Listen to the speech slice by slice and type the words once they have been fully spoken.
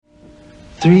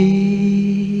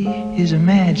3 is a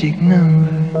magic number.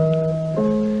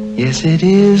 Yes, it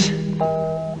is.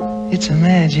 It's a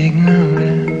magic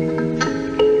number.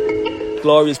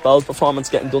 Glorious bowls performance,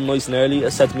 getting done nice and early. I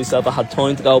said to myself I had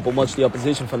time to go up and watch the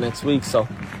opposition for next week. So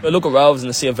I look at Rovers and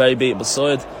I see a very beatable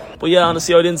side. But yeah,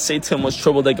 honestly, I didn't see too much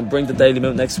trouble they can bring to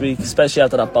Dalymount next week, especially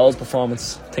after that bowls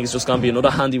performance. I think it's just going to be another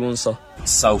handy one. So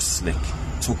slick.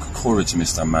 Took courage,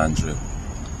 Mr. Mandrew.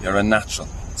 You're a natural,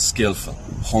 skillful,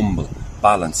 humble,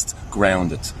 balanced,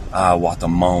 grounded. Ah, what a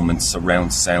moment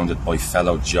surround sounded by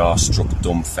fellow jaw struck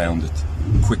dumbfounded.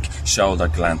 Quick shoulder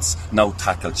glance, no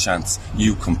tackle chance.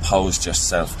 You composed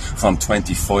yourself. From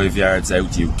 25 yards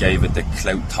out you gave it the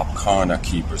clout top corner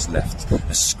keeper's left.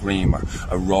 A screamer,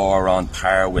 a roar on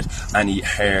par with any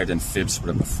heard in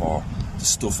Phibsborough before. The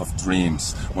stuff of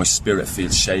dreams, my spirit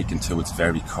feels shaken to its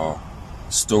very core.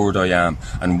 Stirred I am,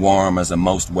 and warm as a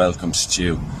most welcome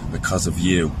stew, because of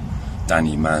you,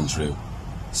 Danny Mandrew.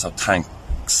 So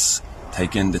thanks,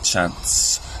 take in the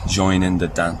chance, join in the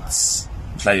dance,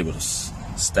 play with us,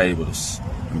 stay with us,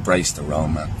 embrace the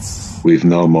romance. We've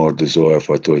no more desire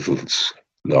for titles,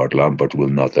 Lord Lambert will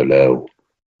not allow.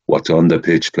 What's on the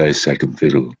pitch plays second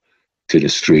fiddle to the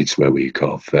streets where we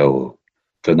call foul.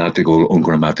 Fanatical,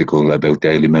 ungrammatical about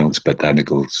Dalymount's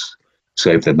botanicals,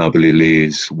 save the knobbly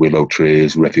leaves, willow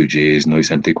trees, refugees,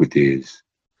 nice antiquities.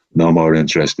 No more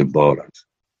interest in ballers.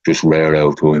 Just rare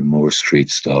out going more street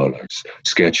stallers.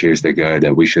 Sketch here's the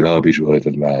Garda, we should all be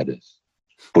driving ladders.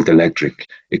 But electric,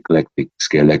 eclectic,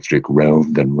 electric,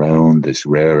 round and round, this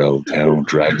rare old town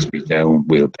drags me down,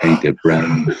 we'll paint it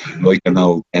brown, like an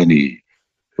old penny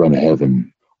from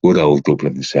heaven. Good old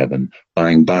Dublin 7,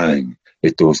 bang bang,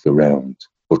 it does the round,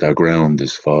 but our ground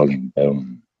is falling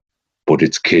down. But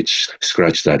it's kitsch,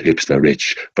 scratch that hipster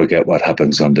rich, forget what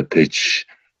happens on the pitch.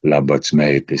 Lambert's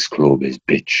made this club is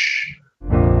bitch.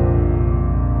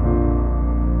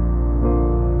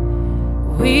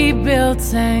 We built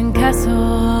sandcastles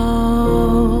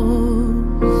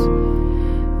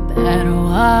that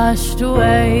washed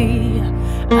away.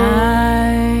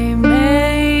 I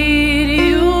made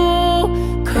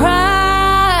you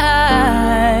cry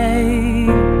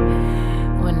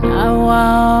when I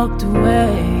walked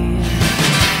away.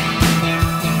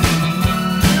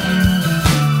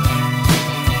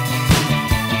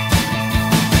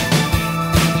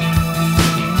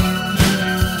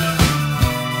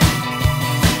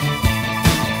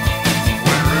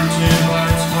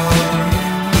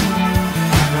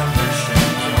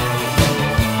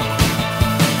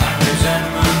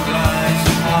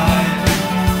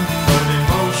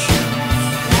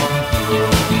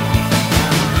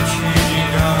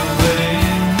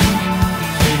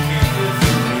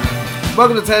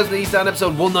 Welcome to Tales from the East End, episode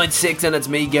 196, and it's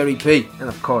me, Gary P. And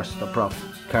of course, the prof,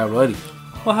 Carl Riley.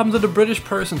 What happened to the British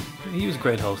person? He was a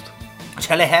great host.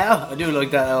 Charlie Hell, I do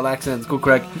like that old accent, it's good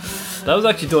crack. That was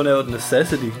actually done out of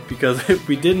necessity, because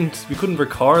we couldn't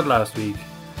record last week.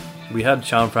 We had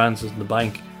Sean Francis in the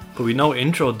bank, but we no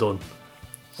intro done.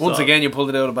 Once again, you pulled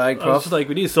it out of the bag, I was prof. just like,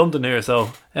 we need something here,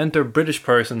 so enter British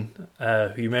person,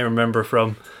 who you may remember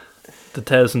from the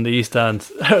Tales from the East End,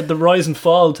 the Rise and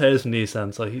Fall Tales from the East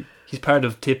End, so he's part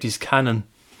of Tipty's canon.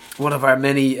 One of our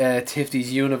many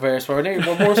Tifty's universe. We're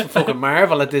more than fucking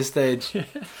Marvel at this stage.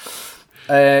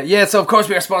 So of course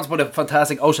we are sponsored by the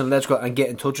fantastic Ocean Electrical, and get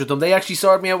in touch with them. They actually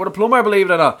sorted me out with a plumber, believe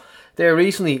it or not. They're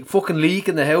recently fucking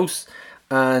leaking the house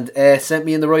and sent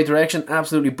me in the right direction.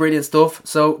 Absolutely brilliant stuff.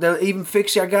 So they'll even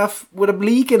fix your gaff with a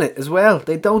leak in it as well.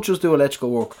 They don't just do electrical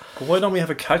work. But why don't we have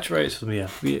a catchphrase for me?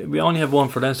 We only have one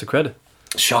for Leinster Credit.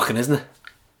 Shocking, isn't it?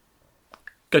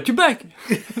 Got you back.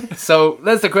 So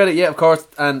Leinster Credit, yeah, of course.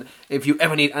 And if you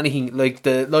ever need anything like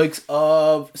the likes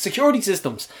of security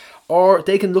systems, or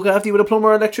they can look after you with a plumber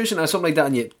or electrician or something like that,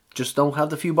 and you just don't have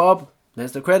the few bob,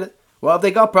 Leinster Credit. What have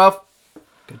they got, prof?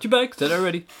 Got you back. Said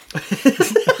already.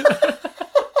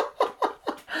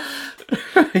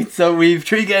 Right, so we've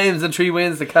 3 games and 3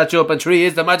 wins to catch up, and 3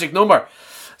 is the magic number.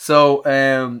 So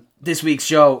this week's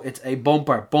show, it's a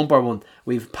bumper one.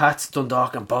 We've Pats,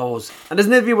 Dundalk and Bows, and there's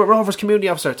an interview with Rovers community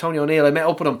officer Tony O'Neill. I met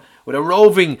up with him with a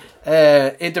roving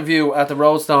interview at the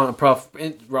Roadstone. And prof,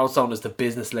 Roadstone is the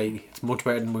business lady. It's much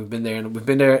better than we've been there, and we've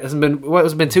been there. Has it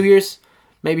been 2 years?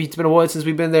 Maybe it's been a while since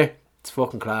we've been there. It's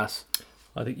fucking class.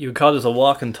 I think you would call this a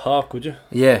walk and talk, would you?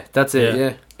 Yeah, that's it.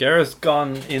 Yeah. Gareth's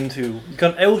gone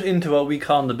out into what we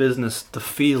call in the business the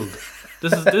field.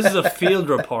 This is a field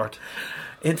report.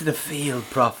 Into the field,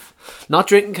 prof. Not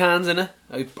drinking cans in it.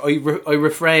 I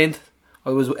refrained. I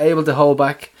was able to hold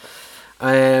back.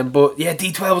 But yeah,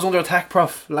 D12 was under attack,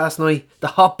 prof, last night. The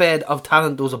hotbed of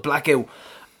talent, there was a blackout.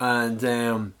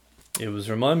 And It was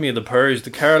reminding me of the Purge. The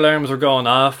car alarms were going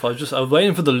off. I was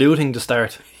waiting for the looting to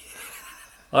start.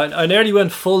 I nearly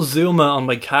went full Zuma on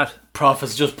my cat. Prof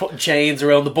is just putting chains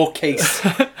around the bookcase.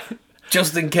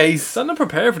 Just in case. I'm not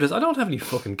prepared for this. I don't have any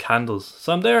fucking candles.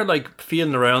 So I'm there like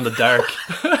feeling around the dark.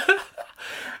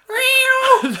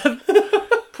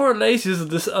 Poor Lacey's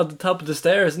at the top of the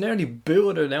stairs. Nearly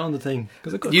booted her down the thing.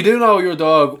 You do know your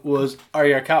dog was, or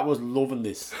your cat was loving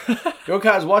this. Your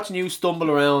cat is watching you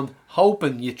stumble around,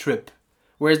 hoping you trip.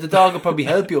 Whereas the dog will probably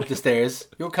help you up the stairs.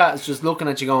 Your cat is just looking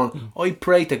at you going, I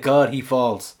pray to God he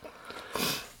falls.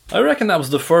 I reckon that was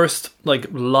the first like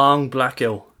long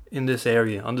blackout in this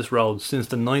area, on this road, since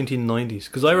the 1990s.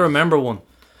 Because I remember one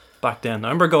back then. I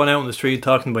remember going out in the street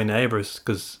talking to my neighbours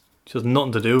because just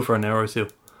nothing to do for an hour or two.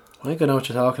 I think I know what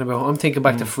you're talking about. I'm thinking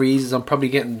back to freezes. I'm probably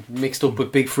getting mixed up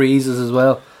with big freezes as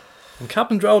well. And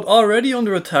Captain Drought already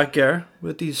under attack, Gar,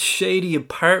 with these shady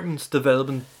apartments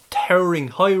developing, towering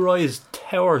high-rise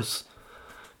towers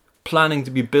planning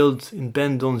to be built in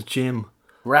Ben Dunn's gym.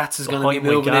 Rats is going to be Behind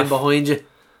my moving in gaff. behind you.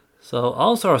 So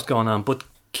all sorts going on, but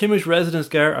Kimmage residents,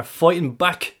 Gar, are fighting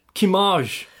back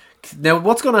Kimmage. Now,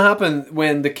 what's going to happen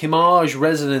when the Kimmage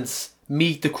residents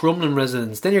meet the Crumlin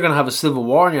residents? Then you're going to have a civil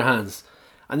war on your hands.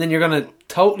 And then you're going to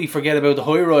totally forget about the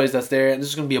high-rise that's there, and this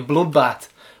is going to be a bloodbath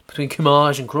between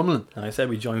Kimmage and Crumlin. And I said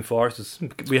we join forces.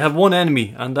 We have one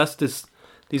enemy, and that's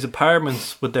these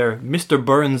apartments with their Mr.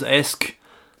 Burns-esque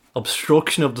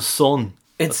obstruction of the sun.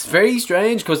 It's very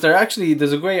strange, because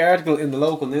there's a great article in the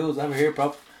local news. I have it here,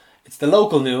 prop. It's the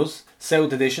local news,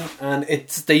 South Edition, and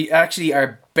they actually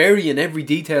are burying every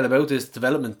detail about this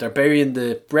development. They're burying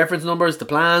the reference numbers, the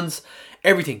plans,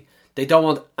 everything. They don't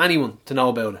want anyone to know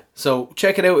about it. So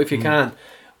check it out if you can.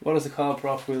 What is it called,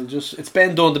 Prof? It's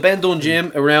Ben Dunn, the Ben Dunn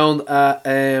gym around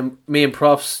me and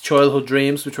Prof's childhood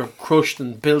dreams, which were crushed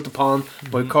and built upon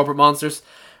by corporate monsters.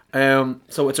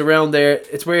 So it's around there.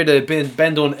 It's where the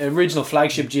Ben Dunn original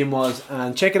flagship gym was,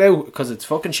 and check it out because it's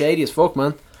fucking shady as fuck,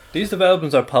 man. These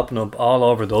developments are popping up all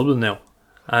over Dublin now,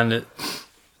 and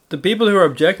the people who are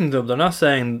objecting to them, they're not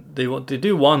saying they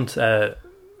do want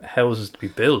houses to be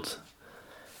built,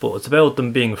 but it's about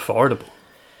them being affordable.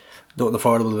 Nothing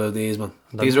affordable about these, man.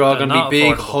 These are all going to be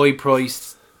big,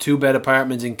 high-priced 2-bed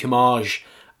apartments in Kimmage,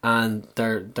 and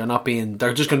they're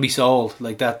just going to be sold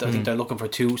like that. I think they're looking for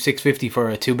 $650 for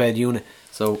a 2-bed unit,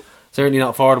 so certainly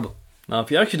not affordable. Now,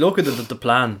 if you actually look at the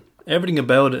plan, everything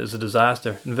about it is a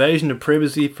disaster. Invasion of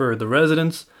privacy for the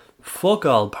residents, fuck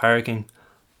all parking,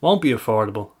 won't be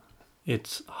affordable.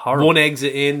 It's horrible. One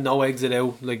exit in, no exit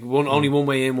out. Like only one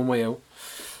way in, one way out.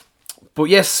 But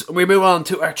yes, we move on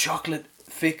to our chocolate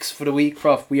fix for the week,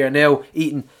 Prof. We are now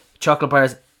eating chocolate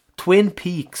bars, Twin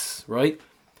Peaks, right?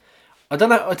 I don't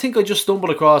know. I think I just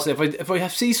stumbled across it. If I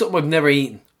see something I've never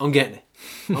eaten, I'm getting it.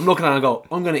 I'm looking at it and go,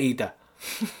 I'm going to eat that.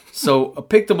 So I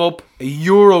picked them up,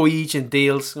 €1 each in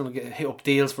deals. I'm going to hit up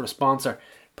deals for the sponsor.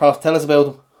 Prof, tell us about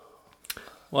them.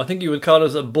 Well, I think you would call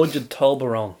it a budget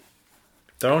Toblerone.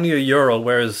 They're only €1,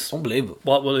 whereas unbelievable.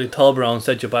 What will a Toblerone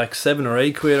set you back, 7 or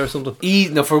 8 quid or something?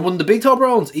 Now for one of the big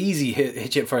Toblerones, easy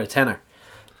hit you for a tenner.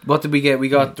 What did we get? We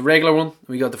got the regular one,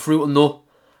 we got the fruit and nut,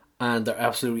 and they're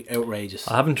absolutely outrageous.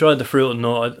 I haven't tried the fruit and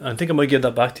nut. I think I might give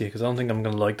that back to you because I don't think I'm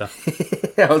going to like that.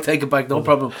 I'll take it back, no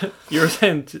problem. You were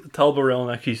saying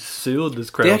Toblerone actually sued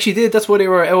this crowd. They actually did. That's why they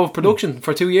were out of production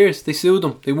for 2 years. They sued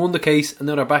them. They won the case, and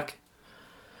now they're back.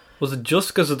 Was it just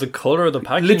because of the colour of the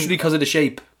packaging? Literally because of the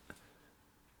shape.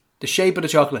 The shape of the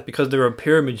chocolate. Because they were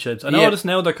pyramid shapes. I notice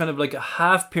now they're kind of like a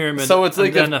half pyramid, so it's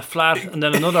like then a flat, and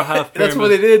then another half pyramid. That's what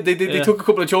they did. They took a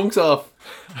couple of chunks off.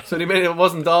 So they made it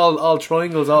wasn't all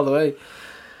triangles all the way.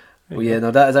 Well, yeah, no,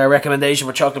 that is our recommendation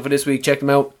for chocolate for this week. Check them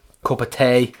out. Cup of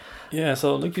tea. Yeah,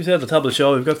 so like you said at the top of the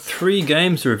show, we've got 3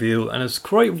 games to review, and it's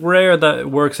quite rare that it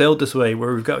works out this way,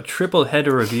 where we've got a triple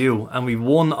header review, and we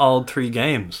won all 3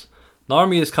 games.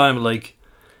 Normally it's kind of like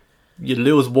you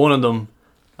lose one of them,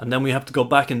 and then we have to go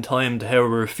back in time to how we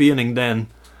were feeling then.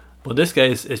 But this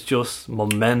case, it's just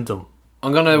momentum.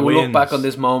 I'm going to look back on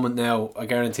this moment now, I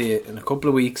guarantee it, in a couple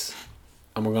of weeks,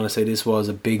 and we're going to say this was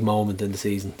a big moment in the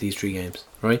season, these 3 games,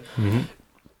 right? Mm-hmm.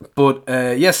 But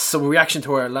yes, so a reaction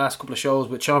to our last couple of shows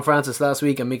with Sean Francis last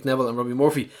week and Mick Neville and Robbie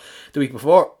Murphy the week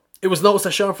before. It was noticed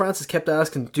that Sean Francis kept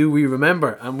asking, do we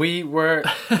remember? And we were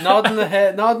nodding the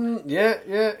head, nodding, yeah,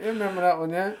 you remember that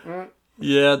one, yeah.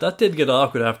 Yeah, that did get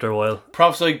awkward after a while.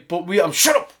 Prof's like, but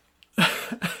shut up!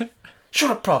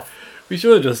 Shut up, Prof! We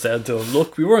should have just said to him,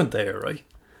 look, we weren't there, right?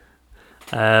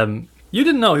 You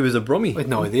didn't know he was a Brummie. I had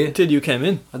no idea. Until you came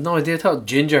in. I had no idea. I thought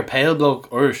ginger, pale bloke,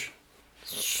 Irish.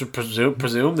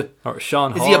 Presumed it. Or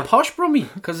Sean Is he a posh Brummie?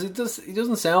 Because he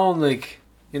doesn't sound like,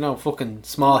 fucking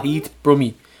small heat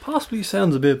Brummie. Possibly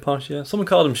sounds a bit posh, yeah. Someone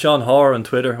called him Sean Hoare on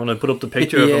Twitter when I put up the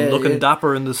picture of him looking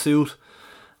dapper in the suit.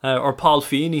 Or Paul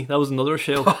Feeney, that was another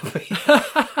show.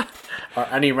 Or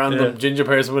any random ginger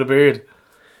person with a beard.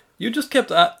 You just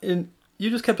kept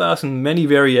asking many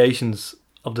variations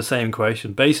of the same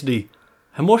question. Basically,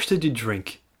 how much did you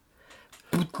drink?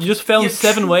 You just found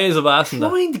 7 ways of asking that.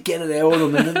 Trying to get it out of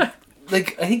them. And then,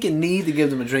 like, I think you need to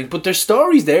give them a drink. But there's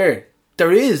stories there.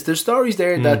 There's stories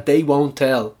there that they won't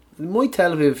tell. They might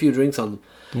tell if we have a few drinks on them.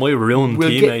 They might ruin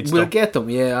teammates. We'll get them,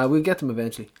 we'll get them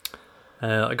eventually.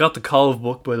 I got the Cove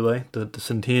book, by the way, the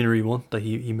centenary one that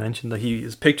he mentioned that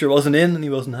his picture wasn't in and he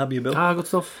wasn't happy about. Good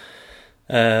stuff.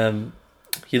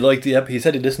 He liked the he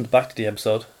said he listened back to the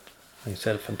episode. He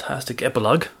said a fantastic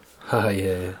epilogue.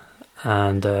 Yeah.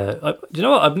 And you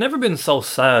know what? I've never been so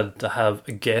sad to have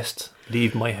a guest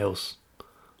leave my house.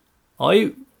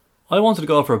 I wanted to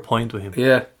go for a pint with him.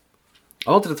 Yeah.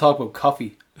 I wanted to talk about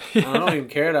coffee. And I don't even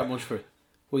care that much for it.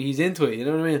 Well, he's into it, you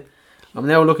know what I mean? I'm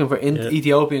now looking for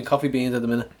Ethiopian coffee beans at the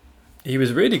minute. He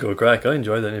was really good crack. I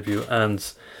enjoyed that interview. And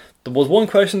there was one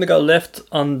question that got left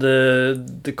on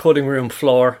the cutting room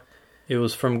floor. It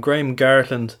was from Graham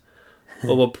Gartland.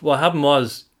 But what happened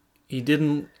was he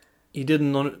didn't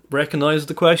recognise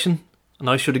the question, and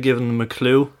I should have given him a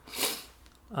clue,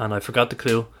 and I forgot the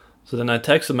clue. So then I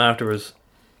texted him afterwards.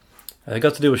 It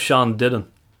got to do with Sean Dillon.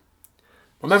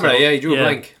 Remember that? Yeah, he drew a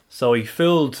blank. So he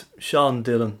fooled Sean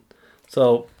Dillon.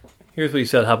 So here's what he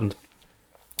said happened.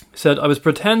 He said, I was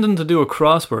pretending to do a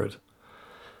crossword,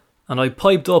 and I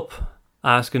piped up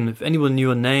asking if anyone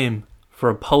knew a name for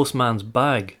a postman's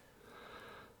bag.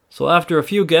 So after a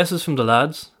few guesses from the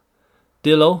lads,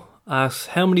 Dillo asks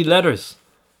how many letters,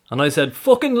 and I said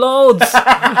fucking loads.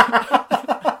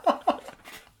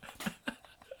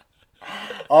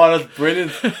 Oh, that's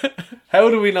brilliant. How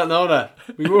do we not know that?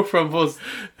 We work from Buzz.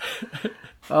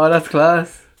 Oh, that's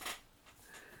class.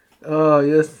 Oh,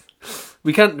 yes.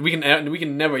 We can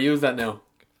never use that now.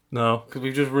 No, because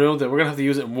we've just ruined it. We're gonna have to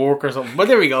use it in work or something. But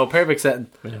there we go, perfect setting.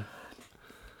 Yeah.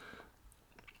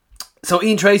 So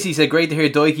Ian Tracy said, great to hear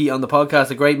Doikey on the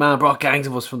podcast. A great man, brought gangs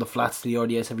of us from the flats to the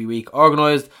RDS every week.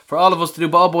 Organised for all of us to do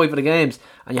ball boy for the games,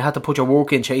 and you had to put your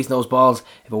work in chasing those balls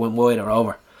if it went wide or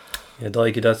over. Yeah,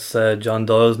 Doikey, that's John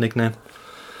Doyle's nickname.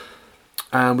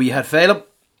 And we had Phelan.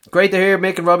 Great to hear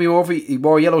Mick and Robbie Murphy. He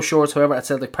wore yellow shorts, however, at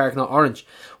Celtic Park, not orange,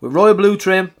 with royal blue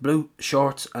trim, blue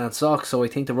shorts and socks. So I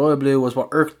think the royal blue was what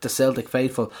irked the Celtic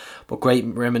faithful, but great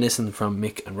reminiscent from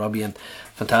Mick and Robbie, and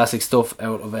fantastic stuff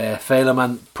out of Phelan.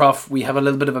 And Prof, we have a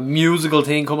little bit of a musical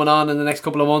thing coming on in the next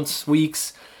couple of months,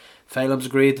 weeks. Phelan's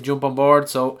agreed to jump on board,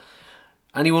 so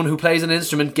anyone who plays an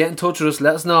instrument, get in touch with us,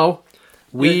 let us know.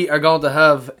 We are going to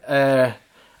have a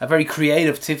very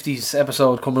creative Tifties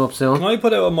episode coming up soon. Can I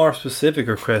put out a more specific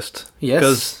request? Yes.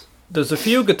 Because there's a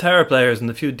few guitar players and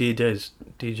a few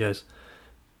DJs.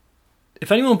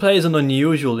 If anyone plays an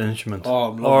unusual instrument,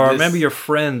 or maybe your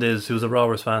friend who's a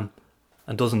Rovers fan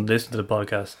and doesn't listen to the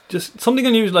podcast, just something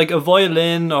unusual like a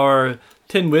violin or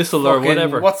tin whistle or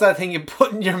whatever. What's that thing you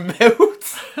put in your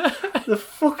mouth? The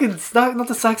fucking not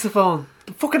the saxophone,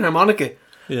 the fucking harmonica.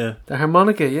 Yeah, the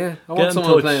harmonica. Yeah, I want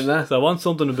someone playing that. So I want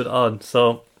something a bit odd.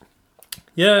 So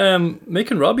yeah, Mick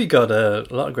and Robbie got a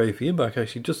lot of great feedback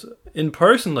actually. Just in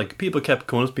person, like people kept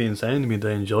coming up being saying to me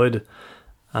they enjoyed it,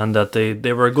 and that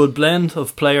they were a good blend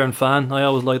of player and fan. I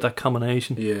always like that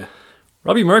combination. Yeah.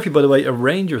 Robbie Murphy, by the way, a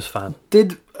Rangers fan.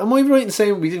 Am I right in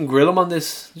saying we didn't grill him on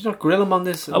this? Did you not grill him on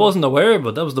this? I wasn't aware,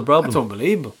 but that was the problem. That's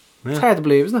unbelievable. Yeah. It's hard to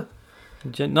believe, isn't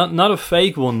it? Not a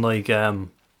fake one like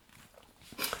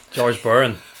George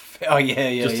Byrne. Oh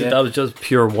yeah. That was just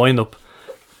pure wind up.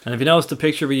 And if you notice the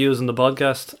picture we use in the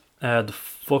podcast, the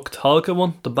Fuck Talca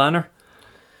one, the banner,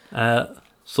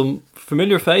 some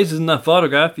familiar faces in that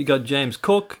photograph. You got James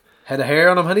Cook, had a hair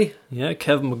on him, had he? Yeah,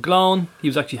 Kevin McGlone. He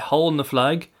was actually holding the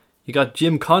flag. You got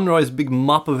Jim Conroy's big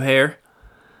mop of hair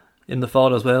in the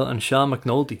photo as well, and Sean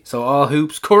McNulty. So all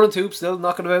hoops, current hoops, still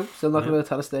knocking about at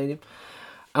Tallaght Stadium.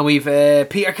 And we've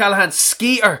Peter Callahan,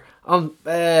 Skeeter, on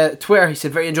Twitter. He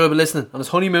said, very enjoyable listening. On his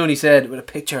honeymoon, he said, with a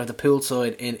picture of the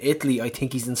poolside in Italy. I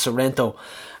think he's in Sorrento.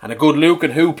 And a good look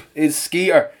and hoop is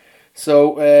Skeeter.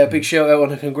 So big shout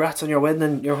out and congrats on your wedding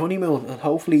and your honeymoon, and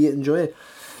hopefully you enjoy it.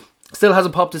 Still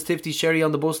hasn't popped his Tifties cherry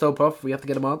on the bus though, Prof. We have to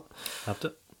get him on. Have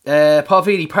to. Paul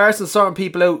Feely, Parsons sorting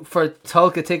people out for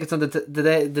Talca tickets on the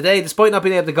day, despite not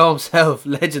being able to go himself.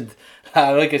 Legend.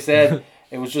 Like I said,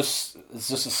 it's just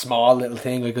a small little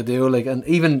thing I could do. Like, and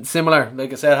even similar,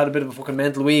 like I said, I had a bit of a fucking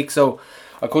mental week, so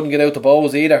I couldn't get out the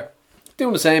Bows either.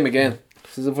 Doing the same again.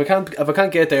 Says if I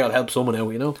can't get there, I'll help someone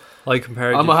out. You know. I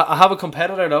compared. I have a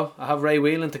competitor though. I have Ray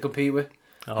Whelan to compete with,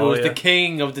 who's the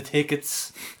king of the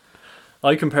tickets.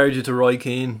 I compared you to Roy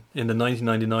Keane in the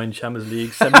 1999 Champions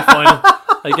League semi-final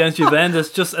against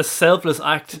Juventus. Just a selfless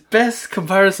act. Best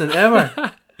comparison ever.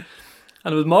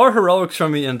 And it was more heroics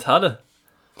from me in Tada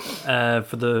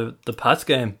for the Pats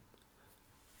game.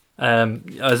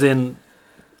 As in,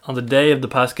 on the day of the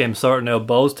Pats game, sorting out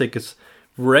Bowes tickets,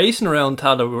 racing around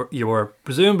Tada, you were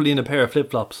presumably in a pair of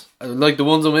flip-flops. Like the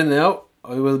ones I'm in now,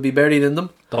 I will be buried in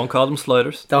them. Don't call them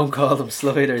sliders. Don't call them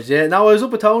sliders, yeah. No, I was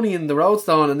up with Tony in the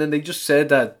Roadstone, and then they just said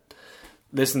that,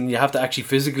 listen, you have to actually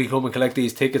physically come and collect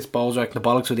these tickets. Balls wrecking the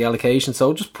bollocks with the allocation,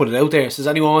 so just put it out there. Says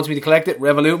anyone wants me to collect it,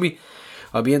 Revolut me.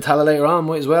 I'll be in Tala later on,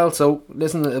 might as well. So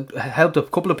listen, it helped a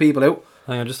couple of people out.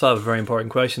 Hang on, I just thought of a very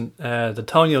important question. The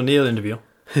Tony O'Neill interview.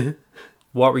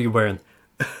 What were you wearing?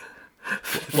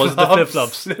 Was it the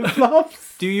flip-flops?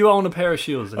 Flip-flops? Do you own a pair of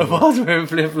shoes? I was wearing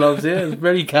flip-flops, yeah. It's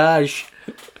very cash.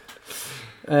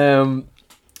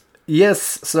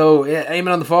 Yes, so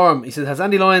Eamon on the forum, he says, has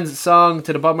Andy Lyons' song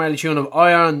to the Bob Marley tune of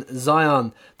Iron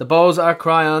Zion, the Bows are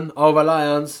crying over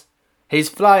lions, he's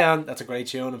flying. That's a great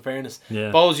tune, in fairness.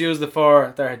 Yeah. Bows used it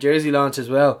for their jersey launch as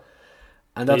well,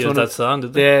 and that's They used one that song,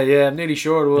 did they? Yeah, I'm nearly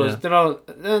sure it was. Yeah. You know,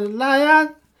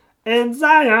 Lion in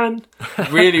Zion.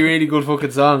 Really, really good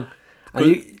fucking song. And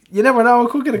you never know, it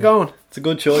could get it going. It's a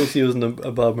good choice using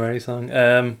a Bob Marley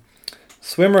song.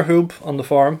 Swimmer Hoop on the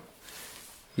forum.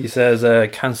 He says,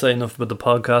 can't say enough about the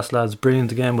podcast, lads.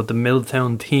 Brilliant again with the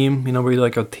Milltown team. You know, we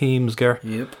like our teams, Ger.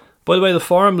 Yep. By the way, the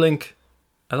forum link,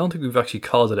 I don't think we've actually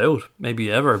called it out, maybe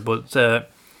ever, but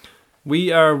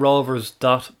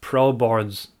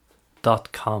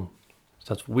wearerovers.proboards.com.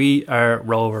 So that's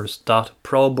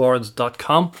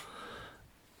wearerovers.proboards.com.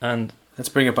 And Let's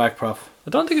bring it back, Prof. I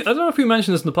don't know if we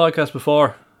mentioned this in the podcast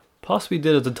before. Possibly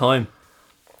did at the time.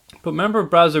 But remember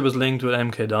Brazzer was linked with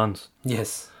MK Dons.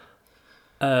 Yes.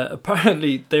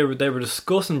 Apparently they were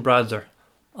discussing Brazzer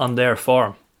on their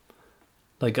forum.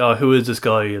 Like, oh, who is this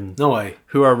guy? And No way.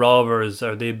 who are Rovers?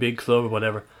 Are they a big club or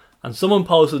whatever? And someone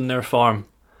posted in their forum,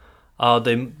 oh,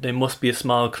 they must be a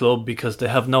small club because they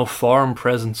have no forum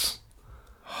presence.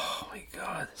 Oh my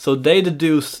god. So they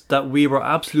deduced that we were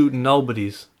absolute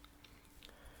nobodies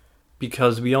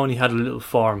because we only had a little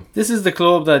forum. This is the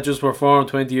club that just were formed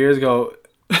 20 years ago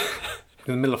in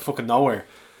the middle of fucking nowhere.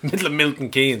 Middle of Milton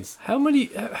Keynes. How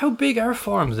big are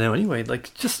forums now anyway?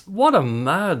 Like, just what a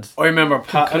mad... I remember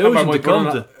conclusion my to come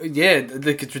brother. Yeah,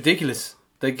 like, it's ridiculous.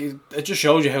 Like, it just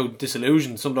shows you how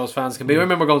disillusioned some of those fans can be. I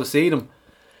remember going to see them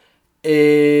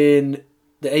in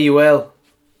the AUL.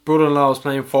 Brother-in-law was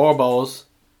playing 4 balls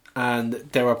and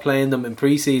they were playing them in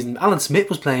pre-season. Alan Smith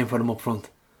was playing for them up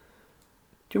front.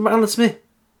 Do you remember Alan Smith?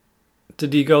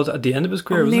 Did he go at the end of his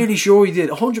career? I'm nearly sure he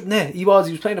did. 100. Nah, he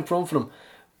was playing up front for them.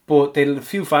 But they had a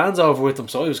few fans over with them,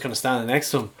 so I was kind of standing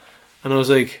next to him. And I was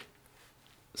like,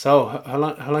 so, how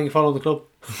long you following the club?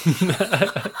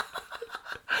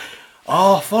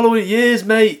 Oh, following it years,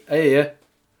 mate. Hey, yeah.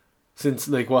 Since,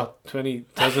 like, what,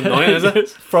 2009, is it?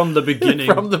 From the beginning.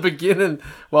 From the beginning.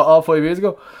 What, all 5 years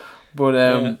ago?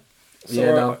 But,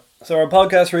 So our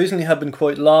podcast recently had been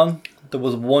quite long. There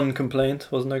was one complaint,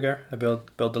 wasn't there, Gar, about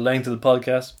the length of the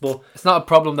podcast. But it's not a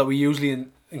problem that we usually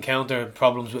encounter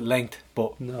problems with length,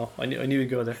 but no, I knew you'd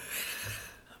go there.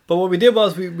 But what we did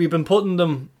was we've been putting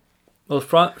them. Well,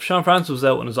 Sean Francis was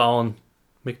out on his own.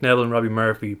 McNeville and Robbie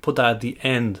Murphy put that at the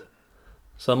end.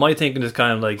 So my thinking is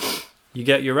kind of like, you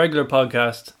get your regular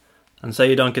podcast, and say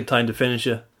you don't get time to finish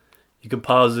it, you can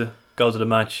pause it, go to the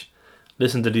match,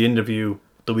 listen to the interview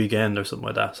the weekend or something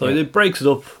like that. So it breaks it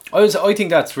up. I think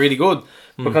that's really good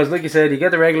because, like you said, you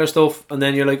get the regular stuff, and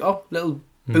then you're like, oh, little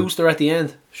booster at the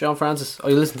end. Sean Francis.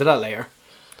 I'll listen to that later.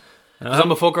 Because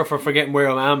I'm a fucker for forgetting where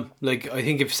I am. Like, I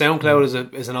think if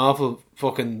SoundCloud is an awful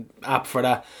fucking app for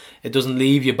that, it doesn't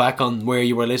leave you back on where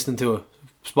you were listening to it.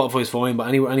 Spotify's fine, but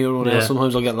anyone else,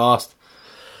 sometimes I'll get lost.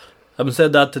 Having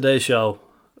said that, today's show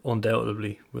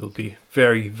undoubtedly will be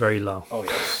very, very long. Oh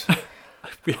yes.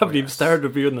 We haven't even started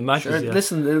reviewing the matches yet.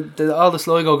 Listen, all the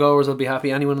Sligo goers will be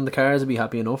happy. Anyone in the cars will be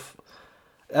happy enough.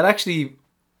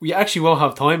 We actually won't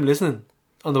have time listening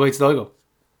on the way to Sligo.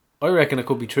 I reckon it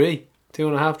could be 3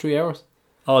 hours.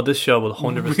 Oh, this show will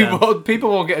 100%. People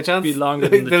won't get a chance. Be longer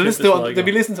than they'll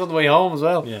be listening to it on the way home as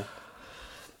well. Yeah.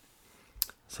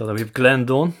 So then we have Glenn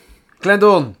Dunn. Glenn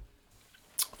Dunn,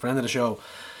 friend of the show.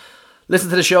 Listen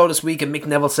to the show this week and Mick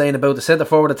Neville saying about the centre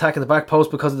forward attacking the back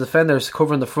post because the defenders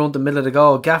covering the front and middle of the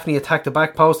goal. Gaffney attacked the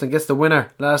back post and gets the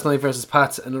winner last night versus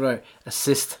Pats. Another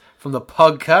assist from the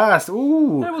podcast.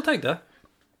 Ooh. Yeah, we'll take that.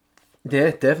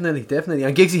 Yeah, definitely.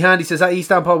 And Giggsy Handy says, at East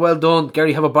Ampol, well done.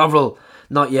 Gary, have a bovril.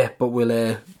 Not yet, but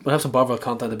we'll have some Bovril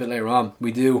content a bit later on.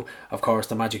 We do, of course,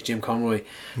 the Magic Jim Conroy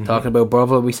talking about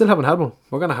Bovril. We still haven't had one.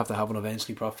 We're going to have one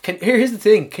eventually, Prof. Here's the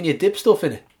thing. Can you dip stuff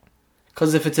in it?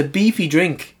 Because if it's a beefy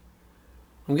drink,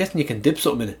 I'm guessing you can dip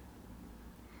something in it.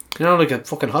 You know, like a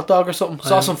fucking hot dog or something.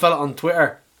 Saw some fella on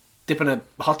Twitter dipping a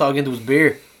hot dog into his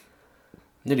beer.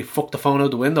 Nearly fucked the phone out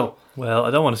the window. Well,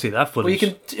 I don't want to see that footage.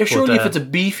 Well, you can. Surely, if it's a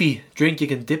beefy drink, you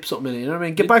can dip something in it. You know what I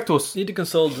mean? Get back to us. Need to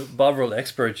consult Bovril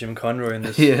expert Jim Conroy in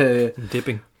this. Yeah.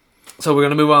 Dipping. So we're going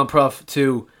to move on, Prof,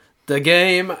 to the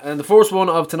game. And the first one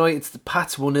of tonight, it's the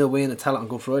Pats 1-0 win at Tallaght on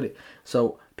Good Friday.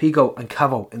 So Pico and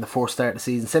Cavo in the first start of the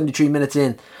season. 73 minutes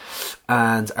in.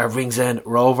 And our Ringsend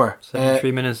Rover.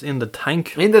 73 minutes in the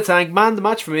tank. In the tank. Man, the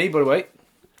match for me, by the way.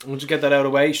 We'll just get that out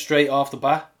of the way straight off the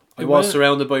bat. I was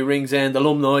surrounded by Ringsend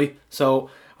alumni, so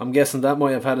I'm guessing that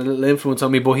might have had a little influence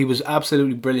on me, but he was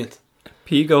absolutely brilliant.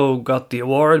 Pico got the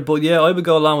award, but yeah, I would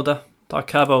go along with that. That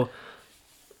Cavo,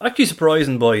 actually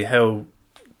surprising by how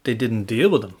they didn't deal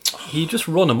with him. He just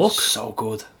run amok. So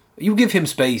good. You give him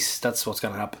space, that's what's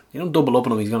going to happen. You don't double up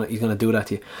on him, he's going to do that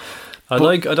to you.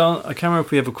 I can't remember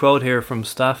if we have a quote here from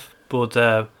Staff,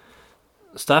 but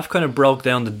Staff kind of broke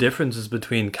down the differences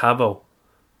between Cavo,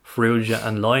 Ferrugia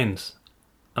and Lyons.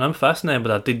 And I'm fascinated by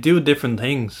that. They do different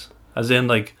things. As in,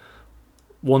 like,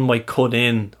 one might cut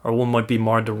in, or one might be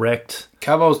more direct.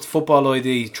 Cavo's football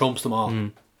ID trumps them all,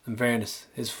 in fairness.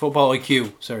 His football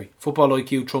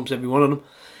IQ trumps every one of them.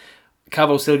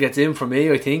 Cavo still gets in for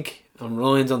me, I think. And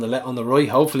Ryan's on the right,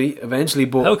 hopefully, eventually.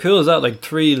 But how cool is that? Like,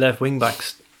 3 left wing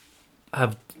backs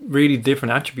have really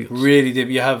different attributes. Really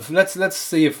different. You have, let's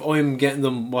see if I'm getting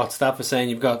them what Staff is saying.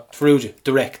 You've got Ferrugia,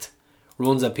 direct,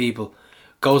 runs at people,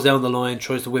 goes down the line,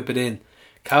 tries to whip it in.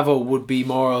 Cavo would be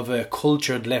more of a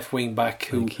cultured left wing back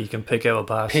who he can pick out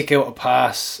a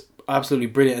pass. Absolutely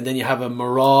brilliant. And then you have a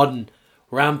marauding,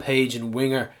 rampaging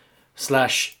winger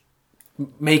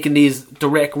 / making these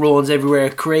direct runs everywhere,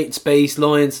 creating space,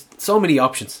 lines. So many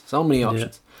options. Yeah.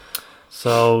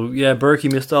 So yeah,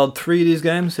 Berkey missed all 3 of these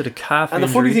games. Did a calf and injury.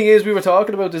 The funny thing is, we were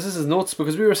talking about this is nuts,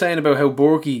 because we were saying about how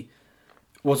Berkey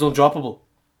was undroppable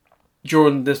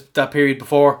during that period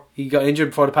before he got injured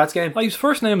before the Pats game. Oh, he was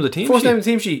first name of the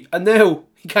team sheet. And now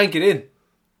he can't get in.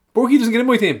 Berkey doesn't get in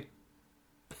my team.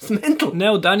 It's mental.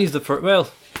 Now Danny's the first.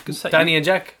 Well, Danny and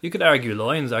Jack. You could argue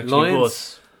Lyons actually.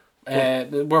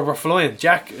 We're flying.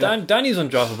 Jack. Danny's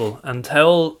undroppable, and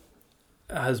Tell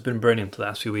has been brilliant the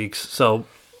last few weeks. So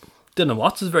Dylan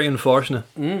Watts is very unfortunate.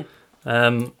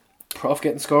 Prof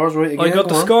getting scores right again. I got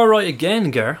the score right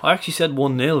again, Gar. I actually said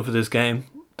 1-0 for this game.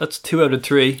 That's 2 out of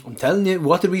 3. I'm telling you,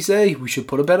 what did we say? We should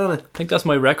put a bet on it. I think that's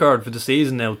my record for the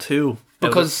season now, 2.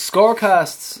 Because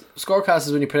scorecasts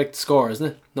is when you predict the score, isn't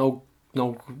it? No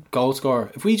goal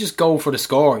score. If we just go for the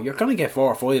score, you're going to get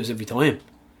 4 or 5s every time.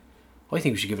 I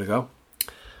think we should give it a go.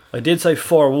 I did say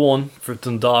 4-1 for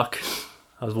Dundalk.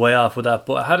 I was way off with that,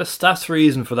 but I had a stats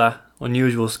reason for that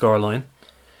unusual scoreline,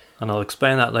 and I'll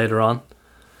explain that later on.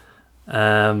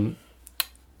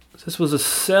 This was a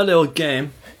sellout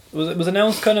game. It was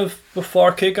announced kind of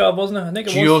before kickoff, wasn't it? I think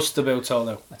it was just about sold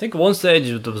out. I think at one stage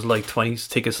there was like 20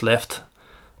 tickets left,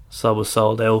 so it was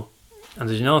sold out. And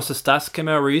did you notice the stats came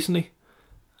out recently?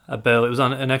 It was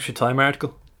on an Extra Time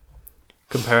article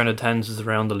comparing attendances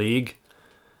around the league.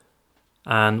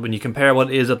 And when you compare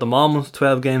what it is at the moment,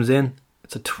 12 games in,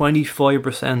 it's a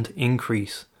 25%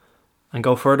 increase. And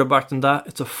go further back than that,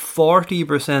 it's a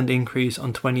 40% increase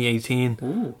on 2018.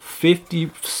 Ooh.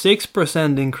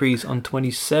 56% increase on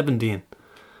 2017.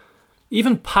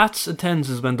 Even Pat's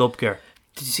attendances went up, Ger.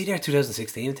 Did you see their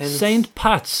 2016 attendance? St.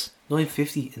 Pat's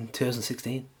 950 in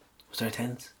 2016 was their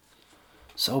attendance.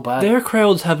 So bad. Their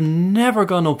crowds have never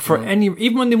gone up for any...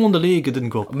 Even when they won the league, it didn't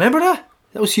go up. Remember that?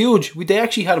 That was huge. They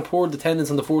actually had a poor attendance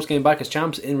on the first game back as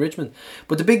champs in Richmond.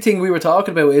 But the big thing we were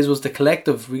talking about was the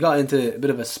collective. We got into a bit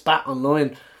of a spat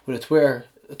online with a Twitter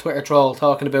troll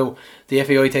talking about the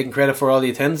FAI taking credit for all the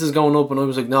attendances going up, and I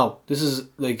was like, no, this is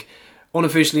like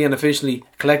unofficially and officially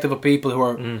a collective of people who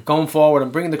are going forward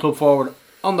and bringing the club forward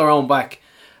on their own back.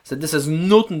 So this has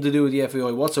nothing to do with the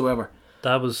FAI whatsoever.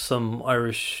 That was some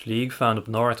Irish League fan up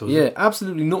north, wasn't it? Yeah,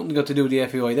 absolutely nothing got to do with the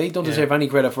FAI. They don't deserve any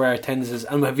credit for our attendances.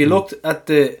 And have you looked at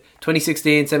the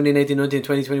 2016, 17, 18, 19,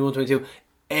 20, 21, 22?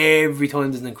 Every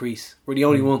time there's an increase. We're the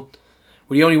only one.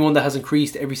 We're the only one that has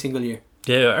increased every single year.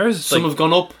 Yeah, ours some have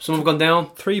gone up, some have gone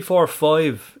down. 3, 4,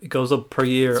 5. It goes up per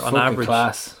year on average.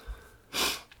 Class.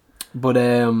 But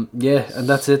yeah, and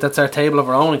that's it. That's our table of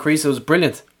our own increase. It was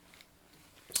brilliant.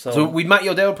 So we met Matty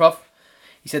O'Dowd, Prof.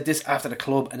 He said this after the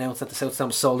club announced that the South Stand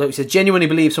was sold out. He said, genuinely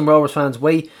believe some Rovers fans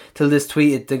wait till this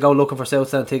tweeted, they go looking for South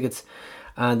Stand tickets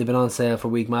and they've been on sale for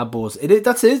a week. Mad Buzz.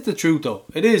 That is the truth though.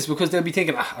 It is, because they'll be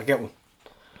thinking, I'll get one.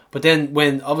 But then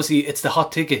when obviously it's the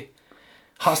hottest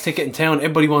ticket in town,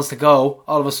 everybody wants to go.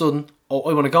 All of a sudden, I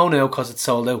want to go now because it's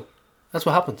sold out. That's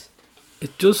what happens.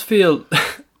 It just feels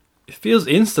it feels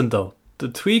instant though. The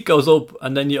tweet goes up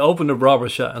and then you open the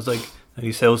Roberts chat and it's like,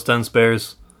 any sales stand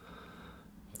spares?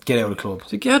 Get out of the club.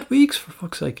 So you had weeks, for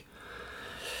fuck's sake.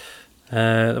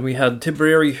 Then we had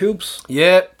Tipperary Hoops.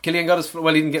 Yeah, Killian got he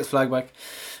didn't get his flag back.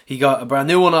 He got a brand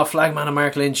new one off Flagman and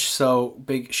Mark Lynch, so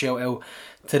big shout out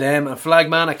to them. And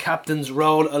Flagman, a Captain's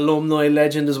Road alumni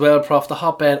legend as well, Prof, the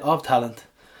hotbed of talent.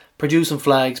 Producing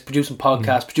flags, producing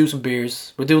podcasts, producing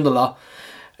beers. We're doing the lot.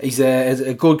 He's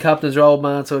a good Captain's Road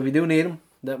man, so if you do need him,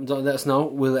 let us know.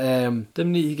 We'll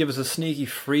Didn't he give us a sneaky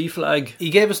free flag? He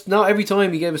gave us every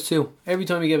time he gave us two. Every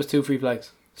time he gave us 2 free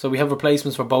flags. So we have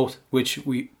replacements for both, which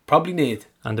we probably need.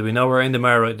 And do we know we're in the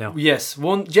mire right now? Yes,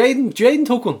 one. Jaden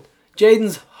took one.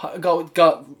 Jaden's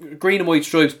got green and white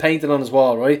stripes painted on his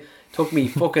wall. Right, took me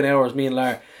fucking hours, me and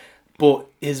Lar. But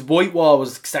his white wall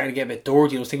was starting to get a bit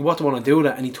dirty. I was thinking, what do I want to do with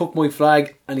that? And he took my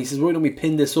flag and he says, why don't we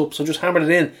pin this up? So just hammered it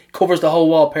in. Covers the whole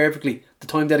wall perfectly. The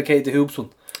time dedicated to Hoops one.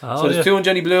 So there's 2 in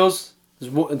Jenny Blues,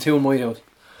 there's 1 and 2 in Whitehouse.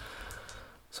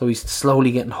 So he's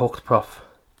slowly getting hooked, Prof.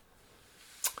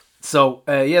 So,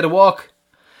 the walk.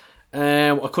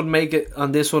 I couldn't make it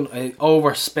on this one. I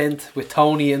overspent with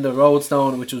Tony in the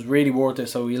Roadstone, which was really worth it.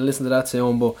 So you'll listen to that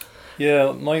soon. But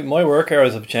yeah, my work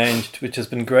hours have changed, which has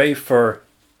been great for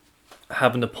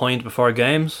having a point before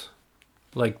games.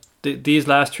 Like these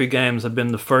last 3 games have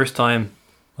been the first time.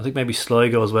 I think maybe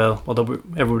Sligo as well. Although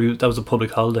everybody, that was a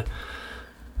public holiday.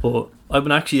 But I've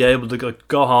been actually able to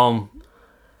go home,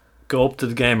 go up to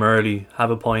the game early,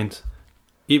 have a point.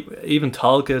 Even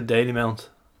Talca, Dalymount,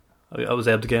 I was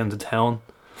able to get into town.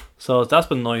 So that's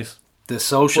been nice. The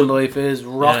social life is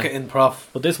rocketing, Prof.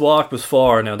 But this walk was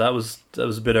far now. That was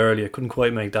a bit early. I couldn't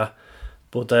quite make that.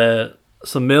 But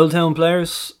some Milltown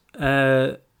players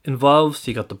involved.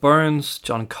 You got the Burns.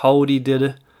 John Cody did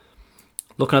it.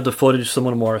 Looking at the footage,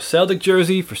 someone wore a Celtic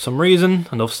jersey for some reason.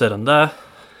 Enough said on that.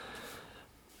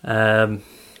 Did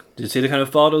you see the kind of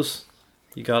photos?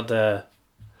 You got the...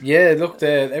 Yeah, it looked.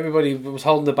 Everybody was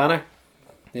holding the banner.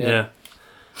 Yeah.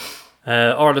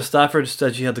 Orla Stafford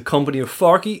said she had the company of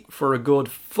Forky for a good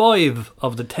 5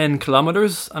 of the 10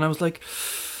 kilometres, and I was like,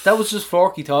 that was just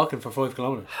Forky talking for 5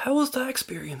 kilometres. How was that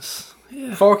experience?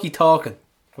 Yeah. Forky talking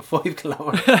for 5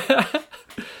 kilometres.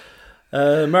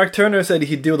 Mark Turner said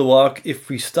he'd do the walk if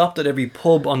we stopped at every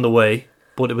pub on the way,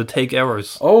 but it would take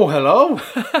hours. Oh, hello.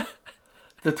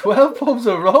 The 12 pubs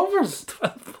of Rovers.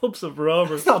 12 pubs of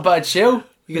Rovers. It's not a bad show.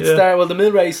 You could start, well, the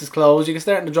mill race is closed. You can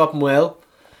start in the Dropping Well.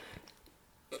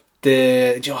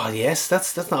 That's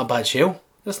not a bad show.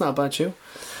 That's not a bad show.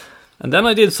 And then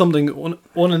I did something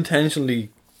unintentionally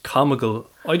comical.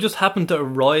 I just happened to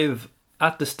arrive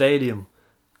at the stadium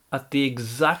at the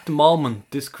exact moment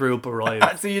this group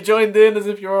arrived. So you joined in as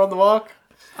if you were on the walk?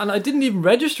 And I didn't even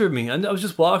register me. And I was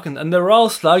just walking and they were all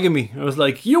slagging me. I was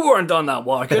like, you weren't on that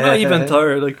walk. You're not even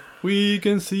tired. Like, we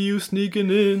can see you sneaking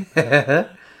in.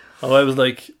 I was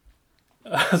like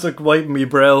wiping my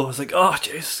brow. I was like, oh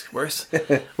jeez,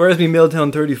 where's me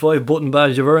Milltown 35 button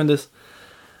badge? You've earned this.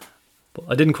 But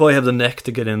I didn't quite have the neck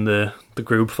to get in the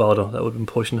group photo. That would have been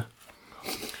pushing it.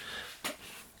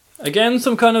 Again,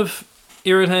 some kind of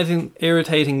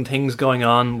irritating things going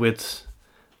on with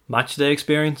match day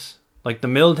experience. Like the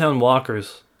Milltown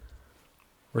walkers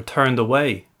were turned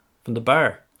away from the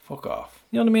bar. Fuck off.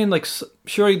 You know what I mean? Like,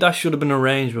 surely that should have been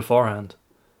arranged beforehand.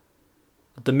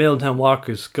 The Milltown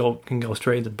walkers can go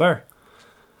straight to the bar.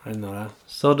 I didn't know that.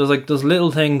 So there's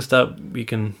little things that we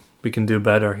can do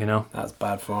better, you know. That's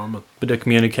bad form, man. Bit of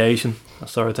communication, that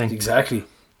sort of thing. Exactly.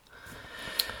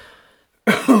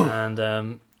 And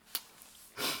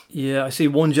I see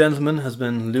one gentleman has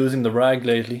been losing the rag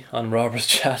lately on Robert's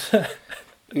chat.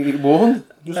 One?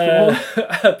 Just one?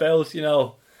 About, you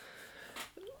know,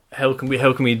 how can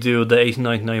we do the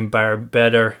 1899 bar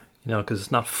better, you know, because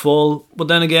it's not full. But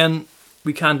then again,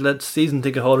 we can't let season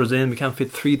ticket holders in. We can't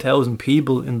fit 3,000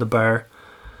 people in the bar.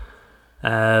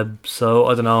 So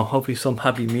I don't know. Hopefully, some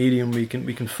happy medium we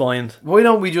can find. Why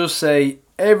don't we just say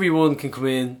everyone can come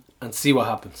in and see what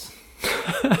happens?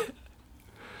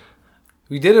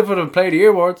 We did it for the Play of the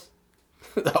Year awards.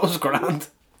 That was grand.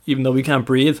 Even though we can't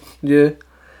breathe. Yeah.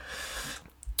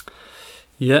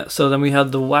 Yeah, so then we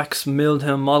had the Wax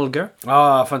Milltown model gear.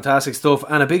 Ah, fantastic stuff.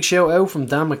 And a big shout out from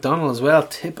Dan McDonald as well.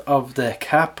 Tip of the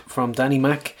cap from Danny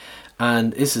Mac.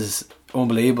 And this is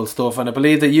unbelievable stuff. And I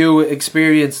believe that you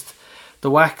experienced the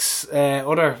Wax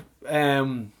other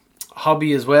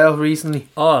hobby as well recently.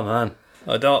 Oh man.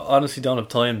 I honestly don't have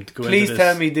time to go Please into this.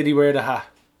 tell me, did he wear the hat?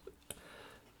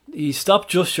 He stopped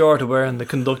just short of wearing the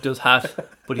conductor's hat,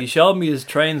 but he showed me his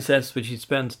train sets, which he'd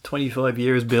spent 25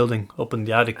 years building up in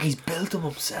the attic. He's built them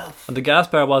himself. And the gas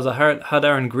part was I had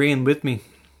Aaron Green with me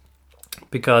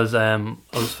because I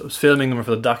was filming him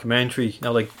for the documentary. You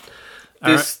know, like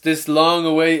This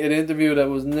long-awaited interview that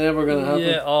was never going to happen.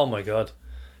 Yeah, oh my god.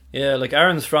 Yeah, like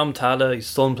Aaron's from Tala, his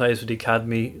son plays with the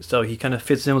academy, so he kind of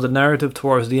fits in with the narrative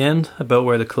towards the end about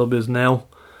where the club is now.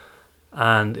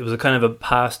 And it was a kind of a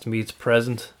past meets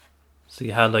present. So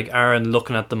you had like Aaron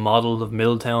looking at the model of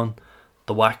Milltown,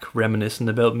 the WAC reminiscing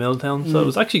about Milltown. So it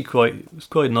was actually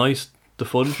quite nice, the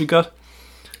footage we got.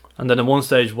 And then at one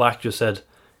stage WAC just said,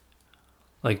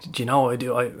 like, do you know what I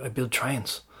do? I build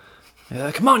trains.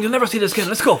 Yeah, come on, you'll never see this again.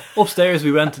 Let's go. Upstairs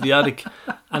we went to the attic,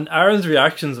 and Aaron's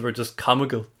reactions were just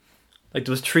comical. Like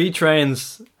there was 3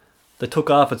 trains that took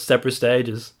off at separate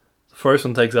stages. The first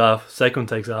one takes off, second one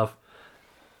takes off,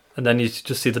 and then you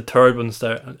just see the third one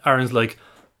start. And Aaron's like,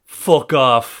 "Fuck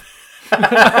off."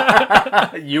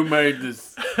 You made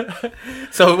this.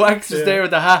 So Wax is there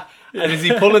with the hat, and is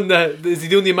he pulling is he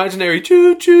doing the imaginary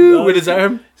choo choo with his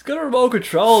arm? He's got a remote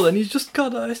control, and he's just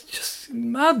got it's just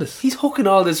madness. He's hooking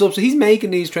all this up, so he's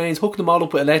making these trains, hooking them all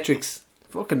up with electrics.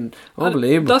 Fucking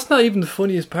unbelievable. That's not even the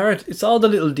funniest part. It's all the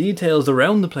little details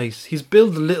around the place. He's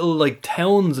built little like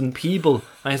towns and people,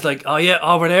 and he's like, "Oh yeah,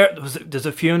 over there's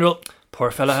a funeral.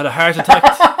 Poor fella had a heart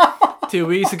attack 2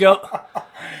 weeks ago.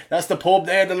 That's the pub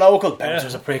there, the local.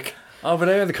 Bouncer's a prick. Over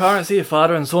there in the car, and see a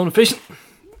father and son fishing."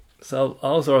 So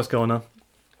all sorts going on.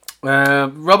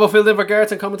 Robbo filled in for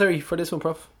Garrett's and commentary for this one,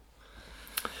 Prof.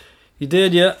 He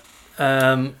did, yeah.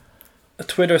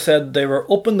 Twitter said they were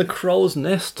up in the crow's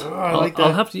nest. I like that.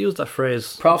 I'll have to use that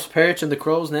phrase Prof's perch and the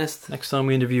crow's nest. next time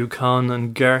we interview Con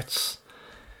and Gertz.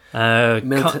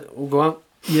 Go on.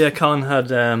 Yeah, Con had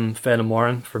Phelan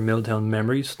Warren for Milltown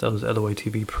Memories. That was LOI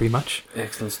TV pre-match.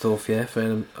 Excellent stuff, yeah.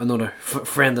 Phelan, another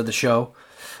friend of the show.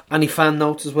 Any fan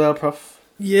notes as well, Prof?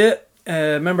 Yeah,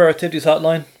 remember our Tipties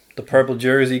hotline? The purple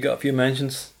jersey got a few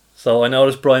mentions. So I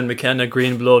noticed Brian McKenna,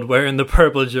 Green Blood, wearing the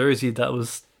purple jersey. That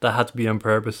had to be on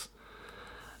purpose.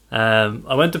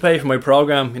 I went to pay for my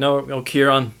programme. You know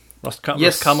Kieran,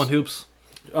 Yes. Common Hoops.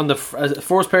 On the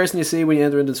first person you see when you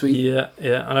enter in the suite. Yeah.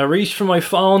 And I reached for my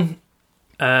phone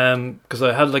because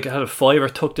I had a fiver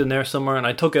tucked in there somewhere, and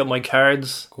I took out my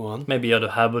cards. Go on. Maybe out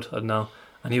of habit, I don't know.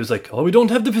 And he was like, "Oh, we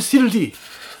don't have the facility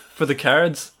for the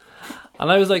cards."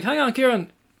 And I was like, "Hang on,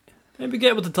 Kieran, maybe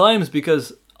get with the times,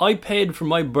 because I paid for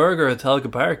my burger at Talca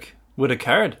Park with a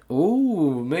card."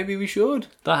 Ooh, maybe we should.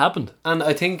 That happened. And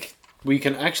I think we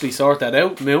can actually sort that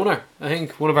out. Milner, I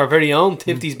think one of our very own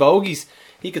Tifties bogies,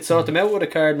 he could sort them out with a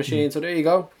card machine. So there you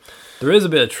go. There is a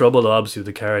bit of trouble, obviously, with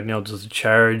the card. You know, there's a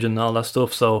charge and all that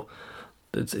stuff. So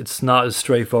it's not as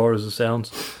straightforward as it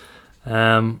sounds.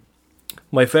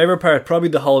 My favourite part, probably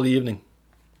the whole evening,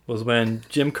 was when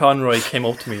Jim Conroy came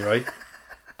up to me, right?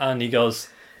 And he goes,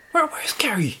 Where's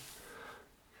Gary?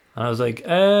 And I was like,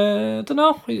 I don't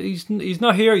know. He's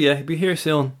not here yet. He'll be here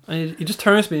soon. And he just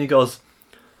turns to me and he goes,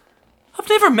 "I've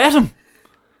never met him.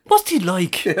 What's he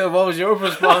like?" Yeah, what was your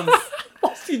response?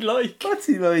 What's he like? What's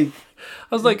he like?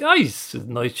 I was like, he's a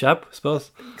nice chap, I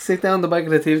suppose. Sit down the back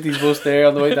of the Tifties bus there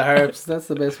on the way to Harps. That's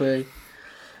the best way.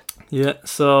 Yeah,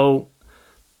 so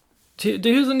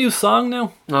here's a new song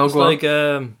now. Oh, it's go on. like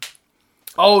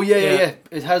Oh yeah.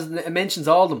 It mentions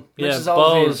all of them. Mentions all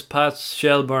of Bowes, Pats,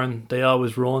 Shelburne, they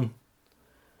always run.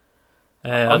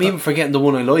 I'm even forgetting the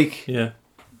one I like. Yeah.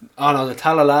 Oh no, the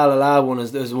ta la la la la one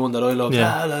is the one that I love.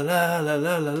 Yeah. La la la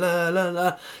la la la la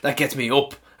la. That gets me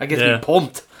up. That gets Yeah. me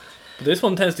pumped. But this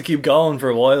one tends to keep going for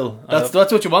a while. That's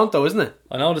what you want though, isn't it?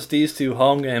 I noticed these 2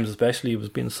 home games especially was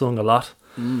being sung a lot.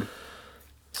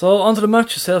 So on to the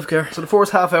match itself, Ger. So the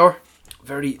first half hour,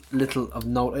 very little of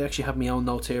note. I actually have my own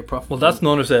notes here, Prof. Well, that's an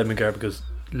understatement, Ger, because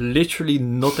literally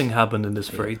nothing happened in this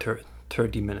very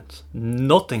 30 minutes.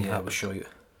 Nothing I will happened. show you.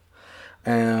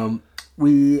 There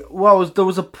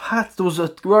was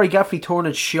a Rory Gaffney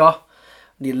turning shot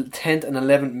in the 10th and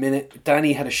 11th minute.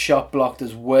 Danny had a shot blocked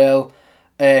as well.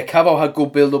 Cavo had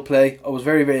good build-up play. I was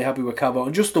very, very happy with Cavo,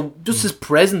 and just his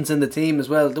presence in the team as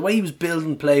well. The way he was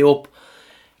building play up,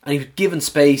 and he was given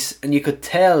space, and you could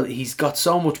tell he's got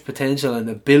so much potential and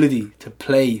ability to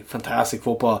play fantastic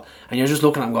football. And you're just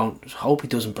looking at him going, "Just hope he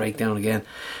doesn't break down again."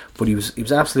 But he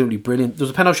was absolutely brilliant. There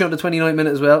was a penalty shot in the 29th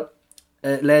minute as well.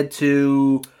 Led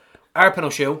to our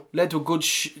penalty show. Led to a good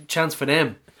chance for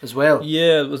them as well.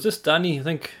 Yeah, was this Danny? I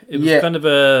think it was kind of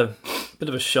a bit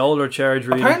of a shoulder charge,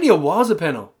 really. Apparently it was a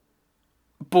penalty.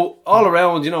 But all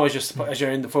around, as you're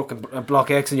in the fucking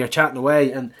block X and you're chatting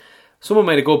away, and someone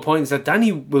made a good point, is that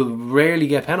Danny will rarely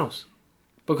get penalties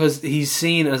because he's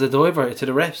seen as a diver to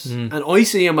the refs. And I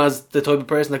see him as the type of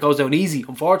person that goes down easy,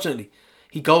 unfortunately.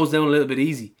 He goes down a little bit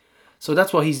easy. So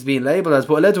that's what he's being labelled as.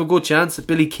 But it led to a good chance.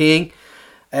 Billy King,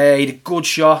 he had a good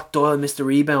shot. Doyle missed the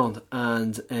rebound.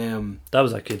 And that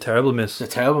was actually a terrible miss. a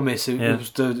terrible miss.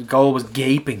 The goal was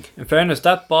gaping. In fairness,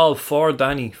 that ball for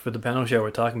Danny for the penalty shot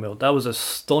we're talking about, that was a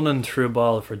stunning through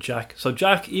ball for Jack. So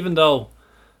Jack, even though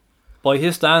by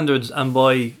his standards and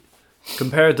by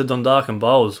compared to Dundalk and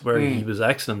Bows, where he was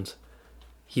excellent,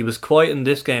 he was quiet in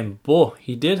this game, but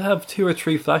he did have 2 or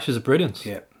 3 flashes of brilliance.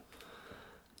 Yeah.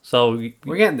 So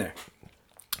We're getting there.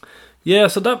 yeah,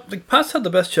 so that Pats had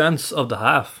the best chance of the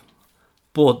half,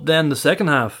 but then the second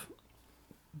half,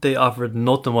 they offered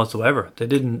nothing whatsoever. They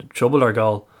didn't trouble our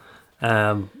goal. We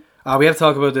have to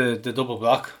talk about the double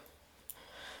block.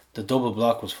 The double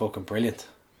block was fucking brilliant.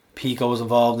 Pico was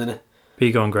involved in it.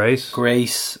 Pico and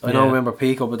Grace I don't remember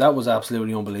Pico, but that was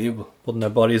absolutely unbelievable. putting their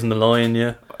bodies in the line.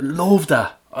 Yeah, I love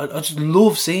that. I just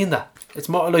love seeing that. It's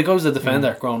more like I was a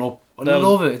defender growing up. I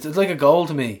love it. It's like a goal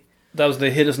to me. that was the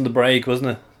hit us in the break,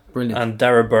 wasn't it? Brilliant. And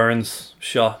Dara Burns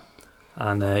shot,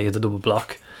 and he had the double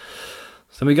block.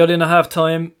 So we got in at half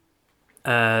time.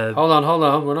 Hold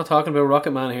on. We're not talking about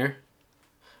Rocket Man here.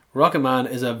 Rocket Man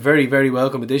is a very, very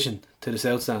welcome addition to the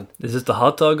South Stand. Is this the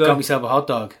hot dog guy? Got myself a hot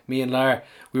dog. Me and Lara.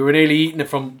 We were nearly eating it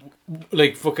from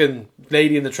like fucking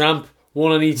Lady and the Tramp,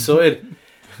 one on each side.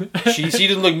 She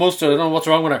doesn't like mustard. I don't know what's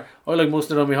wrong with her. I like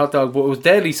mustard on my hot dog, but it was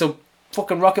deadly. So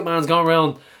fucking Rocket Man's gone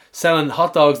around selling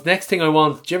hot dogs. Next thing I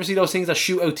want, do you ever see those things that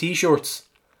shoot out t-shirts?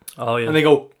 Oh yeah. And they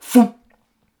go, Foom!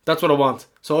 That's what I want.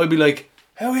 So I'd be like,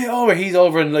 how are you over? He's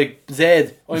over in like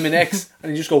Z. I'm in X.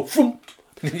 And you just go, Foom!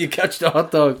 And you catch the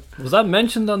hot dog. Was that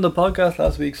mentioned on the podcast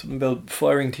last week? Something about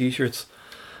firing t-shirts.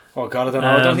 Oh God, I don't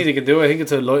know. I don't think they can do it. I think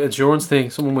it's a life insurance thing.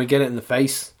 Someone might get it in the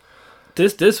face.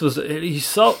 This was he's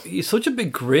such a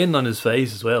big grin on his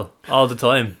face as well all the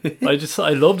time. I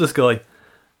love this guy,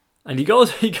 and he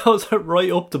goes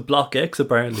right up to block X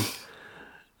apparently.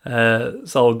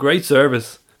 So great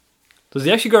service. Does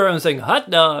he actually go around saying hot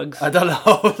dogs? I don't know.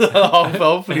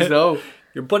 Hopefully so.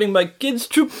 You're putting my kids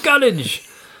through college.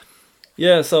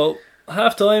 Yeah. So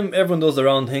half time, everyone does their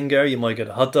own thing. Gary, you might get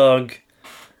a hot dog.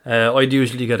 I'd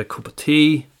usually get a cup of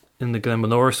tea in the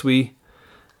Glenmanure suite.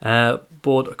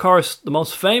 But of course, the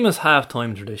most famous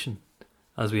halftime tradition,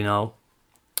 as we know,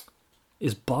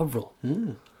 is Bovril.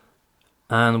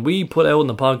 And we put out in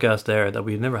the podcast there that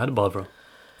we've never had a Bovril.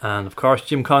 And of course,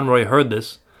 Jim Conroy heard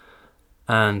this,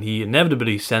 and he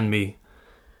inevitably sent me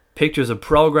pictures of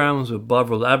programs with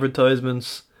Bovril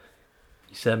advertisements.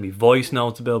 He sent me voice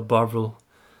notes about Bovril.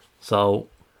 So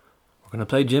we're going to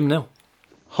play Jim now.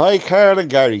 Hi, Carl and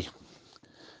Gary.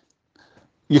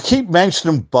 You keep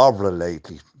mentioning Bovril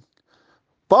lately.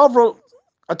 Bovril,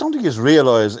 I don't think you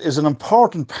realise, is an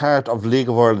important part of League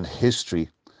of Ireland history.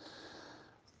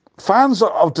 Fans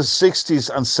of the 60s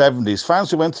and 70s,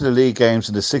 fans who went to the league games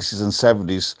in the 60s and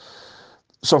 70s,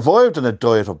 survived on a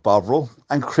diet of Bovril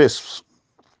and crisps.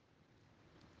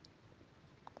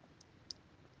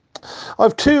 I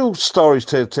have 2 stories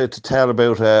to tell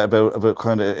about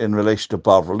kind of in relation to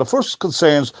Bovril. The first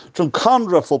concerns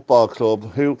Drumcondra Football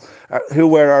Club, who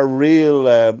were our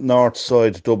real north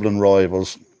side Dublin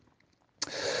rivals.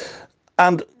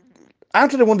 And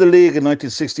after they won the league in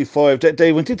 1965,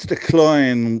 they went into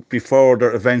decline before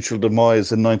their eventual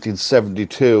demise in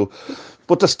 1972.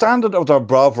 But the standard of their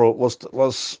Bovril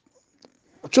was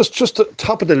just the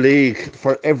top of the league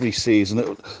for every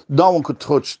season. No one could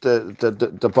touch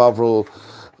the Bovril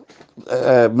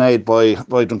made by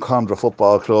Drumcondra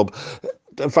Football Club.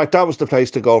 In fact, that was the place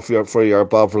to go for your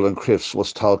Bovril and crisps,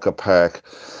 was Tolka Park.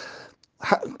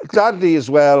 Gladly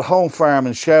as well, Home Farm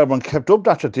in Shelbourne kept up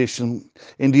that tradition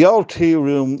in the old tea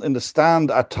room in the stand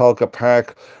at Tolka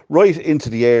Park right into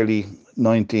the early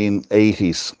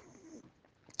 1980s.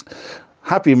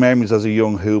 Happy memories as a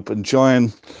young hoop,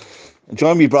 enjoying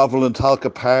me Bovril in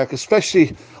Tolka Park,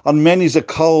 especially on many's a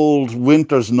cold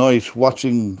winter's night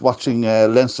watching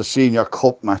Leinster Senior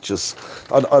Cup matches.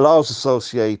 I'll always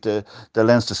associate the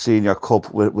Leinster Senior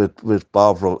Cup with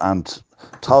Bovril and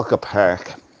Tolka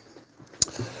Park.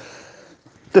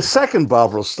 The second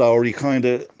Bovril story kind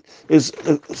of is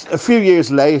a few years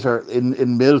later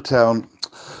in Milltown.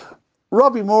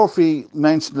 Robbie Murphy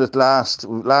mentioned it last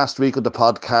week on the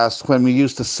podcast when we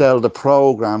used to sell the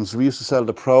programmes. We used to sell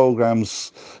the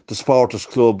programmes, the Supporters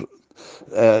Club,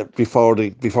 before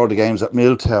the games at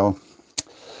Milltown.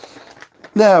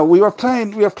 Now we were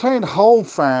playing Home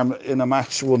Farm in a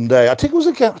match one day. I think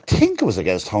it was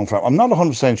against Home Farm. I'm not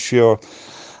 100% sure.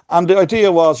 And the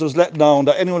idea was let known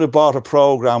that anyone who bought a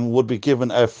programme would be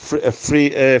given a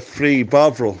free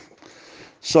Bovril.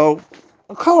 So,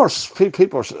 of course,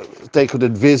 people, they could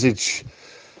envisage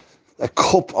a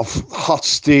cup of hot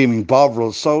steaming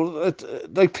Bovril. So,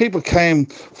 people came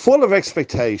full of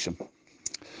expectation.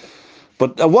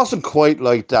 But it wasn't quite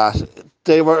like that.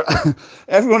 They were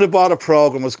everyone who bought a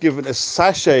programme was given a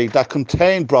sachet that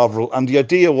contained Bovril, and the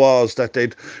idea was that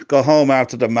they'd go home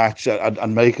after the match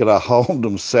and make it at home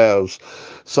themselves,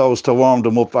 so as to warm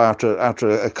them up after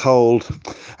a cold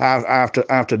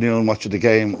afternoon watching the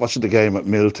game at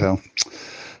Milltown.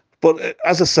 But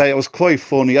as I say, it was quite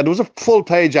funny, and there was a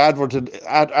full-page advert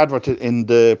in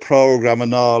the programme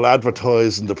and all,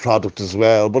 advertising the product as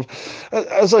well. But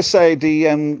as I say,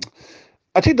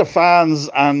 I think the fans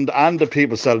and the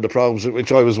people selling the programs,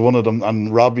 which I was one of them,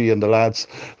 and Robbie and the lads,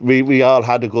 we all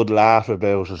had a good laugh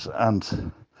about it.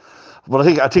 But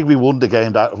I think we won the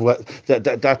game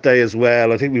that day as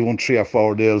well. I think we won 3 or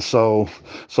 4-0.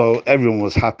 So everyone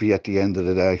was happy at the end of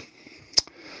the day.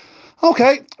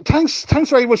 Okay, thanks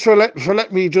very much for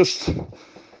letting me just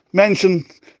mention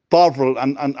Bovril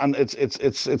and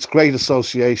its great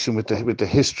association with the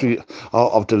history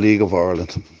of the League of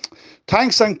Ireland.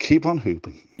 Thanks, and keep on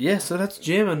hooping. Yeah, so that's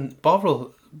Jim and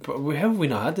Bovril. How have we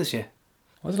not had this yet?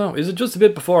 I don't know. Is it just a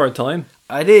bit before our time?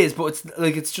 It is, but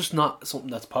it's just not something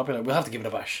that's popular. We'll have to give it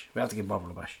a bash. We have to give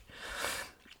Bovril a bash.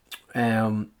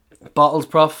 Bottles,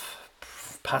 Prof.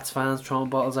 Pats fans throwing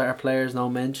bottles at our players. No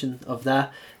mention of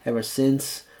that ever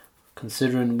since.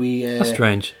 Considering that's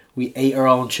strange. We ate our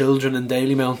own children in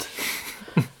Dalymount.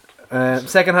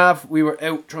 Second half, we were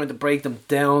out trying to break them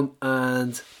down,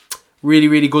 and really,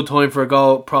 really good time for a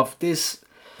goal. Prof, this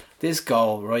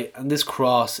goal, right, and this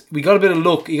cross, we got a bit of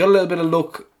luck. You got a little bit of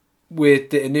luck with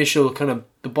the initial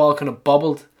the ball kind of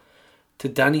bobbled to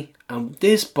Danny, and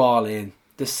this ball in,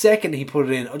 the second he put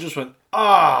it in, I just went,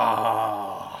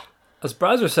 ah. As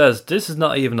Brazer says, this is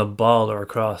not even a ball or a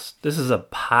cross. This is a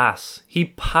pass. He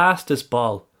passed this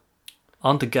ball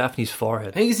onto Gaffney's forehead.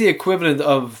 I think it's the equivalent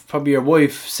of probably your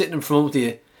wife sitting in front of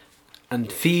you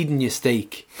and feeding you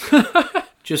steak.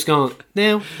 Just going,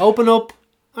 now, open up.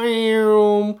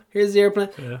 Here's the airplane.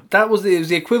 Yeah. It was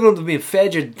the equivalent of being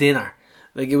fed your dinner.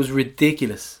 Like, it was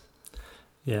ridiculous.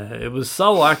 Yeah, it was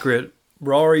so accurate.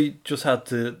 Rory just had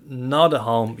to nod it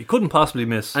home. He couldn't possibly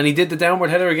miss. And he did the downward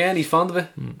header again. He's fond of it.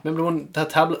 Remember the one, that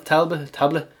tablet?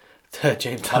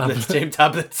 James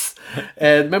Tablets.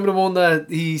 Remember the one that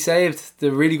he saved?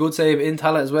 The really good save in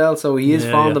Tallaght as well. So he is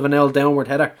fond of an L downward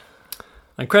header.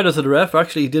 And credit to the ref.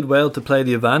 Actually, he did well to play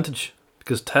the advantage,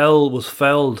 because Tell was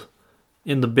fouled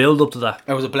in the build up to that.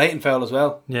 It was a blatant foul as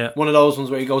well. Yeah. One of those ones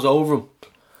where he goes over him.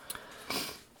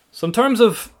 So in terms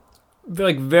of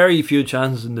very few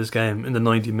chances in this game in the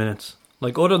 90 minutes.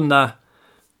 Other than that,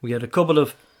 we had a couple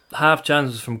of half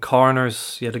chances from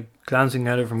corners. You had a glancing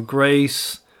header from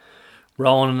Grace.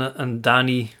 Rowan and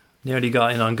Danny nearly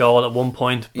got in on goal at one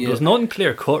point, but there was nothing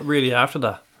clear cut really after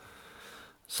that.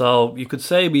 So you could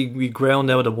say we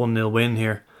ground out a 1-0 win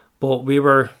here, but we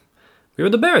were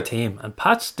the better team, and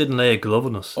Pats didn't lay a glove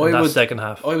on us in that second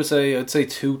half. I'd say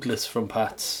toothless from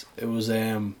Pats. It was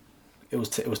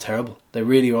terrible. They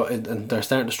really were, and they're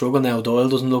starting to struggle now. Doyle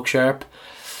doesn't look sharp.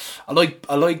 I like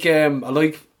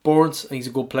Burns. I think he's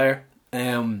a good player.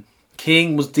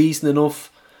 King was decent enough.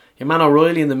 Your man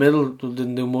O'Reilly in the middle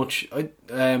didn't do much.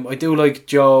 I do like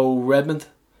Joe Redmond,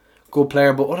 good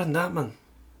player, but other than that, man,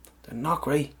 they're not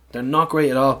great. They're not great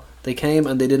at all. They came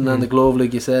and they didn't land the glove,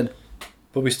 like you said.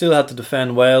 But we still had to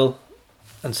defend well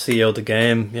and see out the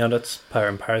game. That's part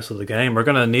and parcel of the game. We're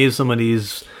going to need some of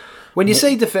these. When you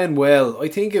say defend well, I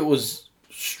think it was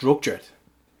structured.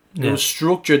 It was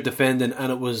structured defending,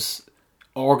 and it was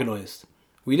organised.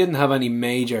 We didn't have any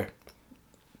major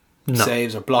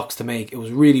saves or blocks to make. It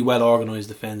was really well organised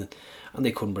defending, and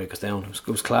they couldn't break us down. It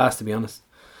was class, to be honest.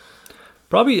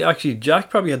 Jack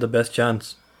probably had the best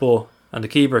chance, and the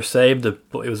keeper saved it,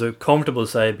 but it was a comfortable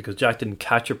save because Jack didn't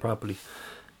catch it properly.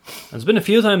 And there's been a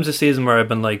few times this season where I've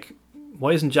been like,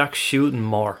 why isn't Jack shooting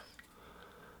more?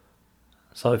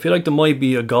 So I feel like there might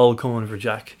be a goal coming for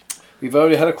Jack. We've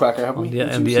already had a cracker, haven't we?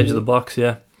 Yeah, on the edge of the box,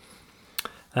 yeah.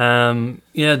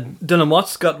 Dylan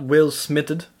Watts got Will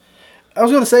Smithed. I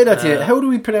was going to say that to you. How do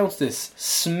we pronounce this?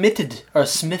 Smithed or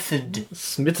Smithed?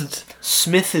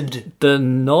 Smithed. The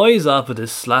noise off of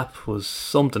this slap was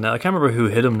something. I can't remember who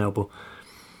hit him now, but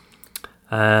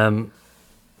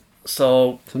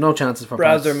so no chances for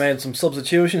Brazer made some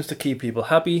substitutions to keep people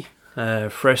happy.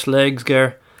 Fresh legs,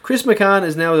 Ger. Chris McCann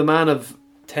is now the man of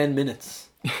 10 minutes.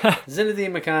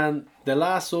 Zinedine McCann, the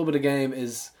last sub of the game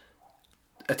is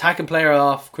attacking player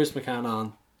off, Chris McCann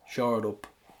on, shore it up.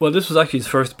 Well, this was actually his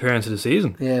first appearance of the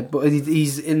season. Yeah, but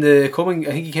he's in the coming.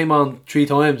 I think he came on 3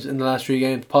 times in the last 3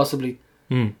 games, possibly.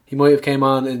 He might have came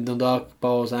on in Dundalk,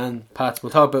 Bows and Pats. We'll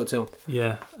talk about it soon.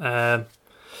 Yeah.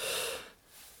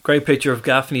 Great picture of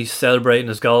Gaffney celebrating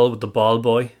his goal with the ball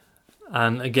boy.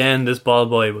 And again, this ball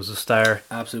boy was a star.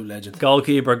 Absolute legend.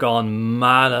 Goalkeeper gone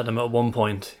mad at him at one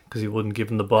point because he wouldn't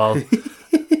give him the ball.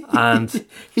 And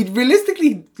he'd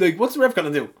realistically, like, what's the ref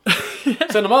going to do?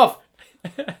 Send him off.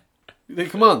 Like,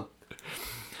 come on.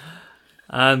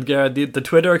 And Gareth, the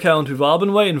Twitter account we've all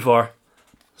been waiting for,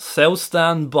 South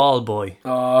Stand Ball Boy.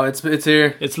 Oh, it's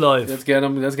here. It's live. Let's get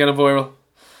him viral.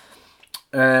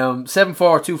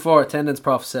 7424 attendance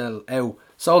prof sell out.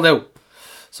 Sold out.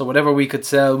 So whatever we could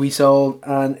sell, we sold,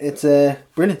 and it's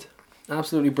brilliant.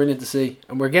 Absolutely brilliant to see.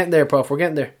 And we're getting there, prof. We're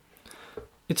getting there.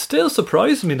 It still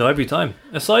surprises me though every time.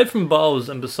 Aside from Bows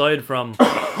and aside from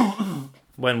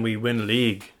when we win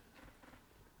league,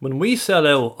 when we sell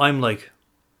out, I'm like,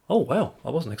 oh wow, I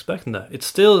wasn't expecting that. It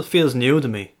still feels new to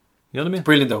me. You know what I mean?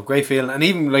 Brilliant though, great feeling. And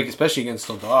even like especially against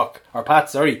Dundalk or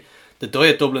Pats, the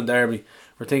Diet Dublin derby,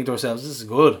 we're thinking to ourselves, this is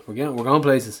good. We're going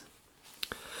places.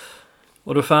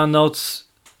 Other fan notes.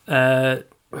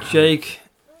 Jake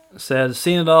said,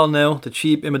 seen it all now. The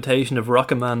cheap imitation of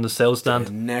Rocket Man, the South Stand.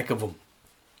 The neck of him.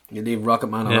 You leave Rocket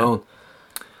Man alone.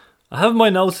 I have my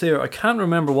notes here. I can't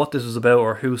remember what this was about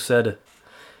or who said it,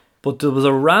 but there was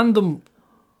a random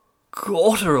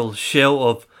guttural shout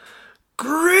of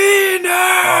greener.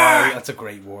 Oh, that's a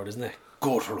great word, isn't it?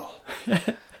 Guttural.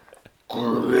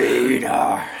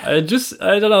 Greener. I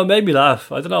don't know, it made me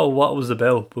laugh. I don't know what it was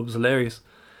about, but it was hilarious.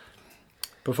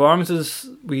 Performances,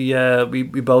 we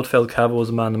both felt Cavo was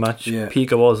a man of the match. Yeah.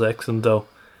 Pico was excellent though.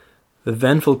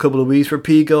 Eventful couple of weeks for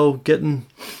Pico,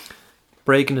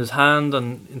 breaking his hand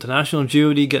on international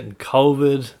duty, getting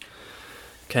COVID,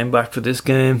 came back for this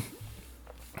game.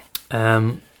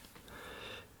 And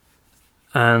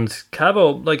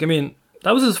Cavo,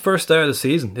 that was his first start of the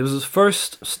season. It was his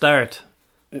first start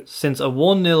since a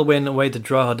 1-0 win away to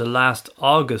Drogheda last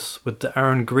August with the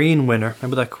Aaron Green winner.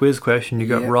 Remember that quiz question you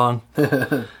got wrong?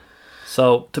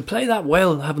 So to play that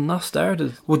well, having not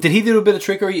started. Well, did he do a bit of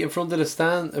trickery in front of the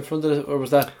stand? Or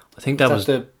was that? I think that was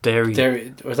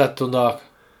Derry. Or was that Dundalk?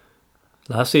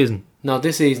 Last season. No,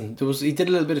 this season. He did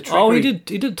a little bit of trickery. Oh, he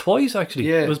did twice actually.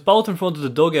 Yeah. It was both in front of the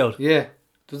dugout. Yeah.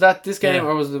 Was that this game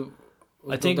or was it?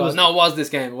 I think it was. No, it was this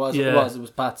game. It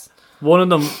was Pats. One of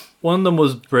them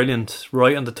was brilliant,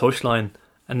 right on the touchline,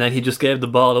 and then he just gave the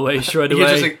ball away straight away.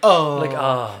 You're just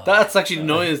like, that's actually the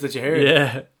noise that you hear.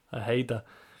 Yeah, I hate that.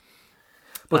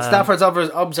 But Stafford's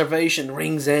observation,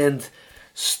 Ringsend,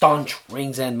 staunch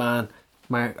Ringsend man,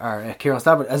 Kieran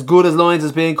Stafford, as good as lines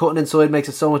as being cutting inside makes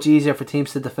it so much easier for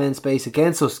teams to defend space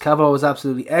against us. Cavo was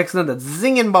absolutely excellent at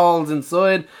zinging balls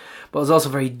inside, but was also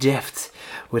very deft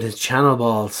with his channel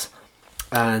balls.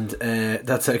 And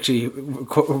that's actually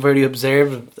very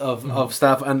observant of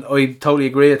Staff, and I totally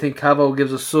agree. I think Cavo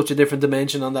gives us such a different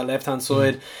dimension on that left hand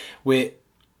side with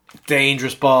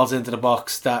dangerous balls into the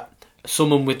box that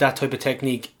someone with that type of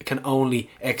technique can only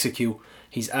execute.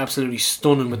 He's absolutely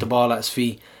stunning with the ball at his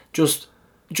feet, just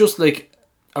like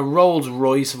a Rolls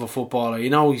Royce of a footballer. You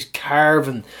know, he's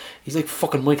carving. He's like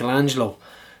fucking Michelangelo,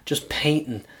 just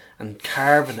painting and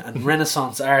carving and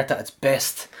Renaissance art at its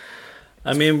best.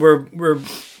 I mean, we're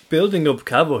building up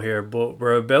Cavo here, but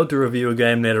we're about to review a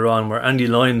game later on where Andy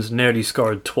Lyons nearly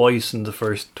scored twice in the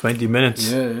first 20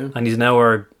 minutes. Yeah. And he's now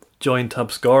our joint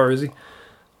top scorer, is he?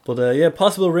 But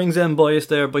possible rings end bias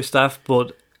there by Staff,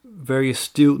 but very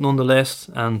astute nonetheless.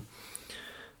 And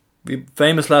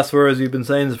famous last words, we've been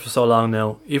saying this for so long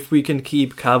now. If we can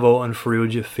keep Cavo and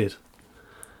Farrugia fit.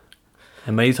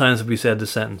 And many times have we said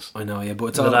this sentence. I know, yeah, but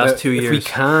it's all all the last about 2 years. If we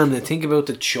can, think about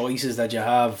the choices that you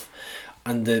have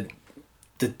and the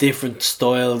different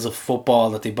styles of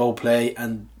football that they both play,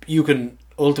 and you can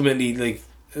ultimately, like,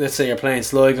 let's say you're playing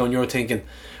Sligo and you're thinking,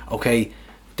 okay,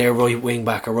 their right wing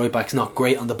back or right back's not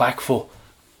great on the back foot,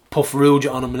 put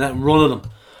Farrugia on them and let them run at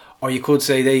them. Or you could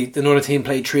say another team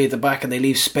play 3 at the back and they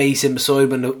leave space in beside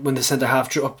when the centre half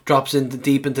drops in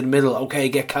deep into the middle. Okay,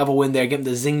 get Cavo in there, get him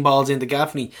the zing balls into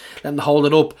Gaffney, let him hold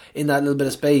it up in that little bit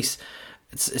of space.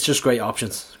 It's just great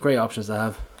options to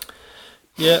have.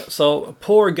 Yeah, so a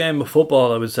poor game of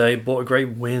football, I would say, but a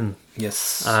great win.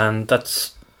 Yes. And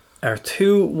that's our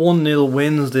 2 1-0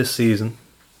 wins this season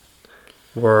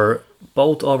were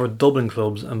both over Dublin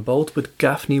clubs and both with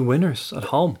Gaffney winners at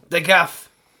home. The Gaff.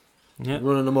 Yeah.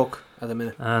 Running amok at the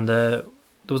minute. And there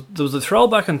was a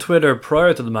throwback on Twitter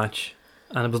prior to the match,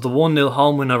 and it was the 1-0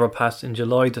 home win over Pats in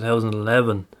July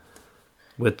 2011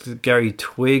 with the Gary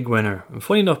Twigg winner. And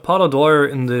funny enough, Paul O'Dwyer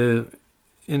in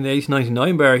in the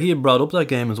 1899 bar, he had brought up that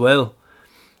game as well.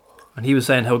 And he was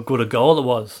saying how good a goal it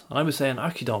was. And I was saying, I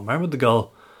actually don't remember the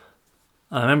goal.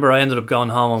 And I remember I ended up going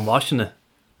home and watching it.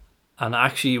 And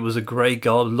actually, it was a great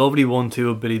goal. Lovely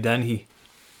 1-2 of Billy Dennehy.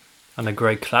 And a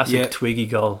great classic Twiggy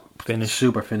goal finish.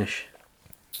 Super finish.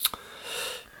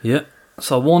 Yeah.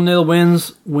 So 1-0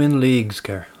 wins, win leagues,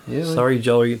 Kerr. Yeah, sorry,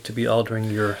 Joey, to be altering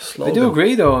your slogan. I do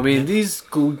agree, though. I mean, these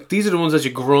are the ones that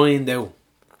you grind out.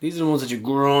 These are the ones that you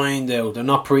grind out. They're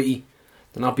not pretty.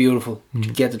 They're not beautiful.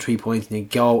 You get the 3 points and you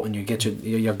go and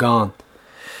you're gone.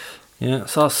 Yeah,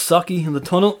 saw Socky in the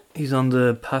tunnel. He's on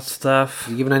the Pats staff.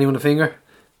 You giving anyone a finger?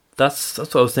 That's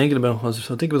what I was thinking about. I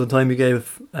think it was the time you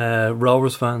gave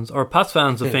Rovers fans or Pats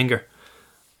fans a finger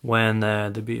when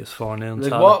they beat us 4-0.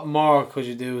 Like, what more could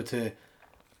you do to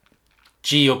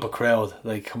G up a crowd?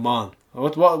 Like, come on.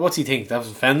 What's he think? That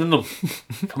was offending them?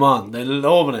 Come on, they're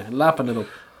loving it, lapping it up.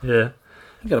 Yeah.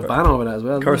 You got a ban over that as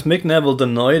well. Of course, Mick Neville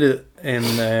denied it in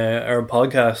our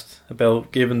podcast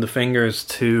about giving the fingers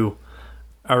to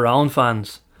our own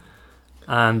fans.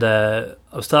 And I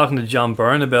was talking to John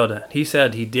Byrne about it. He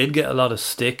said he did get a lot of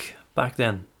stick back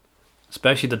then,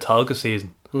 especially the Tolka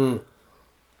season.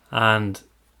 And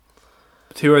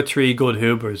 2 or 3 good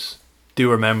Hoopers do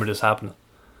remember this happening.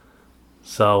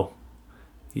 So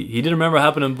he didn't remember it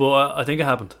happening, but I think it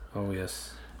happened. Oh,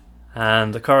 yes.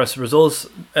 And of course, results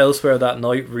elsewhere that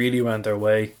night really went their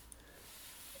way.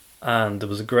 And there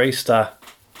was a great stat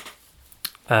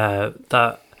that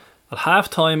at half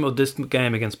time of this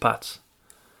game against Pats,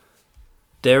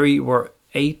 Derry were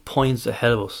 8 points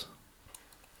ahead of us.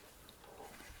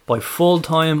 By full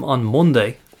time on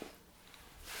Monday,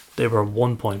 they were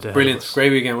 1 point ahead. Brilliant. Of us.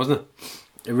 Great weekend, wasn't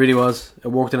it? It really was. It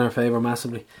worked in our favour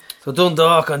massively. So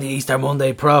Dundalk on the Easter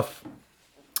Monday prop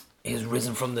is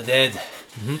risen from the dead.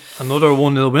 Another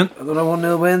 1-0 win. Another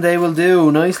 1-0 win, they will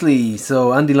do nicely.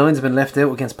 So Andy Lyons has been left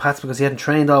out against Pats because he hadn't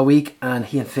trained all week, and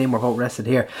he and Finn were both rested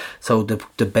here. So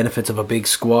the benefits of a big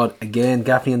squad again.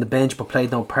 Gaffney on the bench but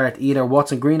played no part either.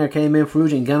 Watson Greener came in,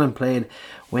 Ferrugia and Gannon played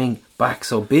wing back.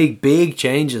 So big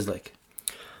changes like.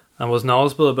 And what's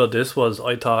noticeable about this was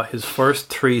I thought his first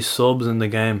 3 subs in the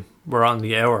game were on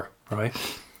the hour, right?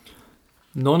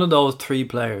 None of those 3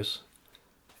 players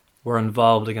were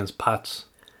involved against Pats.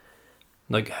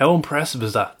 Like, how impressive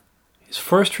is that? His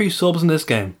first 3 subs in this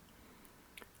game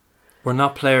were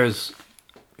not players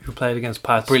who played against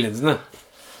Pats. Brilliant, isn't it?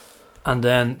 And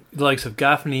then the likes of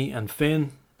Gaffney and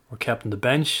Finn were kept on the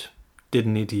bench,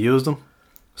 didn't need to use them,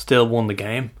 still won the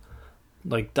game.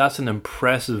 Like, that's an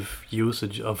impressive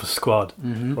usage of a squad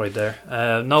right there.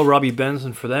 No Robbie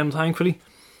Benson for them, thankfully.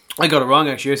 I got it wrong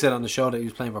actually. I said on the show that he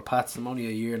was playing for Pats. I'm only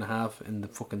a year and a half in the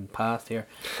fucking past here.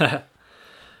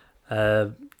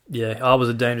 Yeah, always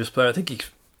a dangerous player. I think he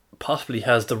possibly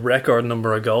has the record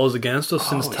number of goals against us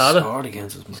since Tala. He scored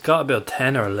against us. He's got about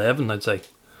 10 or 11, I'd say.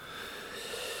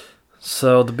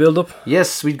 So the build up.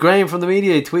 Yes, we'd Graham from the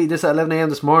media. He tweeted this at 11 a.m.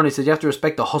 this morning. He said you have to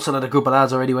respect the hustle of a group of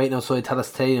lads already waiting outside Tallaght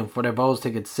Stadium for their Bows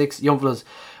tickets. 6 young fellas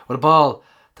with a ball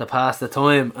to pass the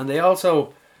time. And they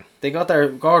got their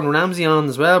Gordon Ramsay on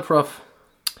as well, Prof.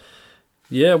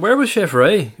 Yeah, where was Chef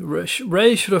Ray?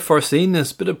 Ray should have foreseen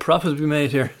this. Bit of profit we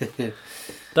made here.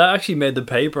 That actually made the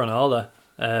paper and all that.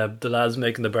 The lads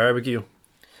making the barbecue.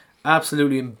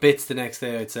 Absolutely in bits the next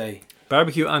day, I'd say.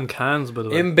 Barbecue and cans, by the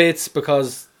way. In bits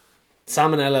because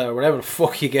salmonella or whatever the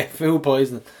fuck you get, food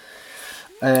poisoning.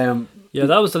 Yeah,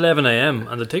 that was 11 a.m.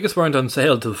 and the tickets weren't on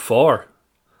sale till 4.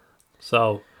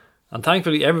 So, and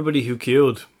thankfully everybody who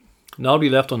queued, nobody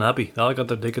left unhappy. They all got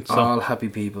their tickets. So. All happy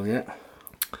people, yeah.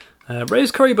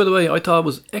 Ray's curry, by the way, I thought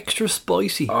was extra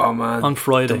spicy. Oh man, on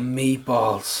Friday. The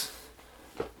meatballs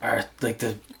are like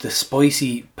the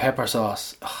spicy pepper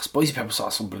sauce. Oh, spicy pepper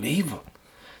sauce, unbelievable.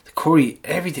 The curry,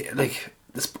 everything, like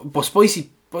but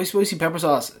spicy pepper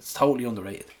sauce. It's totally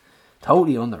underrated.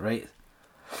 Totally underrated.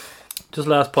 Just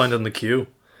last point on the queue.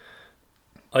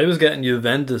 I was getting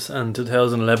Juventus and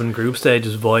 2011 group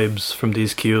stages vibes from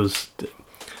these queues.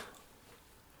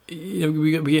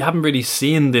 We haven't really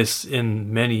seen this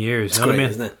in many years. It's you know great, what I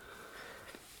mean? isn't it?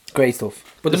 Great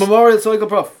stuff. But the Memorial Cycle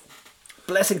Prof,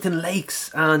 Blessington Lakes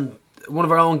and one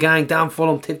of our own gang, Dan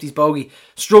Fulham, tipped his bogey,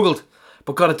 struggled,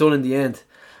 but got it done in the end.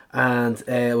 And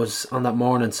it was on that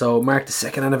morning, so marked the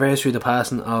 2nd anniversary of the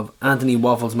passing of Anthony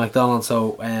Waffles McDonald.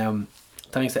 So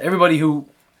thanks to everybody who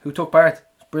took part.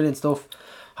 Brilliant stuff.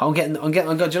 I'm going to do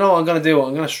you know what I'm going to do?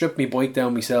 I'm going to strip my bike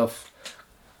down myself.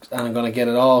 And I'm going to get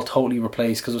it all totally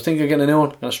replaced because I was thinking of getting a new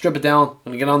one. I'm going to strip it down. I'm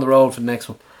going to get on the road for the next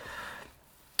one.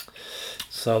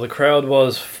 So the crowd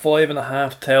was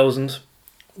 5,500,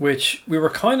 which we were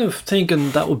kind of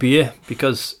thinking that would be it,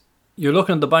 because you're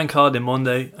looking at the bank holiday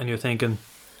Monday and you're thinking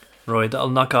Right, that'll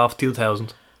knock off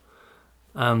 2,000.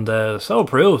 And so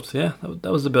approved, yeah,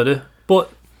 that was about it.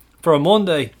 But for a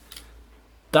Monday,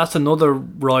 that's another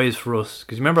rise for us.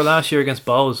 Because remember last year against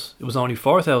Bows, it was only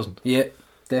 4,000. Yeah,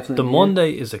 definitely. The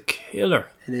Monday is a killer.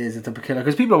 It is, it's a killer.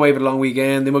 Because people are away for a long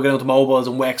weekend, they might go down to mobiles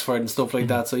and Wexford and stuff like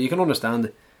that, so you can understand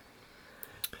it.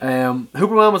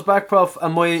 Hooperman was back, Prof,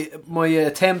 and my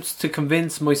attempts to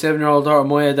convince my 7-year-old daughter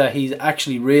Moya that he's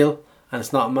actually real and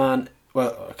it's not a man.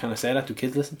 Well, can I say that? Do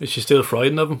kids listen? Is she still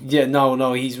frightened of him? Yeah,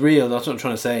 no, he's real. That's what I'm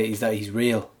trying to say, is that he's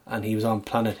real and he was on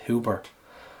Planet Hooper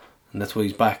and that's why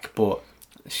he's back, but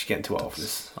she's getting too old for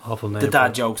this. Awful name. The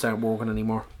dad jokes aren't working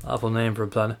anymore. Awful name for a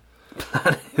planet.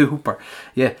 Planet Hooper.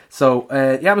 Yeah, so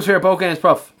the atmosphere of both games,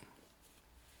 Prof.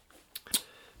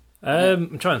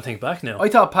 I'm trying to think back now. I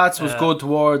thought Pats was good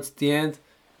towards the end.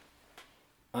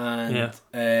 And Yeah.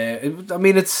 it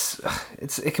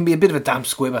can be a bit of a damp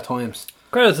squib at times.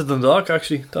 Credit to Dundalk,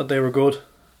 actually. Thought they were good.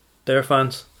 Their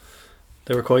fans.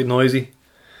 They were quite noisy.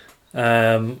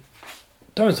 In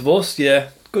terms of us, yeah,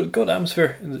 good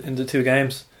atmosphere in the two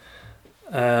games.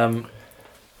 Do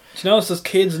you notice there's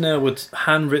kids now with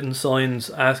handwritten signs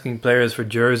asking players for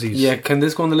jerseys? Yeah, can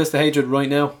this go on the list of hatred right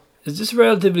now? Is this a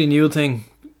relatively new thing?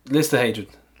 List of hatred.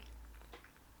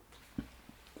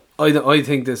 I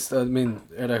think this. I mean,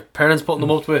 are their parents putting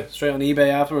them up to it straight on eBay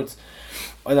afterwards?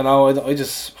 I don't know. I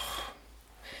just,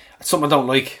 it's something I don't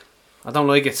like. I don't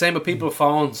like it. Same with people with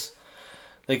phones.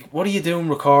 Like, what are you doing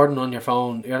recording on your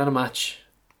phone? You're at a match.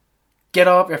 Get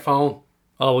off your phone.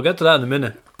 Oh, we'll get to that in a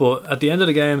minute. But at the end of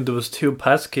the game, there was 2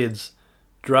 Pats kids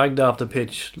dragged off the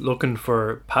pitch looking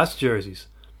for Pats jerseys.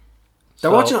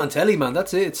 They're watching it on telly, man.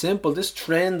 That's it. It's simple. This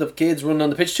trend of kids running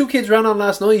on the pitch. 2 kids ran on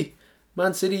last night.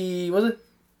 Man City, was it?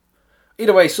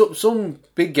 Either way, some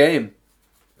big game.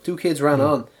 2 kids ran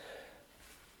on.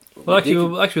 Well, actually,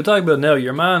 we're talking about it now.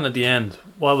 Your man at the end,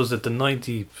 what was it, the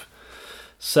 92nd,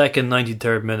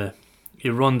 93rd minute, he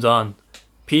runs on.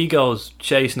 Pico's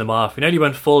chasing him off. He nearly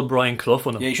went full Brian Clough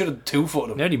on him. Yeah, he should have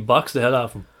 2-footed him. Nearly boxed the head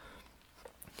off him.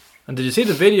 And did you see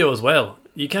the video as well?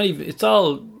 You can't even, you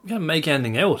can't make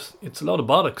anything out. It's a lot of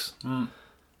bollocks.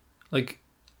 Like,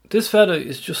 this fella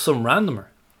is just some randomer.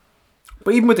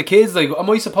 But even with the kids, like, am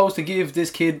I supposed to give this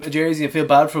kid a jersey and feel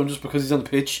bad for him just because he's on the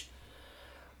pitch?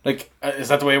 Like, is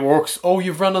that the way it works? Oh,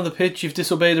 you've run on the pitch, you've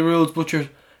disobeyed the rules, but you're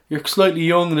slightly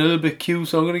young and a little bit cute,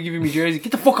 so I'm going to give you my jersey.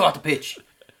 Get the fuck off the pitch.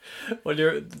 Well,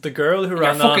 the girl who You're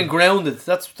ran fucking on, grounded.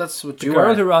 That's what the you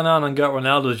girl are. who ran on and got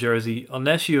Ronaldo's jersey,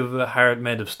 unless you have a heart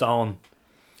made of stone,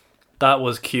 that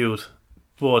was cute.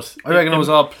 But I reckon it was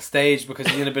all staged because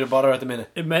he's in a bit of bother at the minute.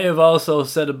 it may have also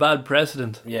set a bad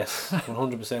precedent. Yes,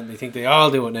 100%. They think they all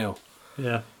do it now.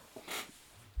 Yeah.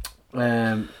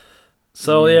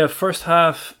 So yeah, first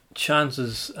half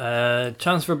chances.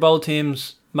 Chance for both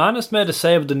teams. Manus made a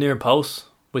save at the near post,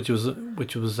 which was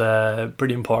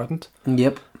pretty important.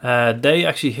 Yep. They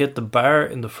actually hit the bar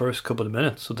in the first couple of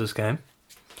minutes of this game.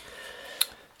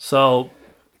 So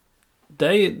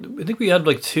I think we had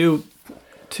like two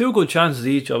good chances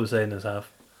each, I would say, in this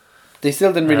half. They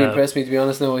still didn't really impress me, to be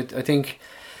honest. No, I think.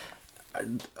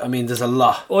 I mean, there's a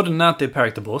lot. Other than that, they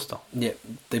parked the bus though. Yeah,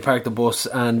 they parked the bus,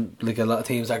 and like a lot of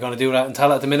teams are going to do that in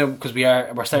Tallaght at the minute because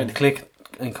we're starting to click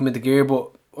and come into gear.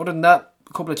 But other than that,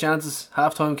 a couple of chances.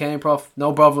 Half time came, Prof.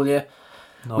 No Bovril, yeah.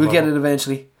 We'll get it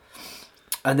eventually.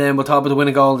 And then we'll talk about the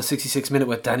winning goal in the 66th minute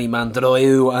with Danny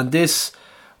Mandroiu. And this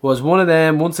was one of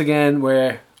them, once again,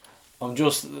 where I'm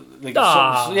just like,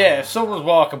 if someone's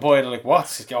walking by, they're like,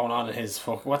 what's going on in his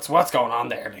fuck? What's going on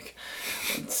there? Like,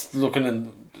 it's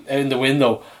looking in the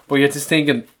window, but you're just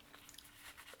thinking,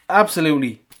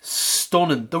 absolutely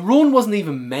stunning. The run wasn't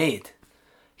even made.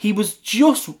 He was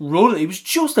just running. He was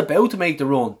just about to make the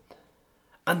run,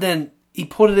 and then he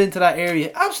put it into that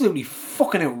area. Absolutely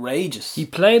fucking outrageous. He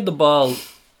played the ball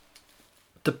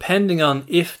depending on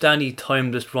if Danny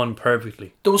timed this run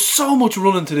perfectly. There was so much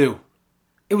running to do.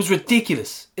 It was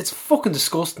ridiculous. It's fucking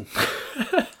disgusting.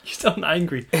 You sound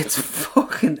angry. It's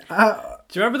fucking...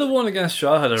 Do you remember the one against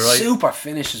Drogheda, right? Super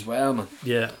finish as well, man.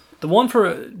 Yeah. The one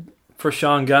for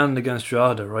Sean Gannon against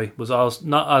Drogheda, right, was also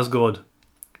not as good,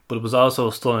 but it was also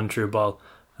a stunning through ball.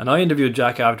 And I interviewed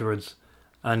Jack afterwards,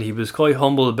 and he was quite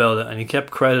humble about it, and he kept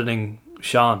crediting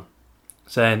Sean,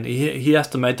 saying he has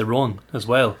to make the run as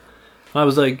well. And I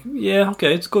was like, yeah,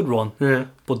 okay, it's a good run. Yeah.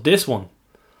 But this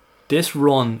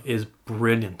run is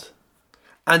brilliant.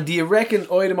 And do you reckon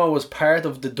Oidemo was part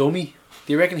of the dummy?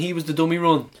 Do you reckon he was the dummy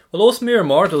run? Well, us mere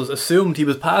mortals assumed he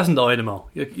was passing to Oidemo.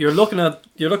 You're looking at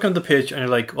the pitch and you're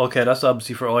like, okay, that's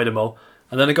obviously for Oidemo.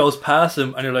 And then it goes past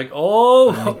him and you're like,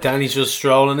 oh, Danny's just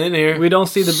strolling in here. We don't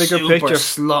see the bigger picture.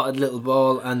 Slotted little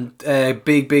ball, and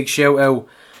big shout out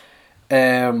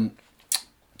to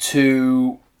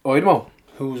Oidemo,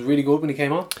 who was really good when he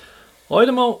came on.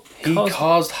 Oidemo, He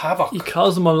caused havoc. he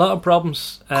caused them a lot of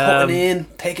problems. Cutting in,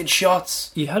 taking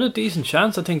shots. He had a decent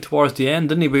chance, I think, towards the end,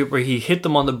 didn't he? Where he hit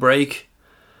them on the break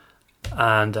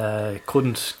and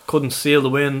couldn't seal the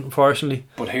win, unfortunately.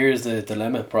 But here's the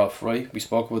dilemma, Prof, right? We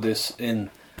spoke about this in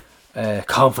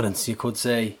confidence, you could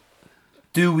say.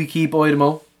 Do we keep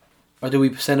Oidemo or do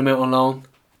we send him out on loan?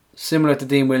 Similar to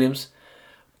Dean Williams.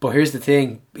 But here's the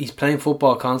thing, he's playing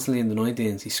football constantly in the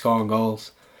 19s, he's scoring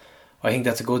goals. I think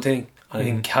that's a good thing. I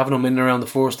think having him in and around the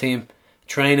first team,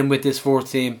 training with this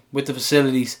first team, with the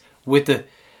facilities, with the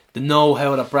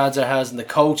know-how that Bradzer has and the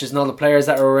coaches and all the players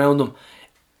that are around him,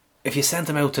 if you sent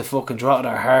him out to fucking drop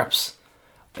their harps,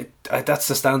 that's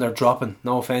the standard dropping.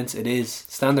 No offence, it is.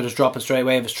 Standard is dropping straight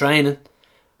away of his training,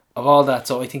 of all that.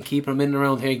 So I think keeping him in and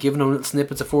around here, giving him little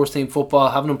snippets of first team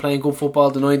football, having him playing good football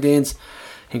at the 19s,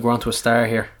 I think we're onto a star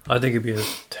here. I think it'd be a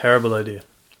terrible idea.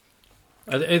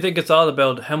 I think it's all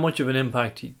about how much of an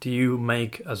impact do you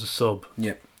make as a sub.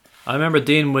 Yeah. I remember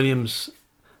Dean Williams,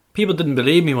 people didn't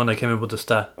believe me when I came up with the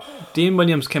stat. Dean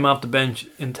Williams came off the bench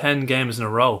in 10 games in a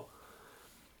row.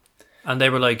 And they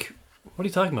were like, what are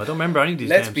you talking about? I don't remember any of these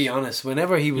games. Let's be honest,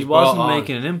 whenever he was He wasn't brought on,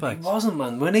 making an impact. He wasn't,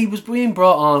 man. When he was being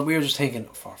brought on, we were just thinking,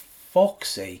 for fuck's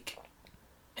sake.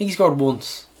 I think he scored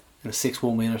once in a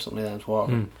 6-1 win or something like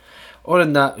that. Other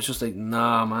than that, it's just like,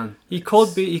 nah, man. He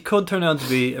could turn out to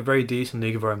be a very decent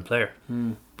League of Ireland player.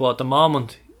 But at the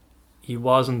moment, he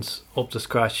wasn't up to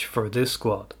scratch for this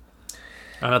squad.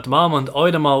 And at the moment,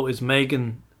 Oidemo is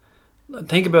making...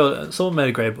 Think about it, someone made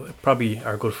a great... Probably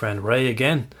our good friend Ray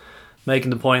again, making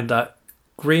the point that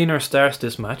Greener starts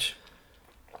this match.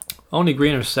 Only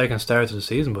Greener's second start of the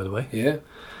season, by the way. Yeah.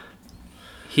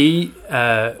 He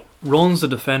runs the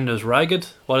defenders ragged.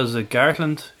 What is it,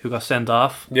 Gartland, who got sent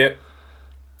off Yeah.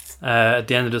 at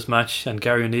the end of this match, and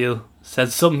Gary O'Neill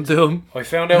said something to him. I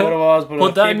found out what it was, but Put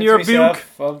I'll that keep in it your to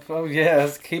myself. Yeah,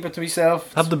 I'll keep it to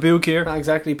myself. Have the book here. Not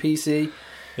exactly PC.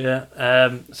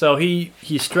 Yeah. So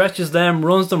he stretches them,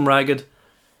 runs them ragged,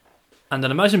 and then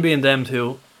imagine being them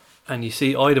two, and you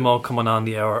see Oidemo coming on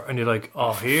the hour, and you're like,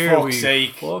 oh, here we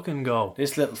fucking go.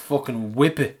 This little fucking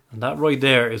whippet. And that right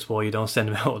there is why you don't send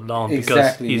him out alone,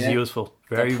 Exactly, because he's yeah. useful.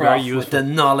 Very, The prof very useful. with the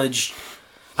knowledge.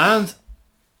 And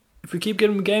if we keep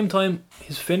giving him game time,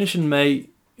 his finishing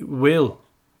will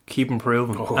keep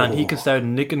improving. And he can start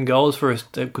nicking goals for us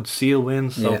that could seal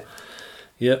wins. So,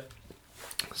 yeah.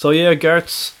 So, yeah,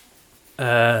 Gertz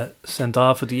sent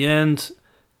off at the end.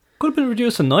 Could have been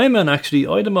reduced to 9 men, actually.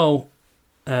 Oidemo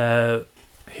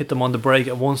hit them on the break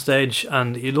at one stage,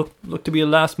 and he looked to be a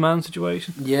last man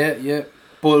situation. Yeah.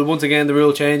 But once again, the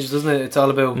rule changes, doesn't it? It's all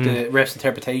about the ref's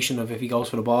interpretation of if he goes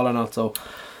for the ball or not.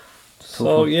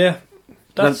 So yeah,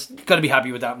 that's got to be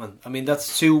happy with that, man. I mean,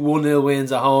 that's 2 1-0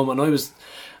 wins at home, and I was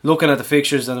looking at the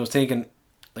fixtures and I was thinking,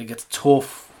 like, it's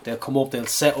tough. They'll come up, they'll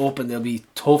set up, and they'll be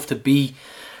tough to beat.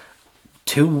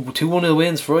 2 1-0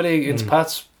 wins Friday against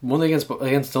Pats, Monday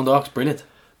against Dundalk's brilliant.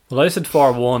 Well, I said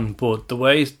 4-1, but the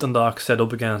way Dundalk set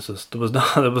up against us, there was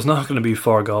not going to be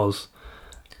 4 goals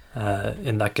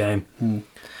in that game.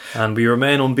 And we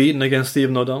remain unbeaten against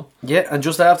Stephen O'Donnell. Yeah, and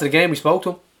just after the game we spoke to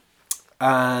him.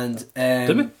 And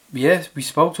did we? Yeah, we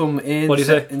spoke to him in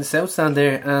the South Stand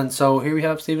there, and so here we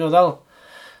have Stephen O'Donnell.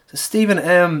 So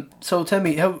Stephen, so tell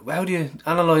me, how do you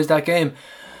analyse that game?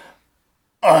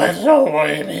 I don't know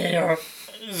why I'm here.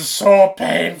 It's so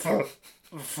painful.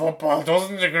 Football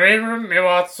doesn't agree with me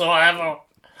whatsoever.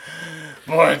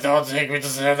 But I don't think we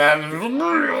deserve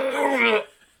that.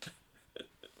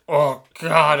 Oh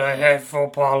God, I hate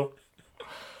football.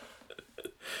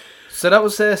 So that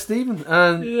was Stephen,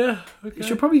 and yeah, okay. You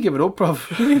should probably give it up, Prof.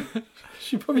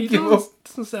 Should probably give it up.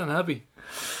 Doesn't sound happy.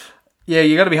 Yeah,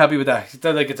 you got to be happy with that.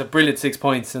 It's a brilliant 6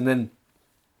 points, and then,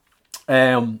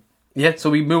 yeah. So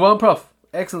we move on, Prof.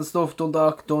 Excellent stuff.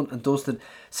 Dundalk done and dusted.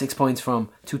 6 points from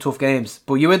 2 tough games.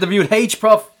 But you interviewed H,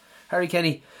 Prof. Harry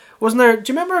Kenny. Wasn't there?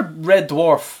 Do you remember Red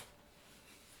Dwarf?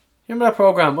 You remember that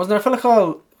program? Wasn't there a fella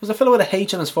called? Was there a fella with a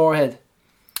H on his forehead?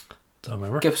 Don't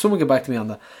remember. Someone get back to me on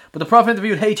that. But the Prof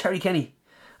interviewed H, Harry Kenny,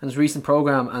 and his recent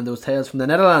program and those tales from the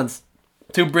Netherlands.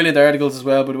 2 brilliant articles as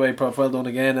well, by the way, Prof. Well done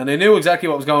again. And I knew exactly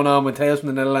what was going on when Tales from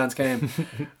the Netherlands came,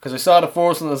 because I saw the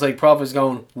first one and I was like, Prof is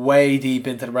going way deep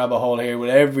into the rabbit hole here with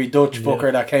every Dutch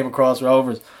fucker that came across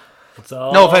Rovers. It's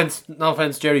all, no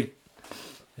offence, Jerry.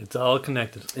 It's all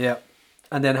connected. Yeah.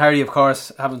 And then Harry, of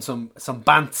course, having some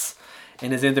bants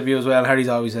in his interview as well. Harry's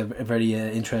always a very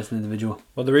interesting individual.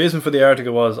 Well, the reason for the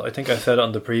article was, I think I said it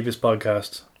on the previous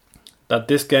podcast, that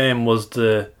this game was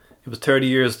it was 30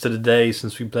 years to the day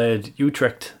since we played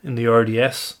Utrecht in the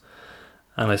RDS,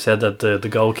 and I said that the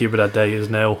goalkeeper that day is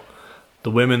now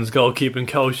the women's goalkeeping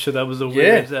coach. So that was a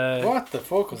weird what the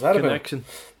fuck was that connection.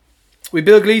 about? We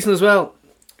Bill Gleason as well,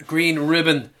 green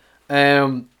ribbon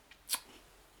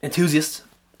enthusiast,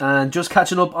 and just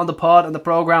catching up on the pod and the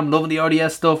programme, loving the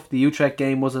RDS stuff. The Utrecht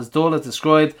game was as dull as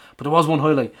described, but there was one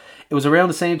highlight. It was around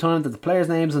the same time that the players'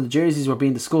 names and the jerseys were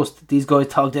being discussed. These guys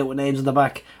talked out with names on the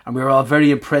back, and we were all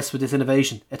very impressed with this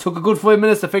innovation. It took a good 5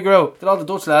 minutes to figure out that all the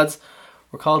Dutch lads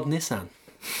were called Nissan.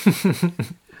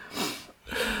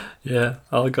 Yeah,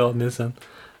 all called Nissan.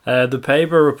 The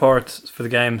paper reports for the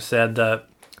game said that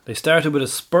they started with a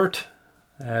spurt.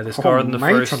 They scored in the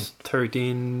first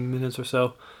 13 minutes or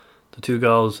so, the 2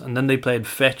 goals, and then they played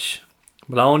fetch.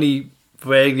 But I only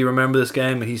vaguely remember this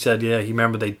game, and he said, yeah, he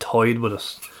remembered they tied with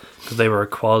us because they were a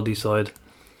quality side.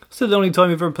 Still the only time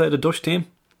we've ever played a Dutch team.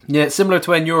 Yeah, similar to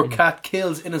when your cat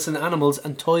kills innocent animals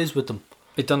and toys with them.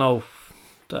 I don't know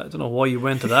why you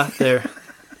went to that there.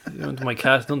 You went to my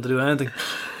cat, nothing to do with anything.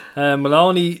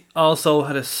 Maloney also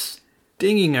had a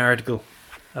stinging article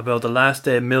about the last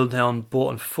day of Milltown, but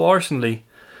unfortunately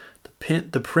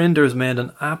the printers made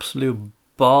an absolute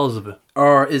balls of it.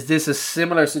 Or is this a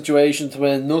similar situation to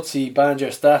when Nutsy banned your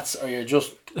stats, or you're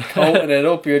just coating it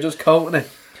up, you're just coating it?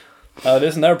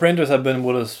 Listen, our printers have been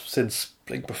with us since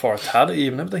like before Tada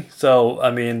even, haven't they? So,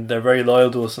 I mean, they're very loyal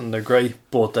to us and they're great,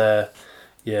 but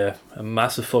yeah, a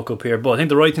massive fuck up here. But I think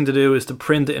the right thing to do is to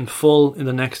print it in full in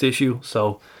the next issue,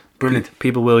 so brilliant.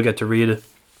 People will get to read it.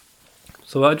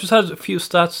 So I just had a few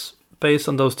stats based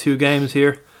on those 2 games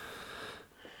here.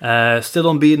 Still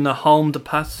unbeaten at home to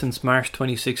Pats since March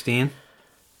 2016.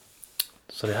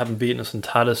 So they haven't beaten us in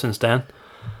Tada since then.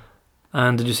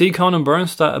 And did you see Conan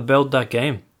Burns' stat about that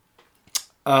game?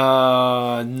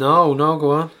 No,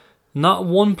 go on. Not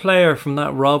one player from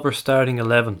that Robber starting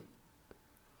 11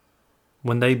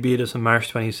 when they beat us in March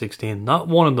 2016, not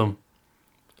one of them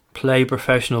play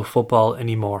professional football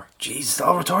anymore. Jesus,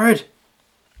 all retired.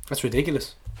 That's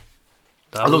ridiculous.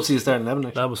 I'd love to see you start in 11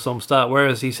 actually. That was some stat.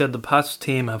 Whereas he said the Pats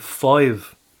team have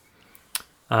 5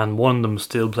 and one of them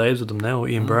still plays with them now,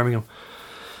 Ian Birmingham.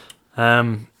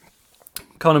 Colin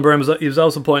Burns, he was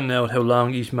also pointing out how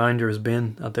long each manager has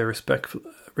been at their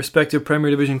respective Premier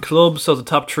Division clubs. So the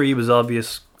top 3 was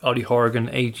obvious. Ollie Horgan,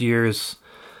 8 years,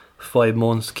 5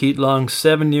 months. Keith Long,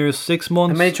 7 years, 6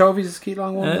 months. How many trophies has Keith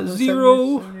Long won?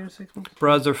 0. 7 years, 6 months.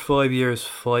 Brazzer, 5 years,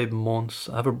 5 months.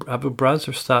 I have a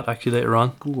Brazzer stat actually later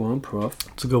on. Go on, prof.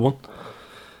 It's a good one.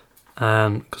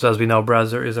 Because as we know,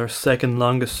 Brazzer is our second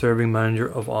longest serving manager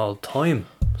of all time,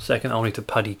 second only to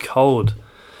Paddy Code.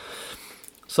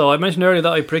 So I mentioned earlier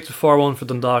that I predicted 4-1 for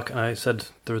Dundalk, and I said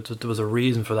there was a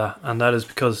reason for that, and that is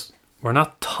because we're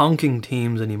not tonking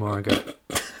teams anymore, guys.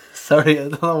 Sorry, I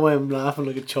don't know why I'm laughing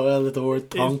like a child at the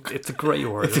word tonk. It's a great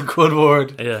word. It's a good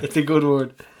word. Yeah. It's a good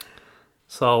word.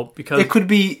 So, because it could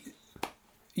be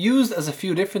used as a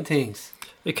few different things.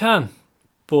 It can,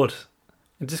 but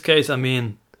in this case, I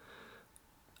mean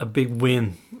a big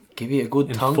win. Give you a good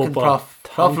in tonking, football.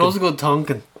 Prof loves a good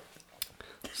tonking.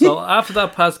 So after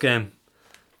that Pats game,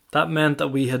 that meant that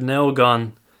we had now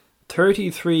gone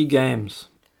 33 games,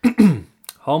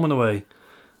 home and away,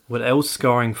 without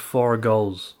scoring 4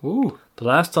 goals. Ooh. The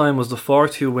last time was the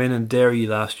 4-2 win in Derry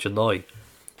last July.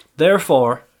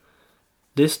 Therefore,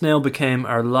 this now became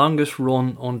our longest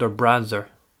run under Bradzer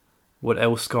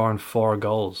without scoring 4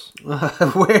 goals.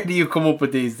 Where do you come up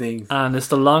with these things? And it's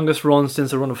the longest run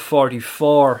since a run of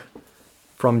 44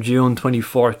 from June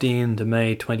 2014 to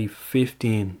May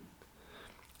 2015.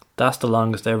 That's the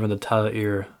longest ever in the Tala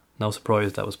era. No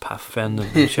surprise that was Pat Fenton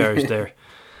in charge there.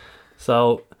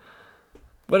 So,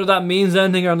 whether that means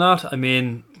anything or not, I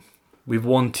mean, we've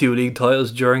won 2 league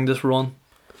titles during this run.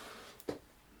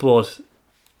 But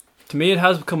to me, it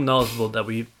has become noticeable that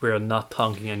we're not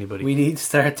tonking anybody. We need to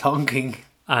start tonking.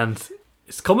 And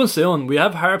it's coming soon. We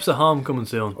have Harps at home coming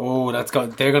soon. Oh,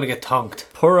 they're going to get tonked.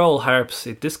 Poor old Harps.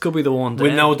 This could be the one.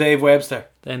 With no Dave Webster.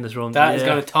 Then this run. That is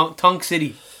going to tonk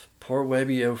City. Poor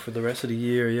Webby out for the rest of the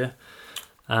year, yeah.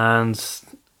 And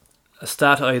a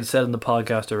stat I had said in the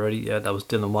podcast already, yeah, that was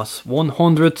Dylan Watts.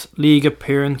 100th league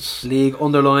appearance. League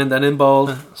underlined and in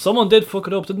bold. Someone did fuck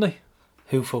it up, didn't they?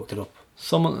 Who fucked it up?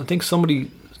 I think somebody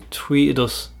tweeted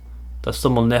us that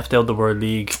someone left out the word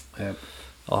league. Yeah.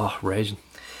 Oh, raging.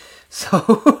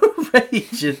 So,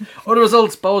 raging. Other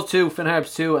results, Bows 2, Finn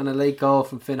Harps 2, and a late goal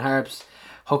from Finn Harps.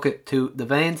 Hook it to the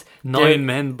veins. 9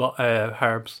 men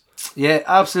Harps. Yeah,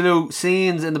 absolute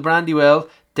scenes in the Brandywell.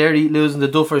 Derry losing the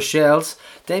Duffers Shells.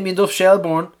 Damien Duff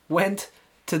Shelbourne went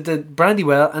to the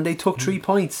Brandywell and they took 3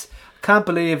 points. Can't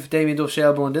believe Damien Duff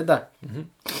Shelbourne did that.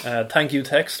 Thank you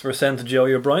text were sent to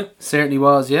Joey O'Brien. Certainly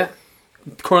was, yeah.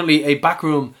 Currently a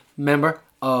backroom member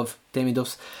of Damien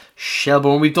Duff's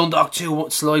Shelbourne. We've Dundalk 2,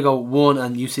 Sligo 1,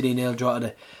 and UCD nil,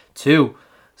 Drogheda 2.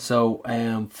 So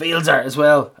Fields are as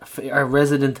well, our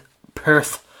resident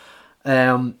Perth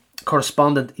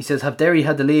correspondent. He says, have Derry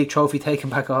had the league trophy taken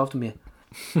back off them yet?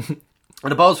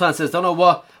 And the Bowls fan says, don't know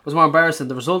what was more embarrassing,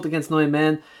 the result against 9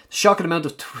 men, the shocking amount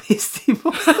of twisty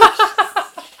moustaches.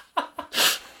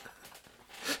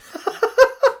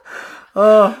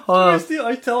 Twisty,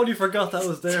 I totally forgot that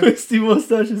was there. Twisty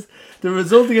moustaches. The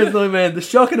result against 9 men, the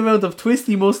shocking amount of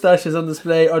twisty moustaches on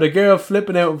display, or the girl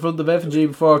flipping out in front of F&G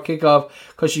before kick-off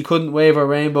because she couldn't wave her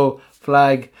rainbow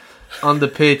flag on the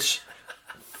pitch.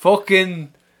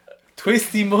 Fucking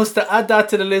twisty moustache. Add that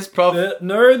to the list, Prof.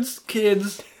 Nerds,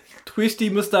 kids, twisty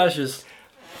moustaches.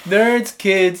 Nerds,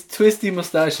 kids, twisty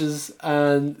moustaches,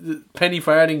 and penny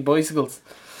farthing bicycles.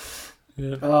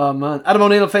 Yeah. Oh man. Adam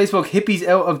O'Neill on Facebook, hippies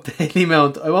out of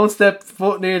Dalymount. I won't step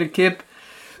foot near the kip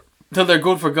till they're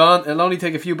good for gone. It'll only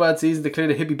take a few bad seasons to clear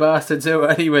the hippie bastards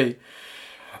out anyway.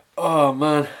 Oh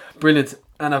man, brilliant.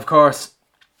 And of course,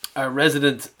 our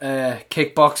resident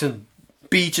kickboxing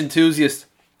beach enthusiast,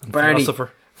 Barney,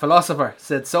 philosopher,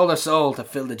 said sold her soul to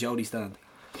fill the Jody stand.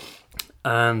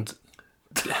 And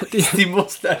twisty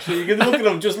moustache. You can look at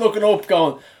him just looking up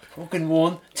going, fucking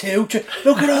 1, 2, 3.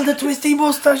 Look at all the twisty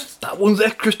moustaches. That one's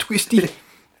extra twisty.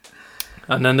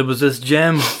 And then there was this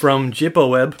gem from Jippo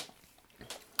Web,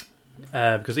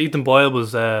 because Ethan Boyle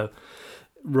was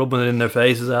rubbing it in their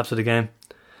faces after the game.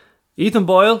 Ethan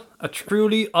Boyle, a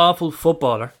truly awful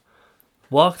footballer,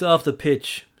 walked off the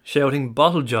pitch shouting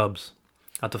bottle jobs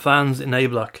at the fans in A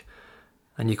Block,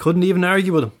 and you couldn't even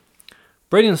argue with him.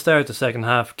 Brilliant start to second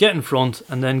half, get in front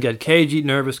and then get cagey,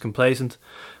 nervous, complacent.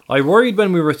 I worried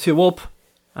when we were 2 up,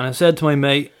 and I said to my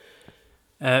mate,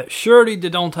 surely they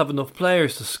don't have enough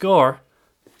players to score.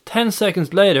 10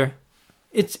 seconds later,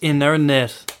 it's in their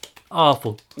net.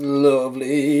 Awful.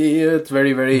 Lovely. It's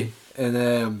very, very,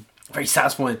 very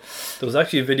satisfying. There was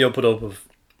actually a video put up of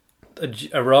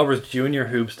a Roberts Junior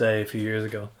Hoops Day a few years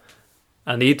ago,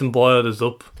 and Ethan Boyle is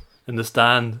up in the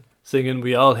stand singing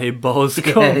 "We All Hate Bows."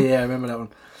 Yeah, I remember that one.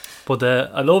 But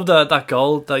I love that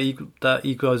goal, that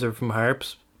equaliser from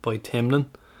Harps by Timlin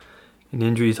in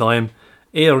injury time.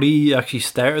 Airee actually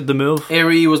started the move.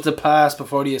 Airee was the pass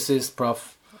before the assist,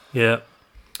 Prof. Yeah,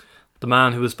 the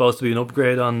man who was supposed to be an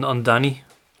upgrade on Danny.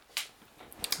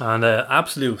 And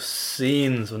absolute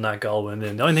scenes when that goal went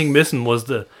in. The only thing missing was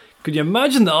could you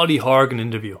imagine the Ollie Horgan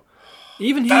interview?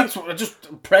 Even That's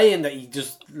just praying that he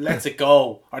just lets it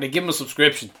go, or they give him a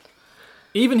subscription.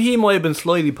 Even he might have been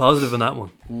slightly positive in that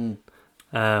one.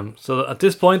 So at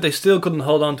this point, they still couldn't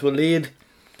hold on to a lead.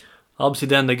 Obviously,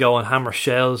 then they go and hammer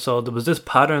Shells. So there was this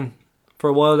pattern for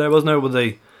a while there, wasn't there?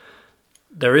 Where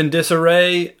they're in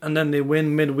disarray and then they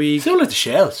win midweek. Similar to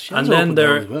Shells. And then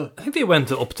I think they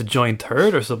went up to joint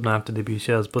third or something after they beat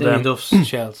Shells. But Damien Duff's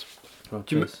Shells.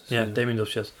 Damien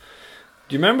Duff's Shells.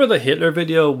 Do you remember the Hitler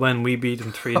video when we beat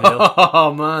them 3-0?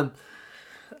 Oh man,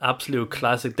 absolute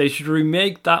classic. They should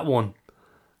remake that one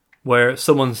where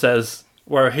someone says,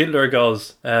 where Hitler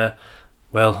goes,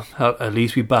 well, at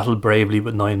least we battled bravely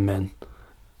with 9 men.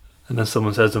 And then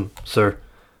someone says to him, sir,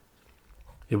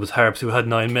 it was Harps who had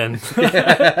 9 men.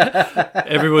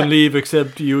 Everyone leave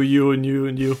except you, and you,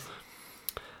 and you.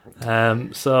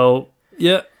 So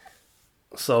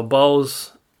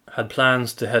Bowes had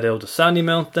plans to head out to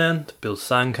Sandymount then, to build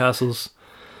sandcastles.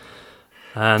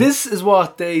 And this is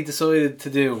what they decided to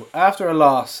do after a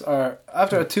loss, or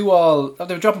after a 2-all.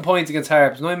 They were dropping points against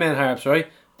Harps, 9-man Harps, right?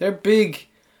 Their big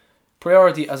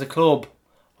priority as a club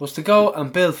was to go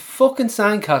and build fucking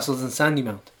sandcastles in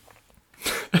Sandymount.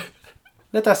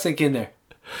 Let that sink in there.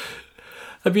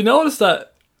 Have you noticed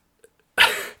that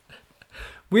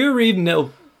we're reading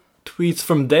out tweets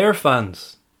from their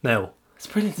fans now? It's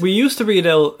brilliant. We used to read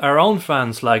out our own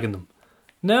fans slagging them.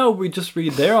 Now we just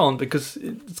read their own because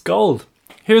it's gold.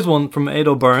 Here's one from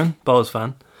Ado Byrne, Bowes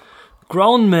fan.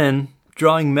 Grown men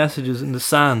drawing messages in the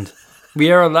sand. We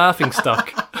are a laughing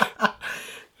stock.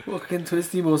 Fucking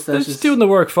twisty moustaches. They're just doing the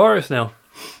work for us now.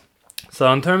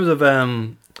 So in terms of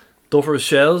Duffer's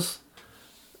Shells,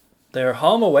 their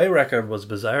home away record was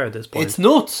bizarre at this point. It's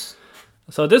nuts.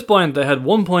 So at this point they had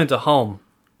 1 point at home,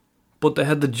 but they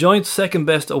had the joint second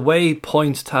best away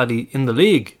points tally in the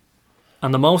league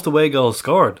and the most away goals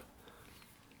scored.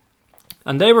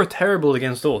 And they were terrible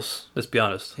against us, let's be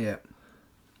honest. Yeah.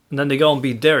 And then they go and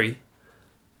beat Derry.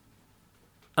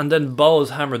 And then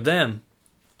Bowes hammered them.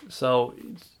 So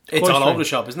it's all over the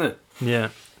shop, isn't it? Yeah.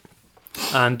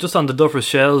 And just on the Duffer's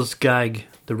Shells gag,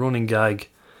 the running gag,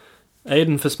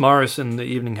 Aidan Fitzmaurice in the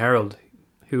Evening Herald,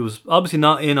 who was obviously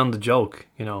not in on the joke,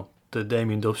 the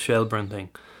Damien Duff Shelburne thing,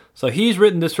 So he's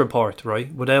written this report,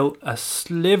 right, without a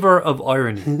sliver of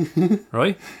irony,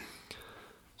 right?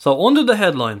 So under the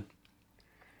headline,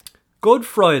 Good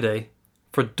Friday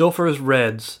for Duffers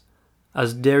Reds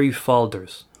as Derry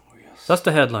falters. That's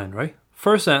the headline, right?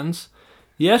 First sentence,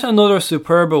 yet another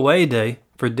superb away day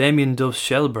for Damien Duff's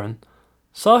Shelburne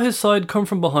saw his side come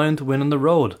from behind to win on the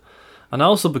road and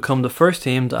also become the first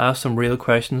team to ask some real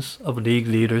questions of league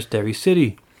leaders Derry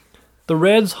City. The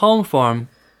Reds' home form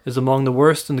is among the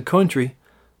worst in the country,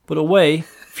 but away,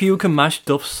 few can match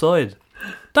Duff's side.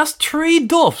 That's 3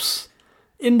 Duffs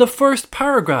in the first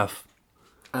paragraph.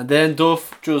 And then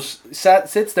Duff just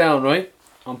sits down, right,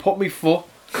 and put me foot.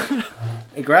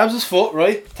 He grabs his foot,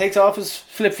 right, takes off his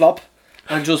flip-flop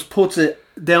and just puts it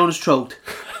down his throat.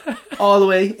 All the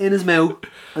way in his mouth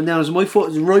and down his... My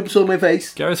foot is right beside my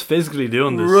face. Gareth's physically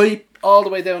doing this. Right all the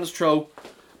way down his throat.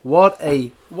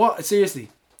 Seriously.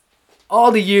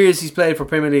 All the years he's played for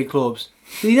Premier League clubs,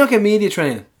 did he not get media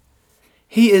training?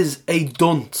 He is a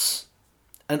dunce.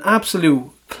 An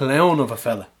absolute clown of a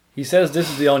fella. He says this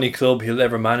is the only club he'll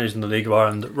ever manage in the League of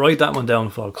Ireland. Write that one down,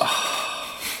 folks.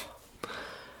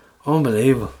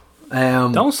 Unbelievable.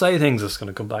 Don't say things that's going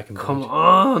to come back and come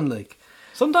on, like.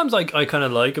 Sometimes I kind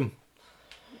of like him.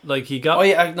 Like he got. Oh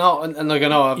yeah, no, and like I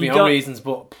know I have my own reasons,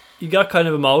 but he got kind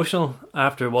of emotional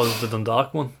after the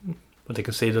Dundalk one, but they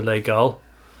conceded a late goal.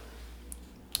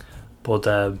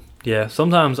 But yeah,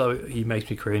 sometimes he makes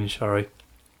me cringe. Alright.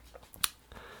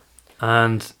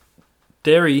 And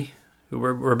Derry,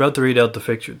 we're about to read out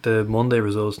the Monday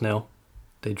results now.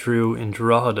 They drew in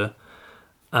Drogheda,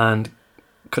 and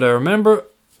could I remember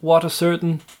what a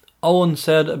certain Owen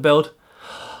said about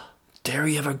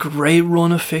Derry have a great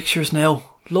run of fixtures now.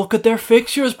 Look at their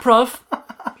fixtures, Prof.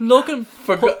 Look at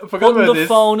putting the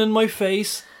phone in my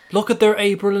face. Look at their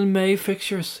April and May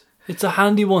fixtures. It's a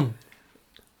handy one.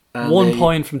 And 1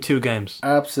 point from 2 games.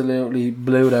 Absolutely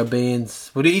blew their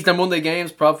beans. But these are Monday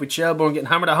games, Prof, with Shelbourne getting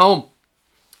hammered at home.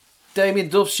 Damien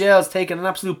Duff's Shells taking an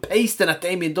absolute pasting at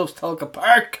Damien Duff's Tulka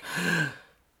Park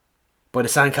by the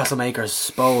Sandcastle makers,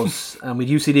 suppose. And with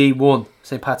UCD 1,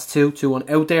 St. Pat's 2-1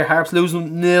 out there. Harps losing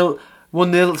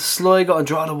 1-0. Sligo and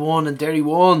Drogheda 1 and Derry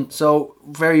 1. So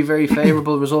very, very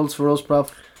favourable results for us,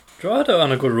 Prof. Drogheda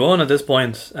on a good run at this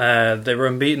point. They were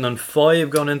unbeaten on 5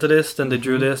 going into this. Then they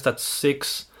drew this. That's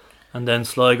 6. And then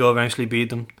Sligo eventually beat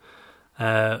them.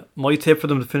 My tip for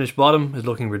them to finish bottom is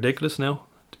looking ridiculous now,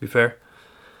 to be fair.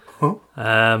 Huh?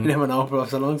 You never know, Prof.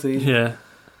 It's a long season.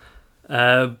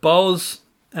 Yeah. Bowes,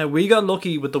 we got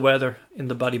lucky with the weather in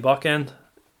the Ballybock end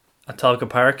at Tulka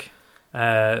Park.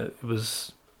 It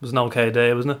was an okay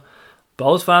day, wasn't it?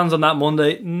 Bowes fans on that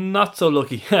Monday, not so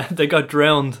lucky. They got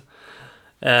drowned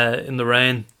in the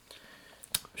rain.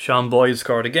 Sean Boyd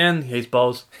scored again. He hates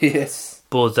Bowes. Yes.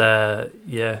 But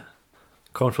yeah,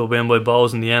 comfortable win by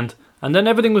Bowes in the end. And then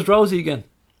everything was rosy again.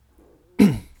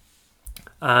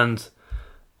 And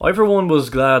I for one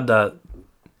was glad that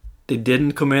they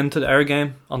didn't come into our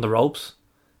game on the ropes,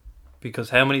 because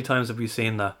how many times have we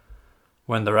seen that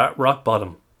when they're at rock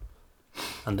bottom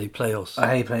and they play us?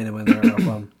 I hate playing them when they're at rock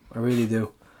bottom. I really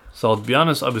do. So to be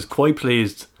honest, I was quite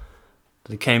pleased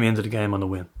that they came into the game on the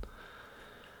win.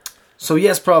 So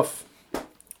yes, Prof,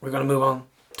 we're going to move on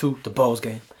to the Bowes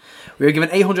game. We were given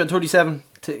 837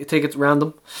 tickets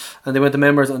random, and they went to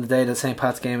members on the day of the St.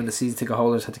 Pat's game, and the season ticket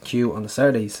holders had to queue on the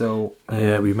Saturday. So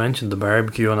yeah, we mentioned the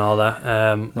barbecue and all that.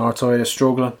 Northside is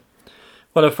struggling.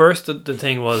 Well, at first the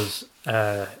thing was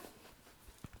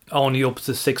only up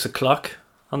to 6 o'clock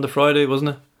on the Friday,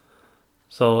 wasn't it?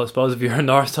 So I suppose if you're a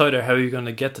Northsider, how are you going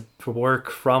to get to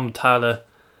work from Tala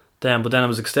then? But then it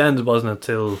was extended, wasn't it,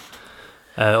 till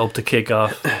up to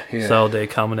kick-off. Yeah. So they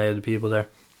accommodated people there.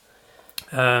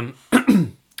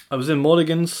 I was in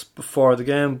Mulligan's before the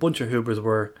game. A bunch of Hoopers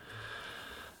were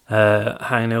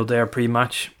hanging out there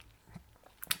pre-match.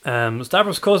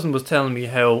 Stavros' cousin was telling me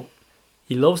how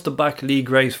he loves to back Lee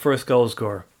Gray's first goal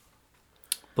scorer,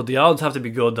 but the odds have to be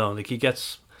good though. Like he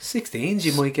gets 16s,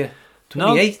 you might get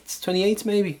 28s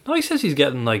maybe. No, he says he's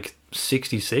getting like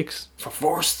 66 for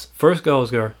first goal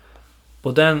scorer.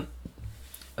 But then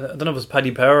I don't know if it was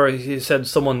Paddy Power. He said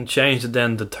someone changed it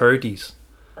then to 30s,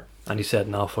 and he said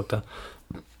no, fuck that.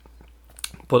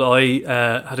 But I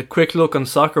had a quick look on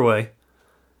Soccerway,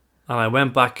 and I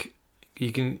went back.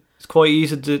 It's quite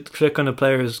easy to click on the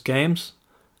players' games,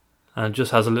 and it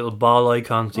just has a little ball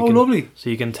icon. So lovely! So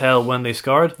you can tell when they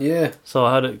scored. Yeah.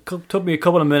 So took me a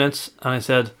couple of minutes, and I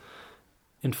said,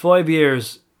 in 5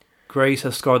 years, Grace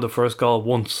has scored the first goal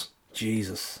once.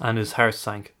 Jesus! And his heart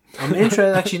sank. I'm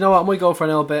interested. Actually, you know what? I might go for an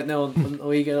L bet now. I'm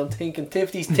thinking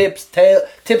 50s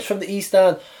tips from the East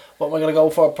Stand. What am I going to go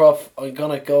for, Prof? I'm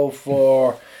going to go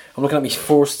for I'm looking at my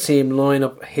first team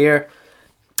lineup here.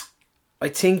 I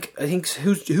think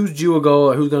who's due a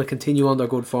goal or who's going to continue on their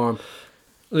good form.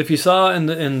 Well, if you saw in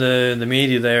the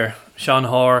media there, Sean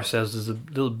Hoare says there's a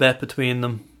little bet between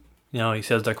them. You know, he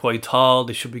says they're quite tall.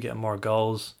 They should be getting more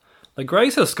goals. Like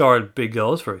Grace has scored big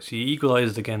goals for us. He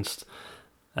equalised against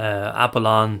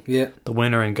Apollon, the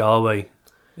winner in Galway.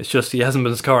 It's just he hasn't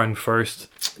been scoring first.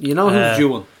 You know who's due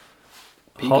one?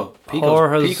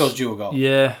 Pico's due a goal.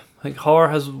 Yeah, I think Hoare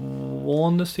has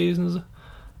won this season, is it?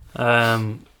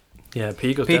 Yeah,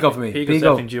 Pico's for me.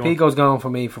 Pico's going for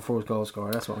me for first goal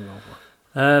scorer. That's what I'm going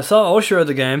for. Saw Usher at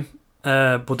the game,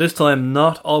 but this time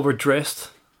not overdressed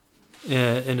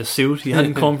in a suit. He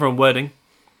hadn't come from a wedding.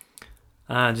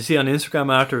 And you see on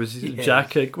Instagram afterwards,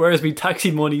 Jack, like, where's me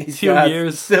taxi money? 2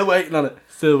 years. Still waiting on it.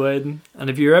 Still waiting. And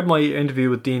if you read my interview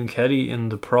with Dean Kelly in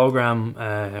the programme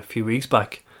a few weeks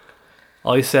back,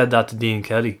 I said that to Dean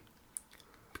Kelly.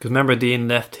 Because remember Dean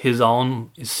left his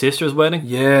sister's wedding?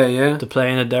 Yeah. To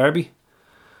play in a derby.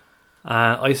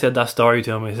 And I said that story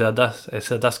to him. I said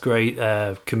that's great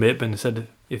commitment. I said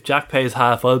if Jack pays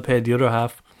half, I'll pay the other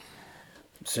half.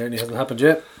 Certainly hasn't happened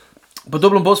yet. But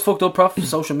Dublin Bus fucked up, Prof.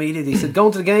 Social media. They said,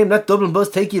 go to the game, let Dublin Bus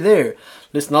take you there.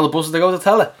 Listen, all the buses, they go to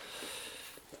Tala.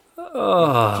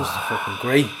 Oh, just fucking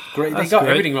great. They got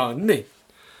everything wrong, didn't they?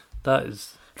 That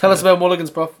is. Tell us about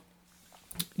Mulligan's, Prof.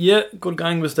 Yeah, good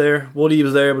gang was there. Woody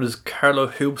was there with his Carlo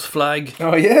Hoops flag.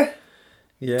 Oh, yeah?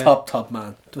 Yeah. Top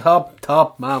man.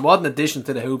 Top man. What an addition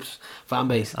to the Hoops fan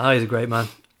base. He's a great man.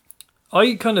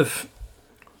 It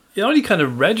only kind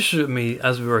of registered with me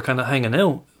as we were kind of hanging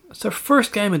out. It's their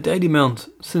first game at Dalymount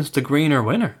since the Greener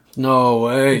winner. No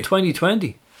way. In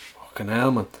 2020. Fucking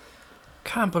hell, man.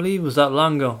 Can't believe it was that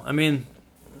long ago. I mean,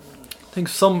 I think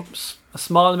a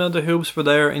small amount of Hoops were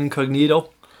there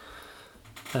incognito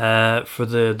for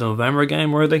the November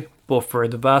game, were they? But for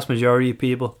the vast majority of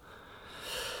people,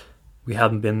 we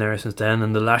haven't been there since then,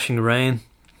 in the lashing rain.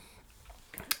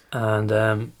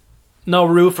 And no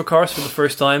roof, of course, for the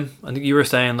first time. I think you were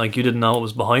saying like you didn't know it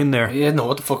was behind there. Yeah, know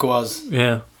what the fuck it was.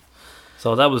 Yeah.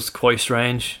 So that was quite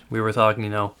strange. We were talking,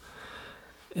 in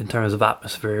terms of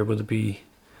atmosphere, would it be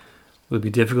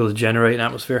difficult to generate an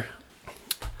atmosphere?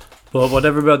 But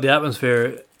whatever about the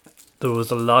atmosphere, there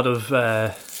was a lot of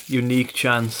unique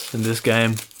chants in this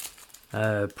game.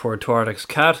 Poor Tordex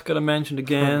Cat got a mention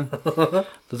again.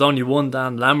 There's only one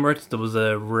Dan Lambert. There was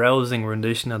a rousing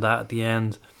rendition of that at the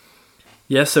end.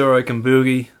 Yes Sir, I Can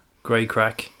Boogie. Great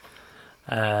crack.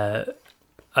 I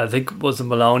think it was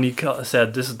Maloney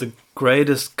said this is the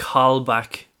greatest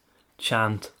callback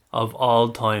chant of all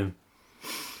time.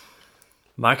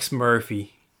 Max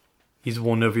Murphy, he's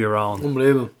one of your own.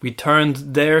 Unbelievable. We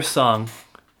turned their song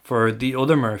for the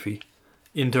other Murphy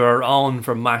into our own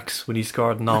for Max when he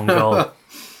scored an own goal.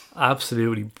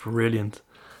 Absolutely brilliant.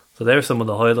 So there's some of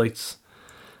the highlights.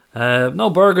 No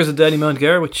burgers at Dalymount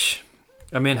Gare, which,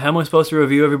 I mean, how am I supposed to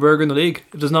review every burger in the league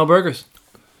if there's no burgers?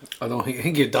 I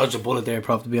think you dodged a bullet there,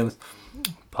 Prof, to be honest.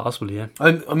 Possibly, yeah.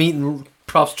 I'm eating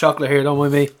Prof's chocolate here, don't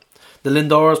mind me. The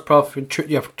Lindoras, Prof,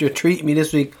 you're treating me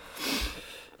this week.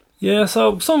 Yeah,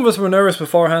 so some of us were nervous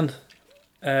beforehand.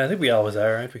 I think we always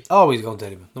are, aren't we? Always going to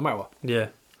Dalymount, no matter what. Yeah.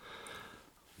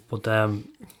 But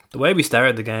the way we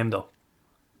started the game, though,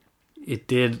 it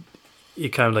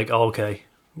kind of like, okay,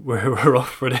 we're up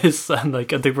for this, and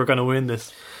like I think we're going to win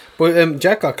this. But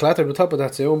Jack got clattered on top of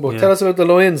that soon. But tell us about the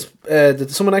Lions.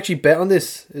 Did someone actually bet on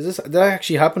this? Did that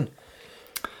actually happen?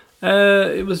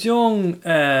 It was young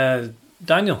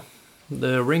Daniel,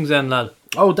 the Ringsend lad.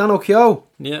 Oh, Dan O'Keogh.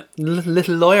 Yeah.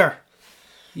 Little lawyer.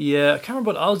 Yeah, I can't remember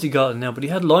what odds he got now, but he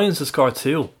had Lions to score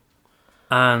 2.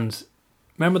 And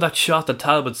remember that shot that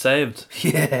Talbot saved?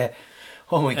 Yeah.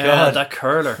 Oh my god. That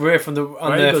curler. Where in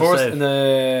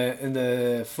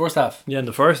the first half. Yeah, in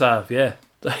the first half, yeah.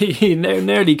 He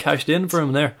nearly cashed in for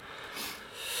him there.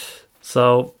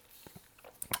 So,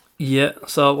 yeah.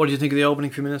 So, what do you think of the opening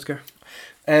few minutes, Gar?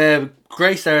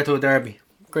 Great start to a derby.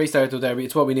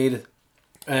 It's what we needed.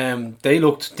 They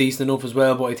looked decent enough as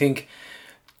well, but I think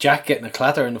Jack getting a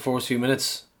clatter in the first few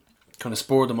minutes kind of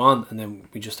spurred them on, and then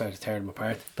we just started to tear them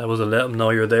apart. That was a let them know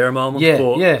you're there moment.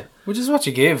 Yeah. Which is what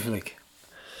you give, like.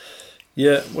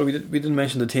 Yeah, well, we didn't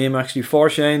mention the team actually.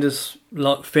 Forshain is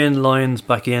Finn Lyons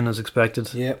back in as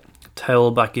expected. Yeah.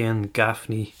 Towell back in,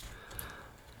 Gaffney.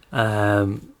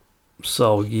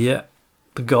 So yeah,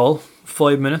 the goal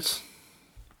 5 minutes.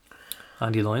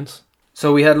 Andy Lyons.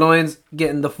 So we had Lyons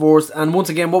getting the first, and once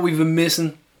again, what we've been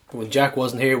missing when Jack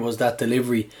wasn't here was that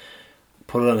delivery.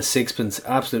 Put it on a sixpence,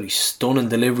 absolutely stunning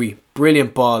delivery,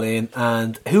 brilliant ball in,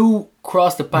 and who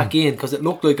crossed it back in because it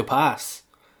looked like a pass?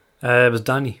 It was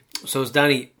Danny. So it's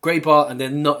Danny, great ball, and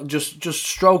then not just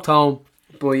stroked home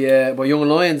by Young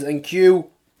Lions, and Q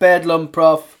Bedlam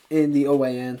Prof in the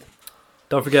away end.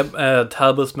 Don't forget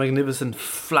Talbot's magnificent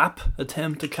flap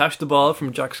attempt to catch the ball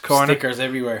from Jack's corner. Stickers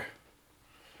everywhere.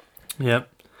 Yeah.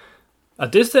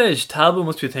 At this stage, Talbot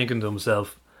must be thinking to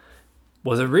himself,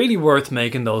 was it really worth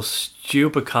making those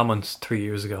stupid comments 3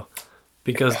 years ago?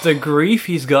 Because the grief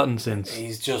he's gotten since.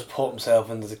 He's just put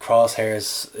himself into the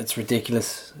crosshairs. It's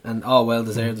ridiculous, and all well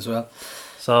deserved as well.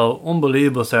 So,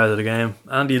 unbelievable start of the game.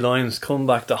 Andy Lyons come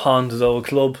back to haunt his old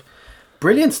club.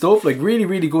 Brilliant stuff, like really,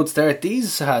 really good start.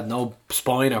 These had no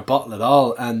spine or bottle at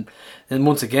all. And then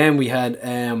once again we had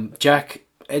Jack,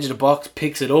 edge of the box,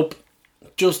 picks it up.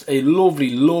 Just a lovely,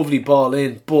 lovely ball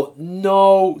in, but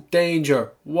no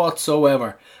danger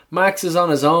whatsoever. Max is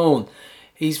on his own.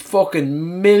 He's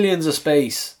fucking millions of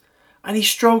space. And he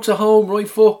strokes it home, right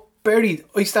foot, buried.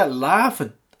 I start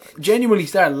laughing. Genuinely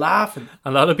start laughing. A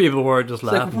lot of people were just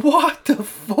laughing. Like, what the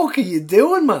fuck are you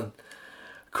doing, man?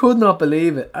 Could not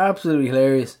believe it. Absolutely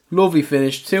hilarious. Lovely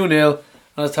finish. 2-0.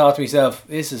 I was thought to myself,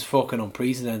 this is fucking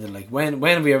unprecedented. Like, when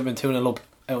have we ever been 2-0 up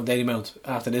out in Dalymount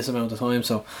after this amount of time?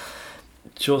 So,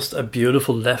 just a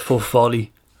beautiful left foot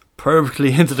volley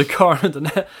perfectly into the corner of the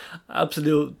net.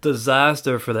 Absolute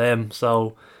disaster for them.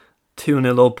 So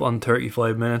 2-0 up on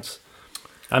 35 minutes.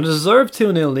 And a deserved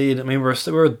 2-0 lead. I mean,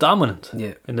 we're dominant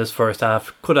in this first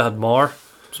half. Could have had more.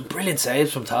 Some brilliant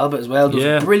saves from Talbot as well.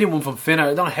 There was a brilliant one from Finner.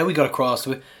 I don't know how he got across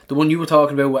to it. The one you were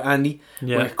talking about with Andy,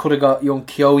 where it could have got young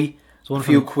Kyoe a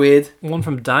few quid. One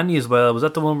from Danny as well. Was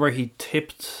that the one where he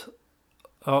tipped?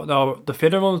 Oh no, the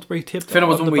Finner one was where he tipped. Finner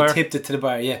was the one where he tipped it to the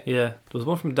bar. Yeah, there was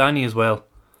one from Danny as well.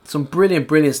 Some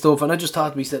brilliant stuff. And I just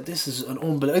thought to myself, this is an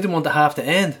unbelievable. I didn't want the half to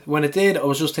end. When it did, I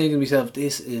was just thinking to myself,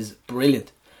 this is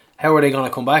brilliant. How are they going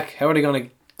to come back? How are they going to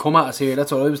come at us here?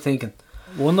 That's what I was thinking.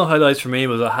 One of the highlights for me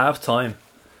was at half time,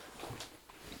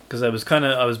 because I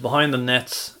was behind the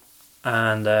nets,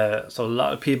 and so a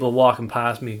lot of people walking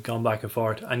past me, going back and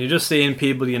forth, and you're just seeing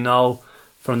people you know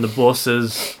from the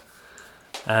buses,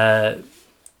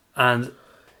 and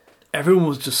everyone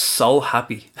was just so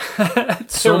happy.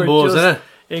 Some buzz, isn't it?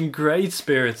 In great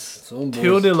spirits.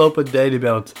 2-0 up at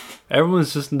Dalymount.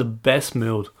 Everyone's just in the best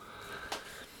mood.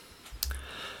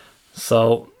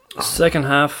 So, second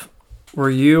half,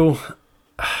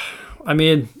 I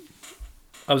mean,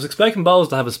 I was expecting Bowles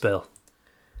to have a spell.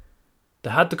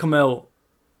 They had to come out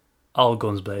all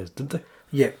guns blazing, didn't they?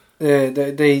 Yeah,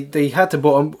 they had to,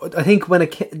 but I think when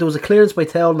there was a clearance by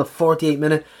Tell in the 48th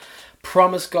minute,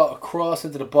 Promise got across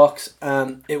into the box,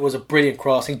 and it was a brilliant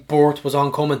crossing. Bort was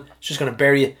oncoming, just going to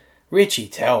bury it. Richie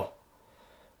Tell,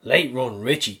 late run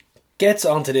Richie, gets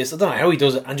onto this, I don't know how he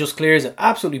does it, and just clears it.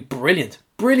 Absolutely brilliant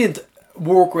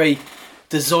work rate,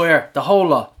 desire, the whole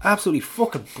lot. Absolutely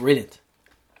fucking brilliant.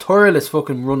 Tireless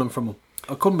fucking running from him.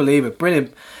 I couldn't believe it.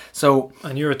 Brilliant. So,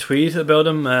 and your tweet about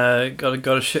him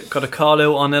got a call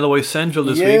out on LOI Central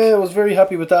this week. Yeah, I was very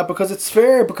happy with that, because it's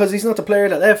fair, because he's not the player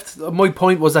that left. My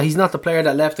point was that he's not the player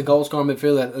that left the goal scoring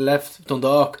midfield that left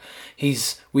Dundalk.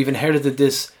 We've inherited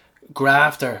this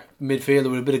grafter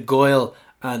midfielder with a bit of guile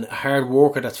and a hard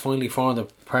worker that's finally formed a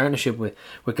partnership with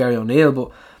Gary O'Neill.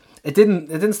 But it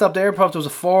didn't stop there. Probably there was a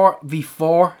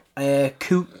 4v4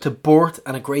 coup to Bort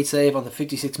and a great save on the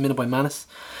 56th minute by Manis.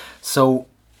 So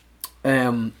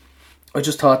I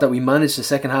just thought that we managed the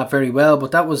second half very well,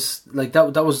 but that was a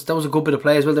good bit of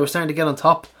play as well. They were starting to get on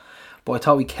top, but I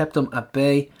thought we kept them at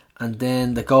bay, and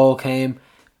then the goal came.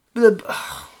 So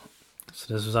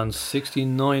this was on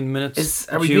 69 minutes.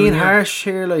 Are we being harsh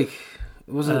here? Like,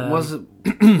 was it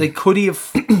like, could he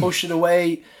have pushed it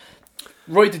away?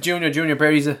 Right to Junior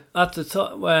buries it. At the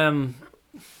time,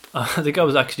 I think I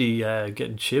was actually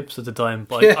getting chips at the time,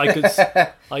 but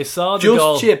I saw the just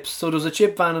goal. Chips. So there was a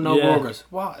chip van and no burgers.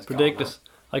 What? It's ridiculous.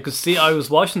 I could see. I was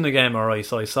watching the game, alright,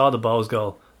 so I saw the Bowes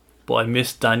goal, but I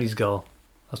missed Danny's goal.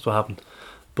 That's what happened.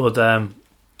 But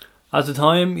at the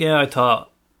time, I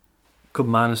thought could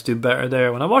Manis do better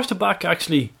there. When I watched it back,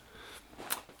 actually,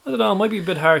 I don't know, it might be a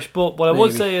bit harsh, but what I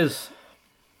would say is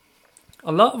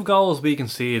a lot of goals we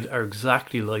concede are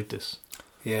exactly like this.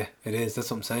 Yeah, it is. That's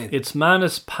what I'm saying. It's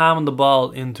Manis palming the ball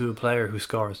into a player who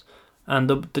scores. And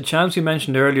the chance you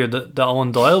mentioned earlier, the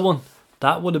Owen Doyle one,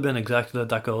 that would have been exactly like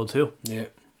that goal too. Yeah.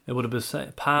 It would have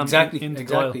been palmed into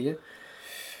Doyle. Yeah.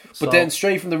 But then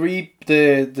straight from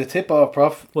the tip-off,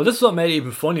 Prof. Well, this is what made it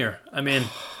even funnier. I mean,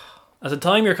 at the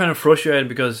time you're kind of frustrated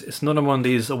because it's another one of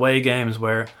these away games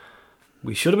where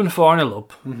we should have been 4-0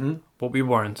 up, but we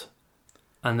weren't.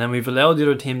 And then we've allowed the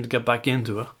other team to get back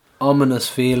into it. ominous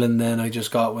feeling then I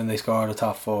just got when they scored a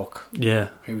top fork. Yeah.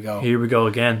 Here we go. Here we go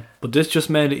again. But this just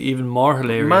made it even more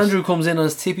hilarious. Mandrew comes in on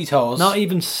his tippy toes. Not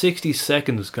even 60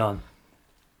 seconds gone.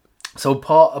 So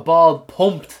a ball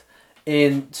pumped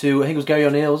into, I think it was Gary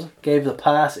O'Neill's, gave the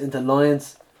pass into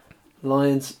Lyons,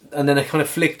 and then it kind of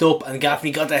flicked up, and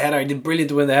Gaffney got the header. He did brilliant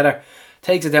to win the header.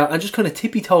 Takes it down and just kind of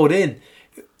tippy-toed in.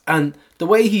 And the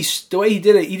way he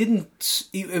did it,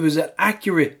 it was an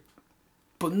accurate,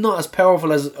 but not as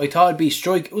powerful as I thought it'd be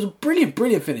strike. It was a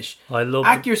brilliant finish. I love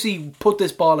accuracy. Put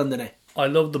this ball in the net. I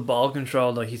love the ball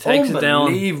control. Like, he takes it down.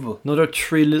 Unbelievable. Another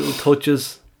 3 little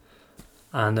touches,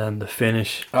 and then the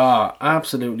finish.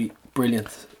 Absolutely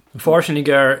brilliant. Unfortunately,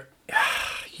 Gar,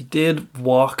 he did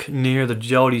walk near the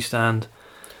Jody stand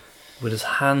with his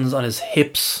hands on his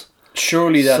hips.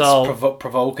 Surely that's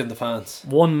provoking the fans.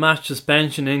 1 match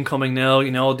suspension incoming now.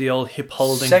 You know, the old hip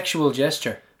holding. Sexual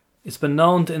gesture. It's been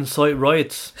known to incite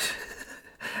riots.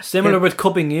 Similar with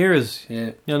cupping ears. Yeah.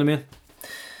 You know what I mean?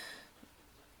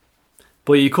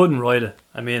 But you couldn't write it.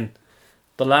 I mean,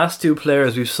 the last 2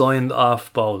 players we've signed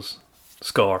off Bowes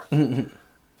score.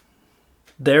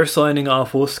 They're signing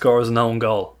off us scores an own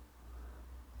goal.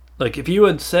 Like, if you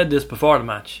had said this before the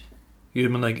match, you'd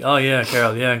have been like, oh yeah,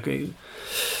 Carol, yeah, great.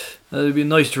 That'd be a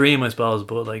nice dream, I suppose,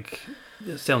 but like,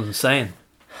 it sounds insane.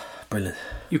 Brilliant.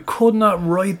 You could not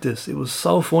write this. It was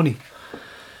so funny.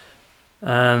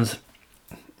 And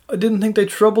I didn't think they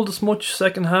troubled us much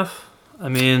second half. I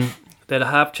mean, they had a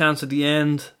half chance at the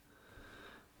end.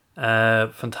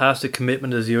 Fantastic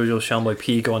commitment as usual shown by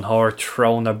Pico and Howard,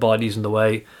 throwing their bodies in the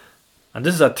way. And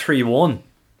this is at 3-1.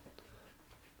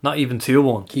 Not even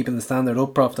 2-1. Keeping the standard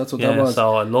up, Prof. That's what that was.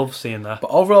 So I love seeing that. But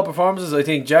overall performances, I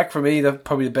think Jack, for me, that's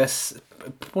probably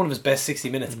one of his best 60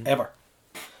 minutes ever.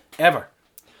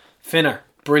 Finner,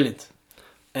 brilliant.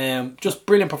 Just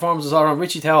brilliant performances all around.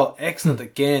 Richie Towell, excellent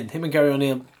again. Him and Gary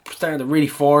O'Neill starting to really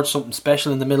forge something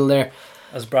special in the middle there.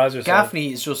 As Brazier said,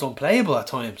 Gaffney is just unplayable at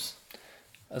times.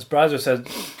 As Brazier said,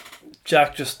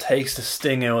 Jack just takes the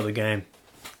sting out of the game.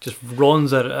 Just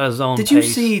runs at his own pace. Did you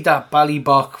see that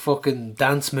Ballybock fucking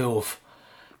dance move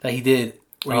that he did?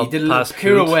 Where he did a little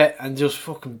pirouette and just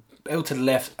fucking out to the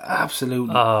left.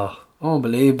 Absolutely.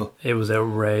 Unbelievable. It was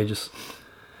outrageous.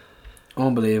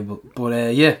 Unbelievable.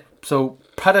 But yeah, so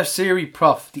Pratasiri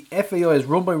Prof. The FAI is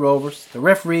run by Rovers. The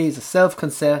referee is a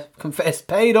self-confessed,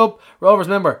 paid up Rovers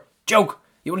member. Joke.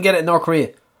 You wouldn't get it in North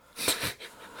Korea.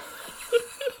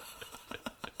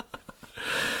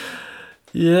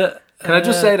 Yeah. Can I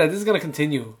just say that this is going to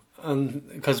continue, and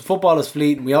because football is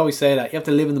fleeting, we always say that you have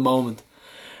to live in the moment,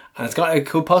 and it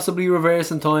could possibly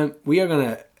reverse in time. We are going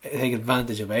to take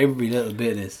advantage of every little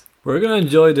bit of this. We're going to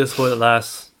enjoy this while it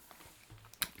lasts.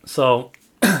 So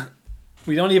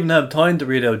we don't even have time to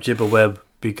read out Jibba Webb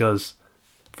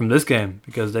from this game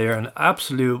because they are an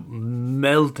absolute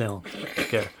meltdown.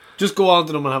 Okay. Just go on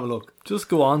to them and have a look. Just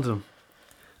go on to them.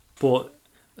 But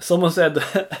someone said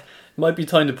that it might be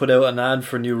time to put out an ad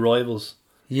for new rivals.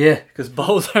 Yeah. Because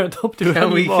Bowes aren't up to it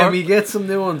anymore. Can we get some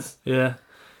new ones? Yeah.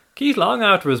 Keith Long,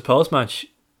 after his post-match,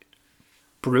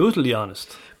 brutally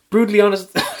honest. Brutally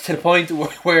honest to the point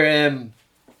where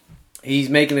he's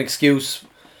making an excuse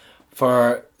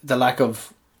for the lack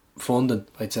of funding,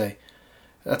 I'd say.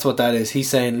 That's what that is. He's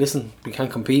saying, listen, we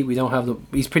can't compete. We don't have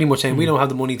he's pretty much saying we don't have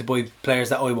the money to buy players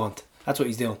that I want. That's what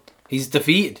he's doing. He's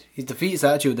defeated. He's defeated his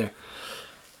attitude there.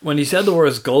 When he said the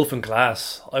words golf and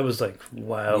class, I was like,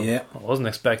 wow. Yeah. I wasn't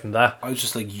expecting that. I was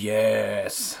just like,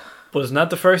 yes. But isn't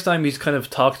that the first time he's kind of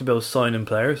talked about signing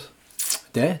players?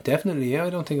 Yeah, definitely. Yeah,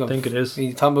 I think it is.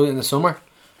 He's talking about it in the summer.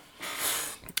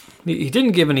 He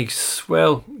didn't give any,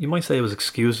 well, you might say it was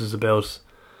excuses about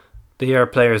the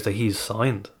players that he's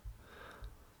signed.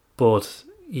 But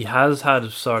he has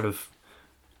had sort of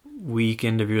weak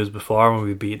interviews before when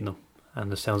we've beaten him.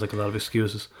 And it sounds like a lot of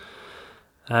excuses.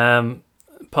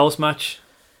 Post-match,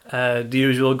 the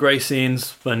usual great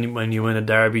scenes when you win a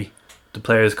derby. The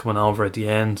players coming over at the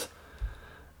end.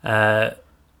 The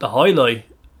highlight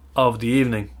of the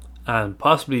evening, and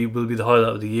possibly will be the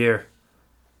highlight of the year,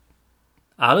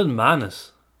 Alan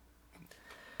Manus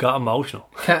got emotional.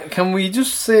 Can we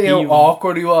just say how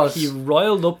awkward he was? He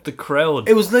riled up the crowd.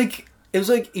 It was like he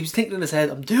was thinking in his head,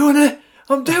 I'm doing it.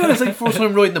 It's like the first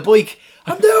time riding the bike.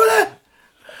 I'm doing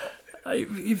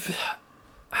it.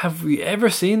 Have we ever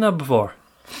seen that before?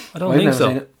 I don't think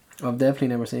so. I've definitely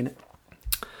never seen it.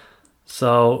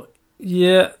 So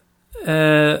yeah,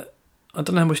 I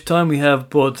don't know how much time we have,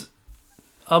 but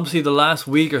obviously the last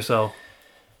week or so,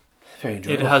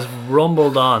 it has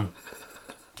rumbled on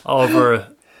over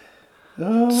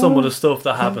some of the stuff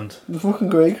that happened. Fucking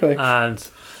great crack. And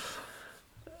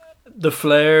the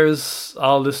flares,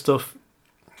 all this stuff.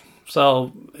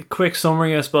 So, a quick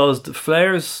summary, I suppose. The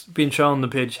Flares being shown on the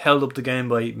pitch held up the game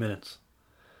by 8 minutes.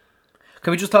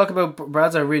 Can we just talk about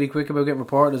Bradzer really quick about getting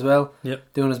reported as well?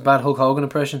 Yep. Doing his bad Hulk Hogan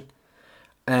impression.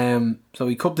 So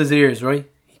he cupped his ears, right?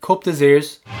 He cupped his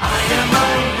ears.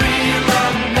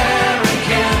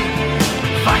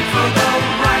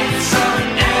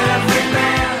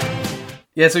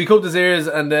 Yeah, so he cupped his ears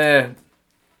and I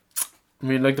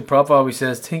mean, like the prop always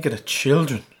says, think of the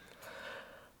children.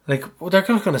 Like, well, they're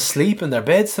not going to sleep in their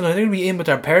beds tonight. They're going to be in with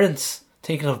their parents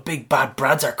thinking of big bad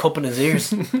Bradzer cupping his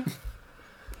ears.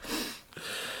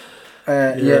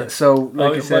 Yeah, so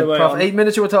like you said, Prof, 8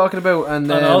 minutes you were talking about,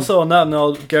 and also on that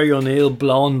note, Gary O'Neill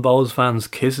blowing Bows fans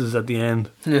kisses at the end.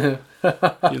 Yeah.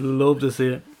 You love to see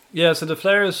it. Yeah, so the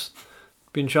Flares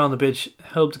being shown on the pitch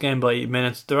helped the game by 8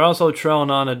 minutes. They're also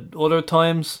thrown on at other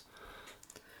times,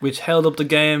 which held up the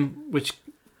game, which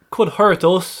could hurt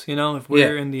us, you know, if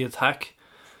we're in the attack.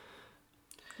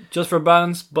 Just for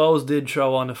balance, Bows did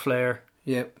throw on a flare.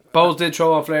 Yeah. Bows did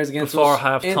throw on flares against before us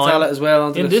half in time Tallaght as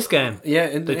well. In this game, yeah,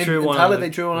 in one Tallaght they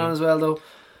threw one on as well though.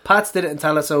 Pats did it in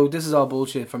Tallaght, so this is all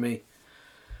bullshit for me.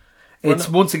 It's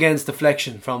once again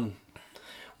deflection from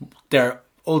their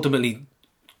ultimately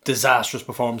disastrous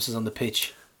performances on the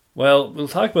pitch. Well, we'll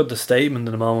talk about the statement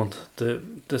in a moment.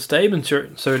 The statement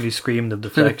certainly screamed of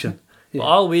deflection. But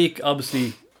all week,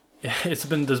 obviously, there's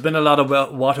been a lot of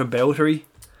whataboutery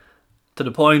to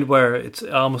the point where it's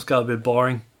almost got a bit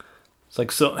boring. It's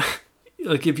like, so,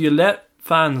 like if you let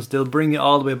fans, they'll bring you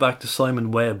all the way back to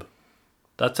Simon Webb.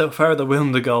 That's how far they're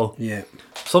willing to go. Yeah.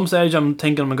 Some stage I'm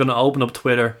thinking I'm going to open up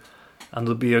Twitter and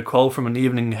there'll be a quote from an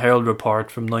Evening Herald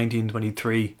report from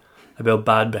 1923 about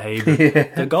bad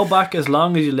behaviour. They'll go back as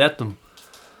long as you let them.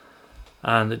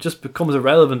 And it just becomes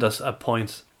irrelevant at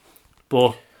points.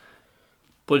 But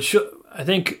I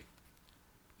think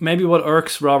maybe what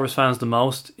irks Rovers fans the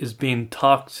most is being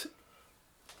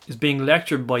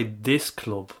lectured by this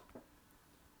club.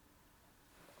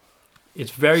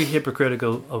 It's very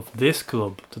hypocritical of this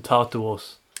club to talk to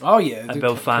us. Oh yeah,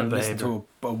 about fan behaviour. To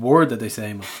a word that they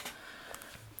say.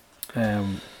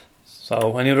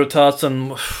 So, any other thoughts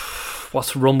on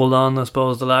what's rumbled on? I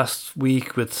suppose the last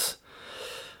week with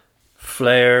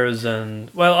flares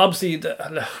and obviously,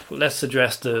 let's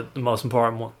address the most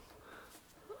important one.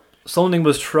 Something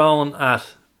was thrown at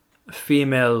a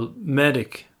female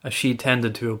medic as she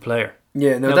tended to a player.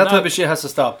 Yeah, now that type of shit has to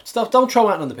stop. Don't throw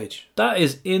that on the pitch. That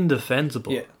is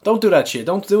indefensible. Yeah, don't do that shit.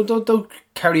 Don't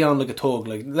carry on like a thug.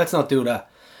 Like, let's not do that.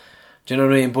 Do you know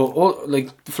what I mean? But like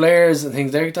flares and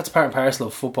things, that's part and parcel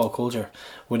of football culture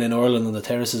within Ireland on the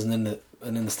terraces and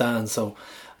in the stands. So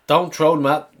don't throw them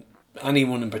at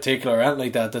anyone in particular or anything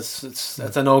like that. That's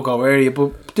a no-go area.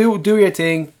 But do your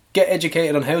thing. Get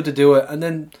educated on how to do it, and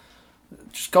then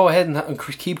just go ahead and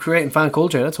keep creating fan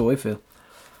culture. That's what I feel.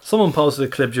 Someone posted a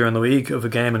clip during the week of a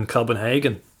game in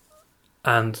Copenhagen,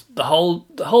 and the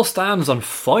whole stand's on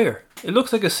fire. It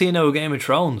looks like a scene out of Game of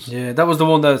Thrones. Yeah, that was the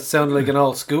one that sounded like an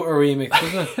old Scooter remix,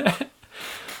 wasn't it?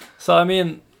 So I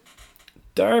mean,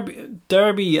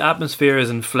 derby atmospheres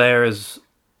and flares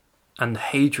and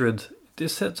hatred.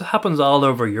 This happens all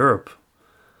over Europe,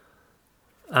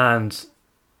 and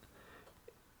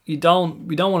we don't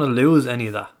want to lose any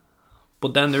of that.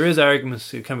 But then there is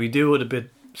arguments. Can we do it a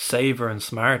bit safer and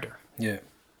smarter? Yeah,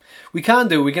 we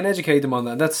can educate them on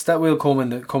that. That will come in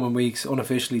the coming weeks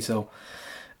unofficially. So,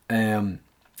 quote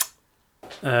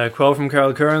from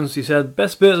Carl Kearns. He said,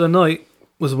 "Best bit of the night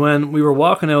was when we were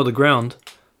walking out of the ground,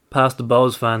 past the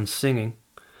Bows fans singing,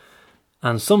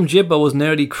 and some jibba was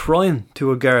nearly crying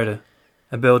to a Garda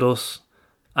about us,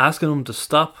 asking him to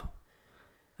stop,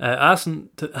 asking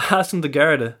the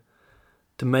Garda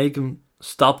to make him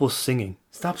stop us singing."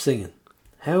 Stop singing.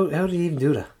 How did you even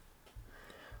do that?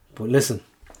 But listen,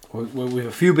 we have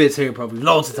a few bits here, probably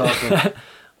loads to talk about.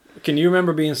 Can you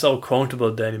remember being so comfortable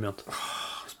at Dalymount?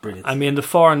 Oh, it's brilliant. I mean, the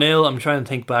 4-0, I'm trying to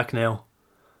think back now.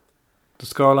 The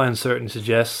scoreline certainly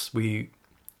suggests we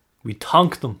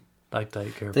tonked them like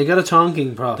that. They got a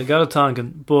tonking, Prof. They got a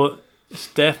tonking, but it's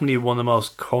definitely one of the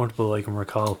most comfortable I can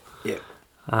recall. Yeah.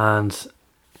 And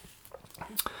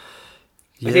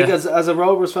I think as a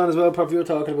Rovers fan as well, Prof, you were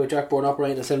talking about Jack Bourne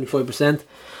operating at 75%.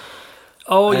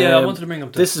 Oh yeah, I wanted to bring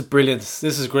up this is brilliant.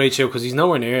 This is a great show because he's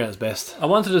nowhere near at his best. I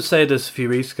wanted to say this a few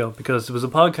weeks ago because there was a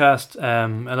podcast,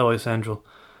 LOI Central,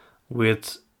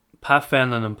 with Pat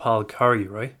Fenlon and Paul Curry,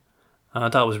 right? And I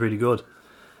thought it was really good.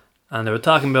 And they were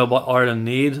talking about what Ireland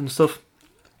needs and stuff.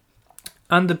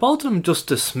 And the both of them just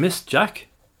dismissed Jack.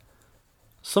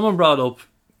 Someone brought up,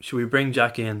 should we bring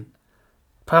Jack in?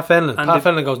 Pat Fenlon. Pat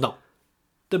Fenlon goes, no.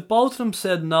 The both of them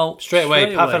said no. Straight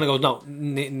away. Pat Fenlon goes, no,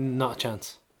 not a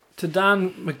chance. to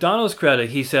Dan McDonald's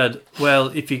credit, he said, well,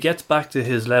 if he gets back to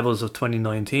his levels of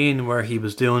 2019 where he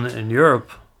was doing it in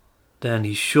Europe, then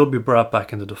he should be brought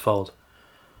back into the fold.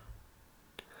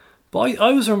 But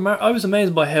I was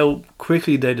amazed by how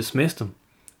quickly they dismissed him.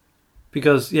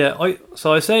 Because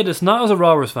I say this not as a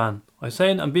Rovers fan.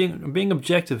 I'm being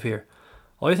objective here.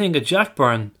 I think a Jack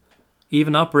Byrne,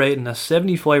 even operating at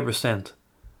 75%,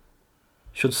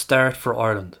 should start for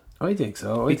Ireland. I think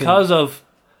so. Because of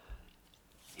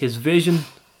his vision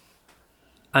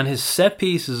and his set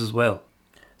pieces as well.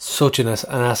 Such an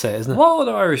asset, isn't it? What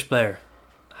other Irish player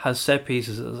has set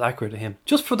pieces as accurate to him?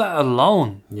 Just for that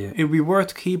alone, yeah, it'd be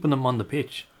worth keeping him on the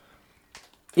pitch.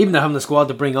 Even having the squad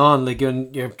to bring on, like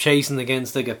you're chasing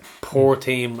against like a poor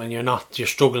team and you're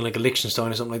struggling like a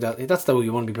Liechtenstein or something like that. That's the way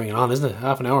you want to be bringing on, isn't it?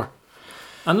 Half an hour.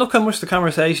 And look how much the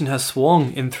conversation has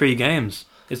swung in 3 games.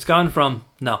 It's gone from,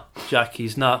 no, Jack,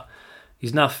 he's not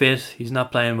fit, he's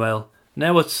not playing well.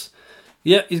 Now it's,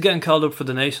 he's getting called up for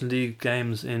the Nation League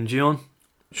games in June.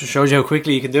 Just shows you how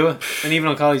quickly you can do it. And even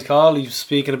on Collie's call, he was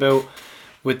speaking about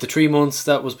with the 3 months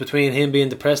that was between him being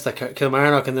depressed at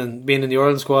Kilmarnock and then being in the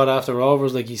Ireland squad after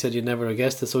Rovers, like he said, you'd never have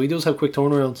guessed it. So he does have quick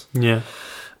turnarounds. Yeah.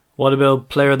 What about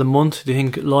Player of the Month? Do you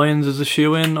think Lyons is a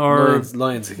shoe-in? Or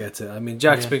Lyons gets it. I mean,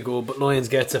 Jack's been good, but Lyons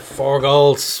gets it. 4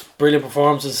 goals, brilliant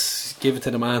performances. Give it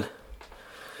to the man.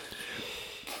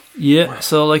 Yeah,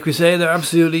 so like we say, they're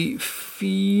absolutely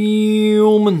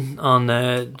fuming on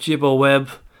Gibbo Webb.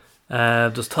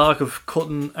 There's talk of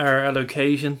cutting our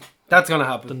allocation. That's going to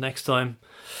happen the next time.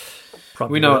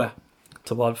 Probably we know that.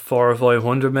 To what, 400 or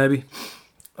 500 maybe?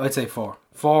 I'd say 4.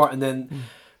 4 and then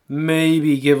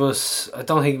maybe give us... I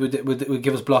don't think it would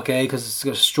give us Block A because it's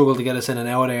going to struggle to get us in and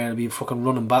out of there and it'll be fucking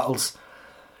running battles.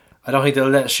 I don't think they'll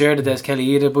let us share the Des Kelly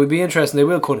either, but it'd be interesting. They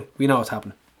will cut it. We know what's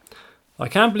happening. I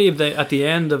can't believe they, at the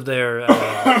end of their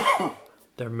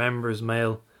members'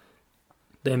 mail,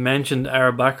 they mentioned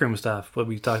our backroom staff, but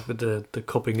we talked about the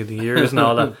cupping of the ears and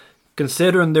all that.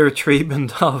 Considering their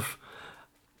treatment of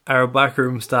our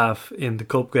backroom staff in the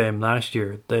cup game last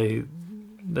year,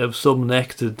 they've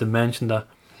subnected to mention that.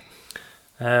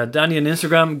 Danny on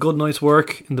Instagram, good night's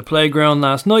work in the playground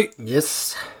last night.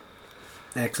 Yes.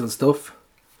 Excellent stuff.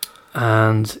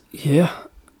 And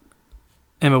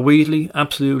Emma Wheatley,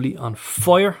 absolutely on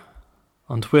fire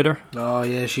on Twitter. Oh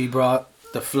yeah, she brought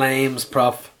the flames,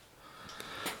 prof.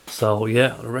 So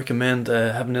I recommend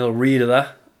having a little read of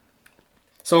that.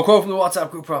 So a quote from the WhatsApp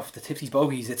group, prof, the Tipsies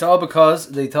Bogies. It's all because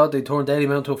they thought they'd turn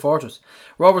Dalymount into a fortress.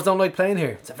 Rovers don't like playing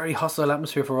here. It's a very hostile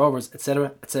atmosphere for Rovers,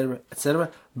 etc, etc, etc,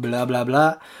 blah blah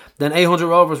blah. Then 800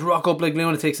 Rovers rock up like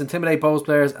lunatics, intimidate both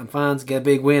players and fans, get a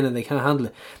big win and they can't handle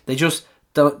it. They just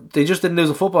didn't lose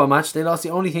a football match. They lost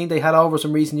the only thing they had over us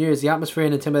in recent years, the atmosphere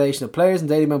and intimidation of players in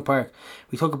Dalymount Park.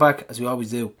 We took it back as we always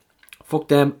do. Fuck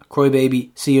them, crybaby.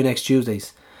 See you next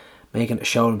Tuesdays. Making a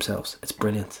show of themselves. It's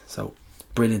brilliant. So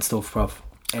brilliant stuff, prof.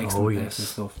 Excellent, excellent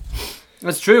stuff.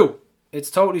 That's true.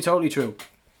 It's totally true.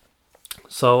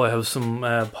 So I have some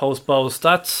post-bowl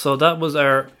stats. So that was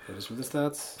our Hit us with the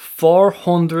stats.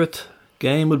 400th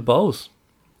game with Bows.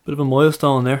 Bit of a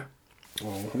milestone there.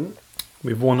 Mm-hmm.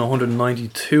 We've won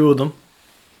 192 of them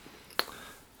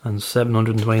and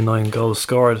 729 goals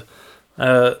scored.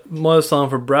 Milestone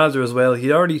for Brazzer as well.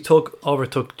 He already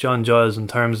overtook John Giles in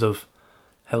terms of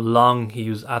how long he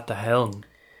was at the helm,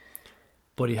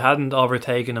 but he hadn't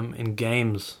overtaken him in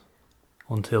games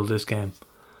until this game.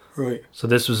 Right. So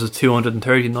this was his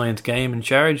 239th game in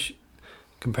charge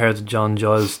compared to John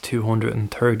Giles'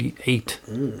 238.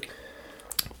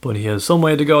 But he has some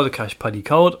way to go to catch Paddy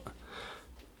Code.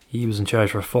 He was in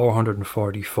charge for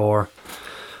 444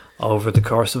 over the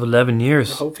course of 11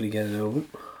 years. Hopefully get it over.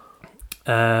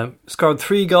 Scored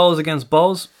 3 goals against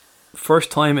Bows.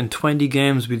 First time in 20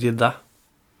 games we did that.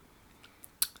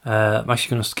 I'm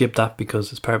actually going to skip that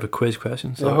because it's part of a quiz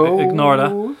question, so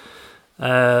ignore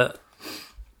that.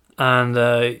 And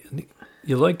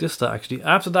you like this stat actually.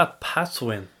 After that Pats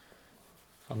win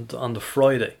on the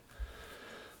Friday,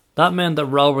 that meant that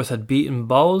Rovers had beaten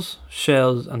Bows,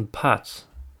 Shells and Pats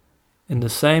in the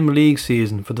same league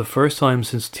season for the first time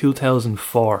since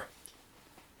 2004.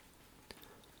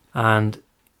 And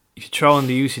if you throw in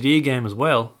the UCD game as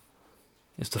well,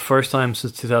 it's the first time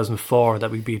since 2004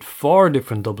 that we beat 4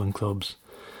 different Dublin clubs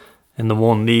in the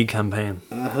one league campaign.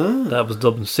 That was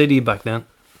Dublin City back then.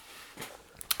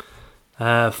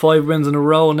 5 wins in a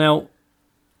row now.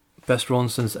 Best run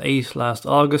since 8 last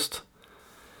August.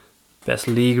 Best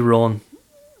league run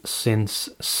since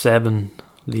 7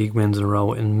 league wins in a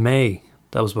row in May.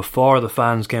 That was before the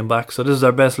fans came back. So this is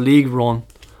our best league run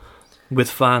with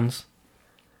fans.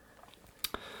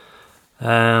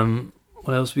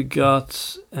 What else we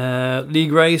got? Lee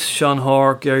Grace, Sean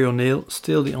Hoare, Gary O'Neill,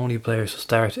 still the only players to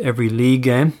start every league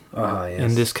game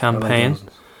in this campaign.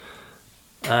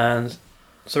 And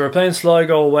so we're playing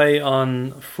Sligo away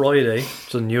on Friday.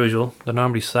 It's unusual. They're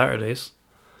normally Saturdays.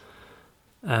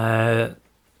 The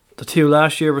two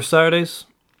last year were Saturdays.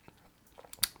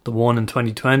 The one in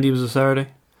 2020 was a Saturday.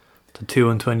 The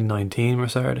two in 2019 were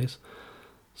Saturdays.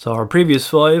 So our previous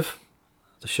 5,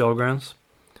 the showgrounds.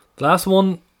 The last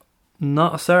one,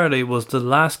 not a Saturday, was the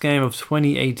last game of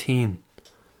 2018.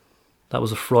 That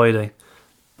was a Friday.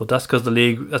 But that's because the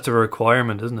league, that's a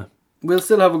requirement, isn't it? We'll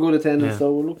still have a good attendance,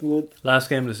 though. We're looking good. Last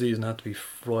game of the season had to be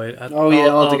Friday.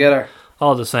 All together.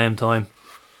 All at the same time.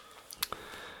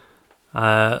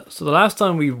 So the last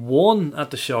time we won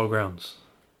at the showgrounds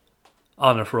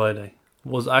on a Friday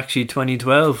was actually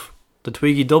 2012. The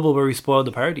Twiggy double where we spoiled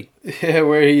the party. Yeah,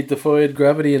 where he defied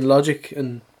gravity and logic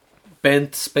and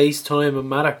bent space, time and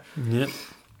matter. Yep.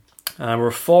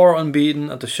 We're 4 unbeaten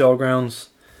at the showgrounds.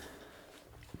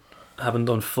 Haven't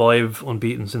done 5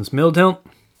 unbeaten since Milltown.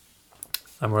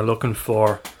 And we're looking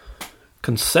for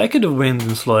consecutive wins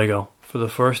in Sligo for the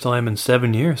first time in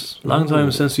 7 years. Long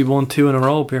time since we won 2 in a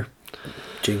row up here.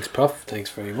 Jinx, Prof.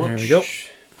 Thanks very much. There we go.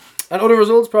 And other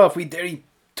results, Prof. We Derry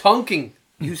tonking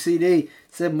UCD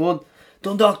 7-1.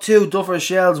 Dundalk 2, Duffer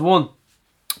Shells 1.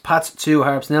 Pats 2,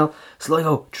 Harps 0.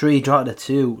 Sligo 3, Drogheda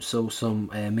 2. So some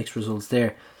mixed results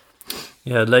there.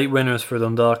 Yeah, late winners for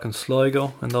Dundalk and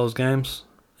Sligo in those games.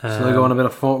 Sligo on a bit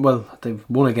of fun. Well, they've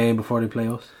won a game before they play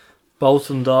us. Both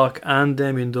Dundalk and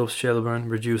Damien Duff's Shelburne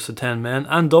reduced to 10 men.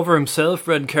 And Dover himself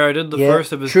red carded the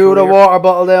first of his threw career. the water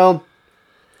bottle down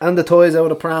and the toys out of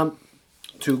the pram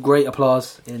to great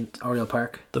applause in Oriel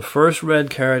Park. The first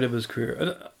red card of his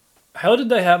career. How did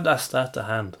they have that stat to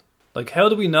hand? Like, how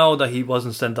do we know that he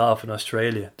wasn't sent off in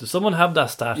Australia? Did someone have that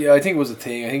stat? Yeah, I think it was a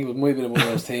thing. I think it might have been one of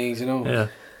those things, you know.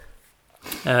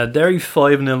 Yeah. Derry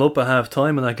 5-0 up at half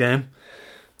time in that game.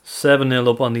 7-0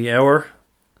 up on the hour.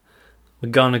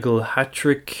 McGonigal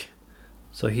hat-trick.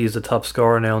 So he's the top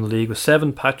scorer now in the league with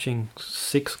 7 patching,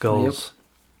 6 goals.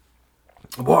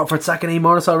 Yep. Waterford sacking E.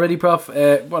 Morris already, Prof.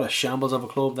 What a shambles of a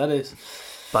club that is.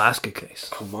 Basket case.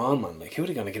 Come on, man. Like, who are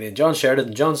they going to get in? John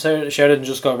Sheridan. Sheridan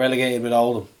just got relegated with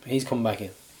Oldham. He's come back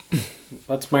in.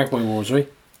 Let's mark my words, right?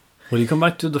 Will he come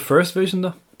back to the first division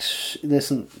though?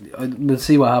 Listen, we'll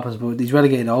see what happens, but he's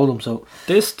relegated Oldham, so...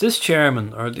 This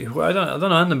chairman, or I don't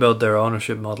know anything about their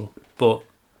ownership model, but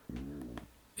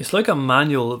it's like a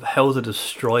manual of how to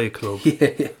destroy a club.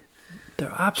 Yeah.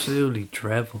 They're absolutely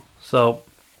dreadful. So,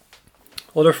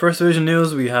 other first division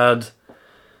news, we had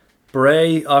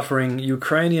Bray offering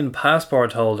Ukrainian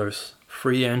passport holders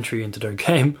free entry into their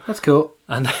game. That's cool.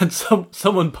 And then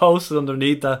someone posted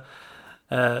underneath that,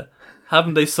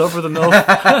 haven't they suffered enough?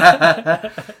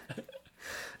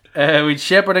 We'd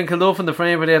Shepherd and Kilduff in the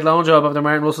frame for the loan job after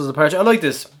Martin Russell's departure. I like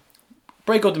this.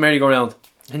 Break up the merry-go-round.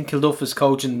 And Kilduff is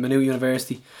coaching Maynooth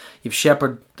University. You've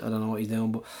Shepherd, I don't know what he's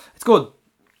doing, but it's good.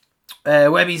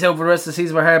 Webby's out for the rest of the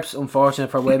season for Harps.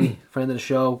 Unfortunate for Webby, friend of the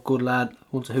show, good lad,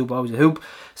 once a hoop, always a hoop.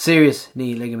 Serious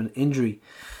knee ligament injury.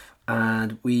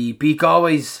 And we beat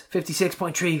Galway's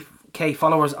 56.3k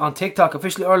followers on TikTok.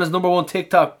 Officially Ireland's #1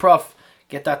 TikTok. Prof,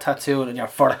 get that tattooed in your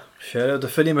foot. Shout out to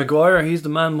Philly Maguire, he's the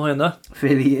man behind that.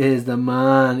 Philly is the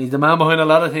man. He's the man behind a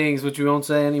lot of things, which we won't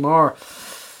say anymore.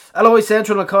 Eloise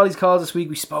Central and Colley's calls this week.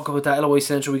 We spoke about that. Eloise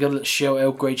Central, we got a little shout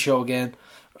out. Great show again.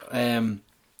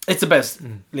 It's the best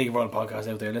League of Ireland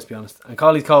podcast out there, let's be honest. And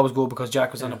Colley's call was good because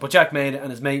Jack was on it. But Jack made it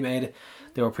and his mate made it.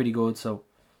 They were pretty good. So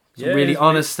some really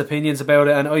honest opinions about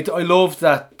it. And I loved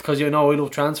that because, you know, I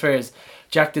love transfers.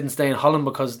 Jack didn't stay in Holland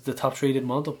because the top 3 didn't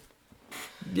want him.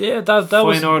 Yeah, that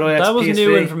was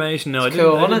new information. No, I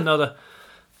didn't know that.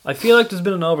 I feel like there's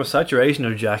been an oversaturation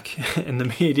of Jack in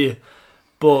the media.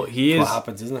 But he is. What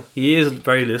happens, isn't it? He is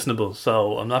very listenable,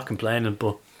 so I'm not complaining.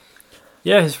 But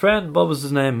yeah, his friend, what was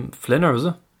his name? Flinner, was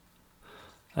it?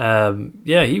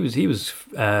 Yeah, he was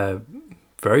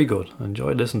very good. I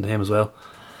enjoyed listening to him as well.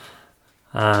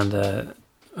 And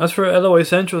as for LOI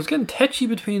Central, it's getting tetchy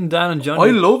between Dan and Johnny.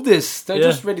 I love this. They're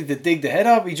just ready to dig the head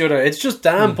off each other. It's just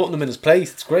Dan putting them in his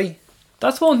place. It's great.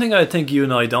 That's one thing I think you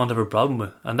and I don't have a problem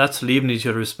with, and that's leaving each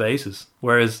other's spaces.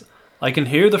 Whereas I can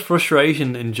hear the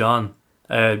frustration in Johnny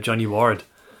Ward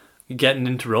getting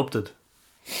interrupted.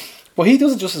 Well, he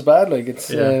does it just as bad. Like it's,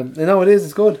 you know, it is.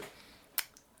 It's good.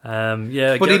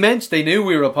 Yeah, but he mentioned they knew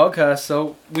we were a podcast,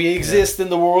 so we exist in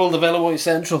the world of LOI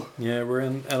Central. Yeah, we're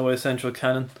in LOI Central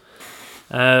canon.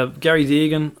 Gary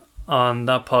Deegan on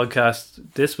that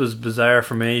podcast. This was bizarre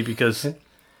for me because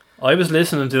I was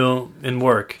listening to him in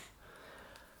work,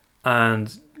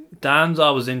 and Dan's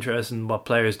always interested in what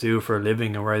players do for a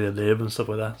living and where they live and stuff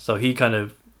like that. So he kind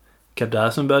of kept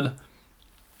asking about it.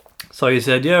 So he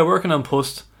said, yeah, working on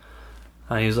Pust.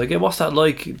 And he was like, yeah, what's that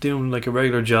like, doing like a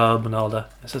regular job and all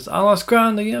that? I says, oh, it's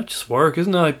grand, just work,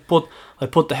 isn't it? I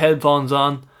put the headphones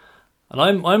on, and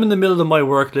I'm in the middle of my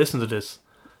work listening to this,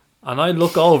 and I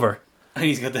look over, And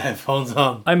he's got the headphones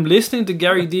on. I'm listening to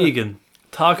Gary Deegan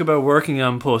talk about working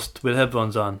on Pust with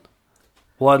headphones on,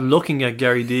 while looking at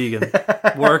Gary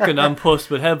Deegan working on Pust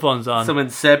with headphones on. Some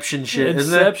Inception shit,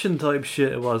 isn't it? Inception type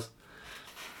shit it was.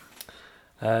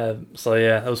 So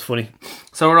yeah, that was funny.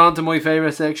 So we're on to my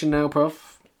favourite section now,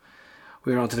 Prof.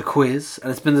 We're on to the quiz,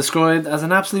 and it's been described as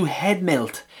an absolute head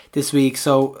melt this week.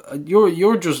 So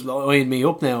you're just eyeing me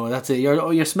up now. That's it.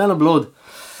 You're smelling blood.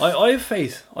 I have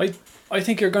faith. I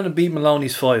think you're going to beat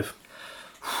Maloney's 5.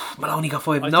 Maloney got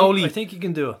 5. I think you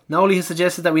can do it. Noli has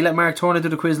suggested that we let Mark Turner do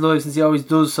the quiz live since he always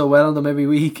does so well on them every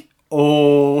week.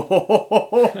 Oh,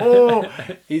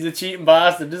 he's a cheating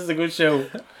bastard. This is a good show.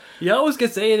 He always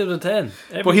gets 8 out of 10.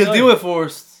 But he'll do it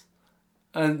first.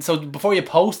 And so before you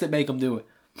post it, make him do it.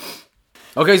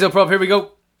 Okay, so Prof, here we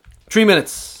go. 3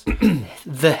 minutes.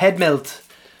 The head melt.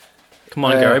 Come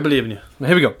on, Gary, I believe in you.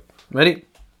 Here we go. Ready?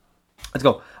 Let's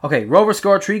go. Okay, Rovers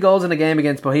scored 3 goals in a game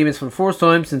against Bohemians for the first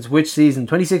time since which season?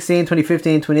 2016,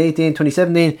 2015, 2018,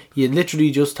 2017? You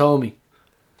literally just told me.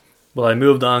 Well, I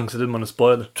moved on because I didn't want to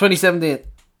spoil it. 2017.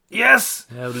 Yes!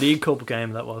 Yeah, League Cup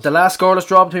game that was. The last scoreless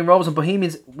draw between Rovers and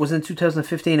Bohemians was in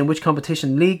 2015. In which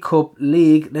competition? League Cup,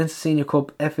 League, Leinster Senior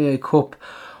Cup, FAI Cup.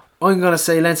 I'm going to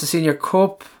say Leinster Senior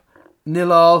Cup,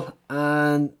 0-0,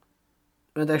 and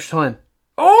went extra time.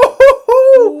 Oh!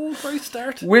 Great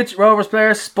start. Which Rovers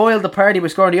player spoiled the party by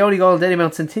scoring the only goal of the Eddie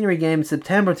Mount Centenary game in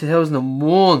September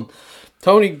 2001?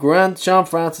 Tony Grant, Sean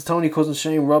Francis, Tony Cousins,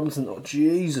 Shane Robinson. Oh,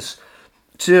 Jesus.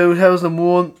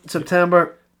 2001,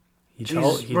 September. He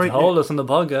told us on the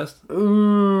podcast.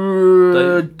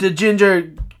 The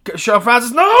ginger Sean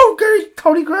Francis. No, Gary,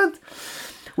 Tony Grant.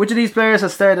 Which of these players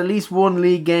has started at least one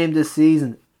league game this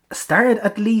season? Started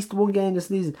at least one game this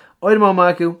season. Oidemo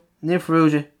Maku, Niamh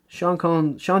Ferrugia,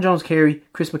 Sean Jones Carey,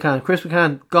 Chris McCann. Chris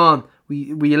McCann gone.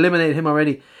 We eliminated him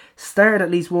already. Started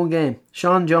at least one game.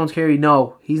 Sean Jones Carey,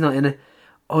 no, he's not in it.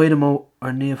 Oidemo or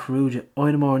Niamh Ferrugia.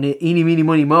 Oidemo or Eeny Meeny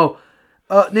Money Mo.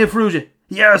 Niamh Ferrugia.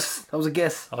 Yes, that was a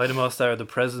guess. Oidemo started the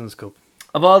President's Cup.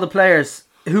 Of all the players,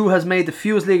 who has made the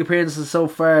fewest league appearances so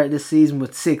far this season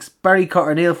with 6? Barry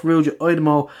Cotter, Niamh Ferrugia,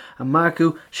 Oidemo and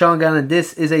Maku. Sean Gannon.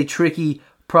 This is a tricky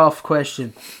Prof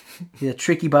question. He's a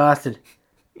tricky bastard.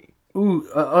 Ooh,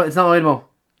 it's not Oidemo.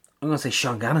 I'm going to say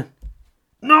Sean Gannon.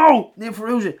 No! Niamh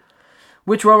Ferrugia.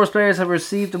 Which Rovers players have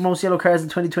received the most yellow cards in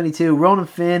 2022? Ronan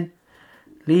Finn,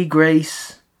 Lee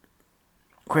Grace,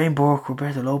 Graham Burke,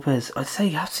 Roberto Lopez. I'd say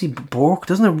you have to see Burke,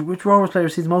 doesn't it? Which Rovers player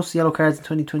received the most yellow cards in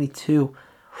 2022?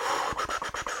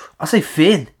 I'll say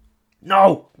Finn.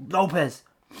 No, Lopez.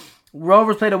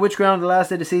 Rovers played at which ground the last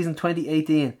day of the season?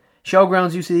 2018.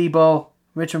 Showgrounds, UCD Ball,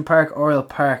 Richmond Park, Oriel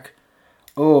Park.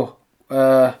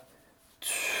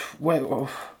 Wait.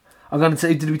 I'm going to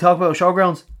say, did we talk about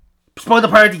Showgrounds? Spoil the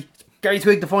party. Gary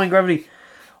Twig, Defying Gravity.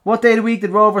 What day of the week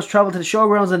did Rovers travel to the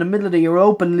Showgrounds in the middle of the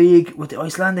Europa League with the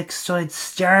Icelandic side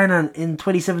Stjarnan in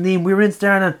 2017? We were in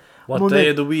Stjarnan. What Monday, day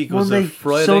of the week? Was Monday, it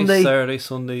Friday, Sunday. Saturday,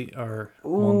 Sunday, or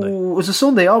Monday? It was a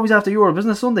Sunday, always after Europe,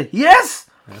 isn't it Sunday? Yes!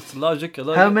 That's the logic. I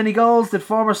like How it. many goals did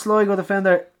former Sligo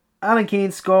defender Alan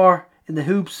Keane score in the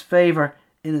Hoops' favour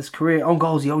in his career? Own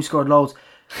goals, he always scored loads.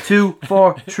 2,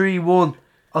 4, 3, 1.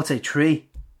 I'll say 3.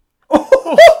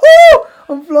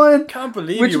 I'm flying. Can't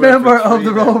believe Which you went member for of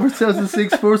the 3 there. Rovers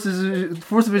 2006 first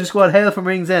Division squad hail from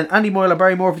Rings End? Andy Moyle,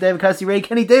 Barry Moore, David Cassidy, Ray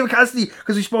Kenny, David Cassidy,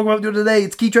 because we spoke about it the other day.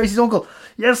 It's Keith Tracy's uncle.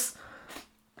 Yes,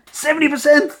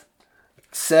 70%.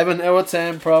 7 out of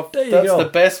 10, Prof. There you That's go. the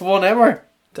best one ever.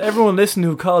 To everyone listening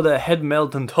who called it a head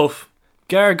melt and tough,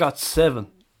 Gar got 7.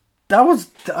 That was.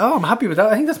 Oh, I'm happy with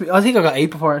that. I think I got 8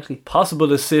 before actually.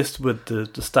 Possible assist with the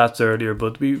stats earlier,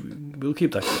 but we'll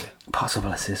keep that going.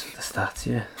 Possible assist with the stats,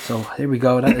 yeah. So here we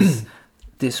go. That is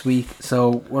this week.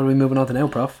 So what are we moving on to now,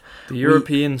 Prof? The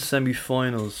European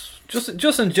semi-finals.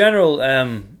 Just in general,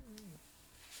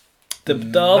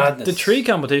 the 3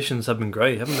 competitions have been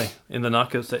great, haven't they? In the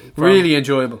knockouts, Really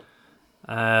enjoyable.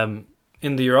 In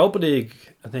the Europa League,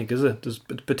 I think there's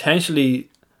potentially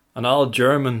an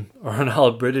all-German or an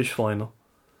all-British final.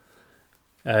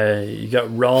 You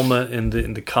got Roma in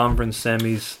the conference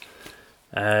semis.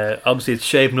 Obviously, it's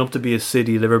shaping up to be a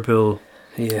City Liverpool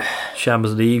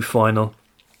Champions League final,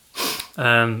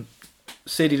 and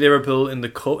City Liverpool in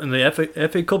the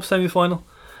FA Cup semi final.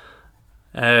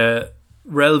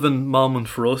 Relevant moment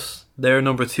for us. Their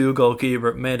number 2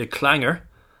 goalkeeper made a clanger,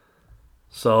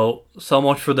 So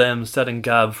much for them setting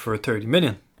Gav for 30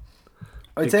 million.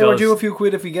 I'd say we're due a few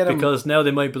quid if we get him. Because now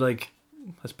they might be like,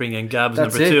 let's bring in Gab's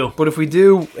That's number it. 2. But if we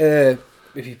do, if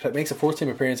he makes a 4th team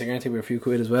appearance, I guarantee we're a few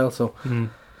quid as well. So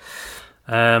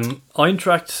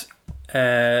Eintracht,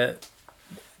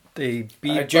 they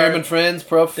beat our German friends,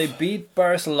 Prof. They beat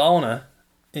Barcelona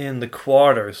in the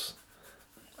quarters,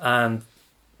 and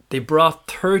they brought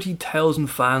 30,000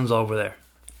 fans over there.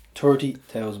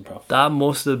 30,000, Prof. That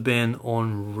must have been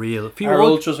unreal. Our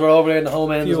ultras were over there in the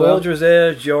home end as well. Ultras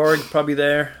there, Georg probably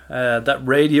there. That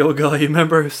radio guy, you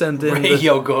remember, sent in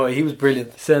guy, he was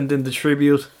brilliant. Sent in the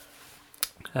tribute.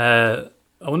 I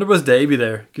wonder was Davey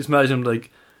there? Just imagine him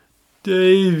like,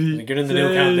 Davey. Get in the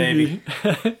new camp, Davey.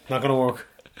 Not gonna work.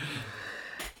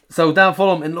 So Dan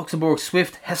Fulham in Luxembourg,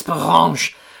 Swift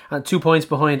Esperance, and 2 points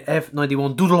behind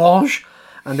F91 Dudelange.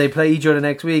 And they play each other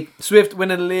next week. Swift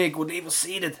winning the league would leave us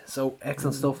seeded. So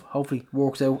excellent stuff. Hopefully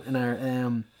works out in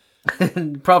our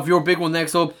Prof, your big one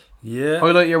next up. Yeah.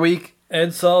 Highlight your week.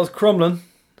 Ed Saul's Crumlin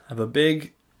have a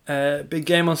big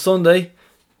game on Sunday.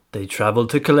 They travel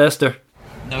to Colester.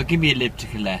 No, give me a lip to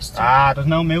Colester. There's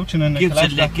no mooching in the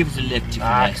Colester. Give us a lip to Colester.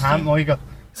 I can't, Michael.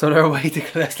 So they're away to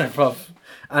Colester, Prof.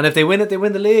 And if they win it, they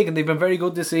win the league. And they've been very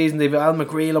good this season. They've Al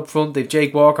McGreal up front. They've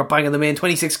Jake Walker banging them in.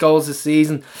 26 goals this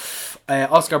season.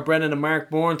 Oscar Brennan and Mark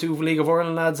Bourne, 2 League of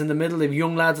Ireland lads in the middle. They've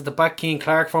young lads at the back. Keane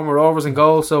Clark, former Rovers in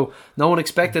goal. So no one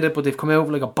expected it, but they've come out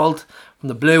like a bolt from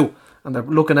the blue. And they're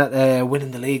looking at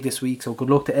winning the league this week. So good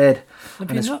luck to Ed.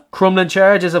 And his Crumlin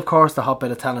charges, of course, the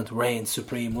hotbed of talent reigns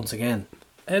supreme once again.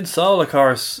 Ed Saul, of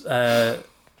course,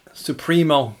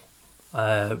 Supremo,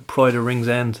 Pride of Rings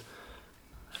End.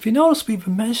 Have you noticed we've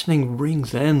been mentioning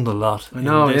Rings End a lot in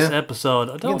this episode?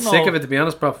 I don't know. Sick of it, to be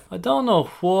honest, Prof. I don't know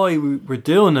why we're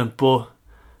doing it, but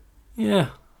yeah,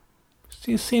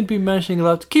 you seem to be mentioning a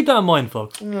lot. Keep that in mind,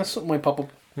 folks. Yeah, something might pop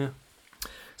up. Yeah.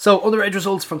 So, underage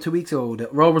results from 2 weeks ago. The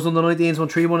Rovers under 19s won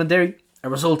 3-1 in Derry. A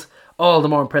result all the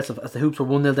more impressive as the Hoops were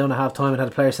 1-0 down at half time and had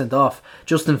a player sent off.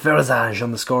 Justin Verazage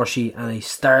on the score sheet, and a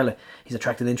starlet. He's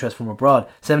attracted interest from abroad.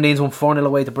 17s won 4-0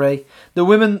 away to Bray. The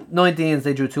women 19s,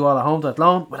 they drew 2-2 at home to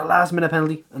Athlone with a last minute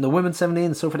penalty, and the women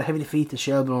 17s suffered a heavy defeat to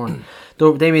Shelbourne.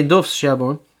 Damien Duff's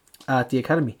Shelbourne at the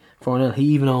academy 4-0. He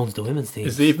even owns the women's team.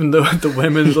 Is even the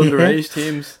women's underage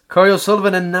teams. Corey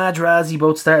O'Sullivan and Naj Razi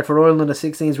both started for Ireland in the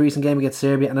 16s recent game against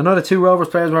Serbia, and another 2 Rovers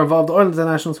players were involved in Ireland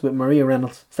internationals, with Maria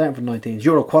Reynolds starting for the 19s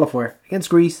Euro qualifier against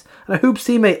Greece, and a Hoops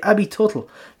teammate Abby Tuttle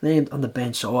named on the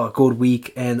bench. So a good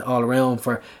weekend all around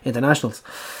for internationals.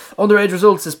 Underage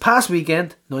results this past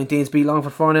weekend: 19s beat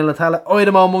Longford 4-0 at Tala.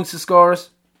 Idemo amongst the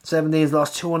scorers. 17s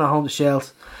lost 2-1 at home to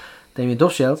Shells, Damien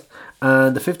Duff Shells,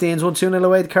 and the 15s won 2-0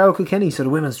 away to Carroll Kilkenny. So the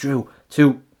women's drew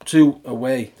 2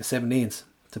 away, the 17s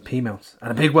to Peamount.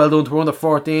 And a big well done to under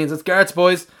 14s. It's Garts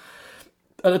boys.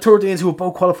 And the 13s, who have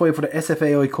both qualified for the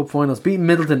SFAI Cup finals, beating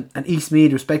Middleton and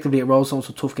Eastmead respectively at Rosestones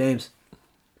with tough games.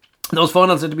 Those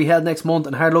finals are to be held next month,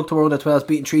 and hard luck to Under 12s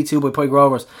beating 3-2 by Pike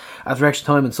Rovers after extra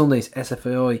time in Sunday's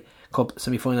SFAI Cup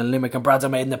semi-final in Limerick. And Brad's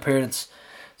made an appearance,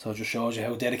 so it just shows you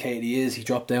how dedicated he is. He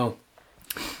dropped down.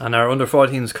 And our under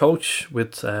 14s coach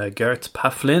with Gert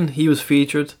Pat Flynn, he was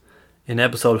featured in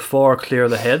episode 4, Clear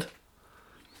the Head.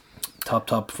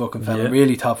 Top fucking fella,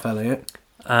 really top fella, yeah.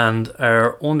 And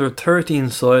our under 13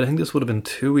 side, I think this would have been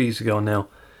 2 weeks ago now,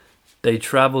 they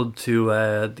travelled to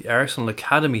the Arsenal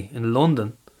Academy in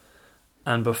London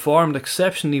and performed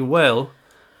exceptionally well.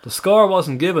 The score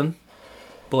wasn't given,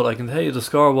 but I can tell you the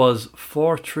score was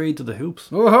 4-3 to the Hoops.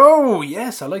 Oh,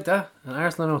 yes, I like that. And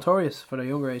Arsenal are notorious for their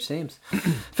younger age teams.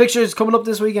 Fixtures coming up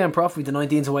this weekend, Prof. With the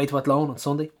 19s away to Athlone on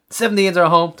Sunday. 17s are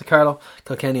home to Carlow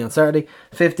Kilkenny on Saturday.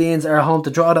 15s are home to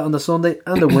Drogheda on the Sunday.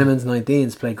 And the women's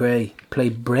 19s play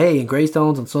Bray and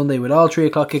Greystones on Sunday with all 3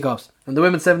 o'clock kickoffs. And the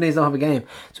women's 17s don't have a game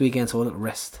this weekend, so a little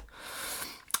rest.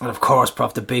 And of course,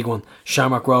 Prof, the big one,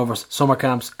 Shamrock Rovers summer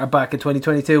camps are back in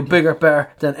 2022, bigger,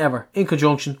 better than ever. In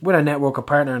conjunction with our network of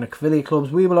partner and affiliate clubs,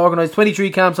 we will organise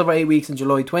 23 camps over 8 weeks in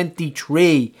July.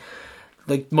 23,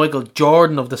 like Michael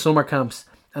Jordan of the summer camps.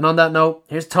 And on that note,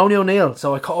 here's Tony O'Neill.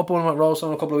 So I caught up with him at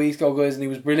Rosestown a couple of weeks ago, guys, and he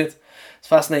was brilliant. It's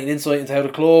fascinating insight into how the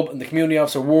club and the community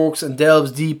officer works and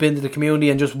delves deep into the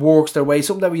community and just works their way,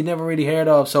 something that we never really heard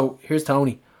of. So here's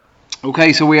Tony.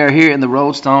 Okay, so we are here in the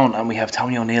Roadstone and we have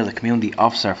Tony O'Neill, the community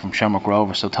officer from Shamrock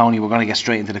Rovers. So Tony, we're going to get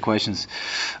straight into the questions.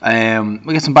 We'll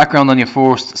get some background on you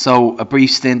first. So a brief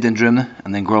stint in Drimna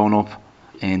and then growing up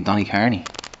in Donnycarney.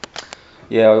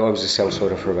 Yeah, I was a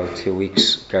Southsider for about 2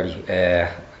 weeks, Gary.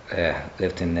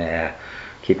 Lived in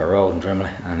Keeper Road in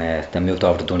Drimna and then moved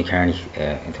over to Donnycarney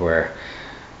into our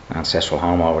ancestral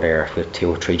home over there with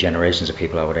 2 or 3 generations of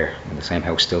people over there in the same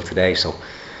house still today. So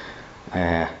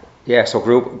Yeah, so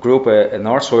grew up a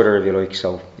North Sider, if you like.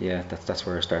 So yeah, that's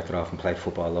where I started off and played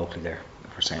football locally there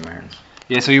for St. Martin's.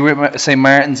 Yeah, so you were at St.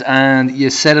 Martin's and you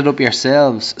set it up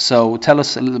yourselves. So tell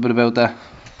us a little bit about that.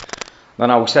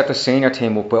 No, we set the senior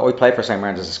team up, but I played for St.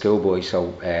 Martin's as a schoolboy.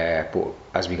 So, but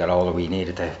as we got older, we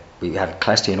had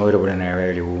Clester United within our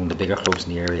area, we were one of the bigger clubs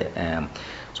in the area.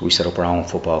 So we set up our own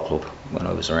football club when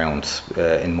I was around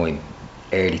in my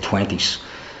early 20s,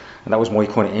 and that was my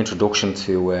kind of introduction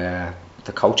to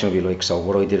coaching, if you like. So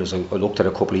what I did is I looked at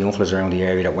a couple of young fellas around the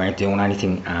area that weren't doing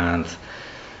anything, and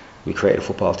we created a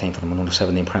football team for them, an under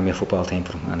 17 Premier football team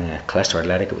for them, and Clester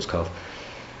Athletic it was called.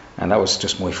 And that was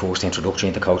just my first introduction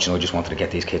into coaching. I just wanted to get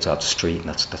these kids off the street, and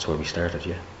that's where we started,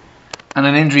 yeah. And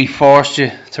an injury forced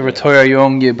you to retire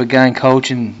young. You began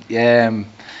coaching. Do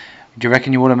you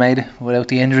reckon you would have made it without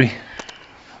the injury?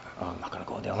 Oh, I'm not going to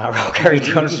go down that road, Gary, to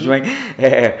be honest with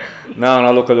you.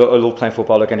 No, look, I love playing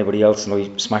football like anybody else, and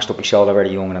I smashed up my shoulder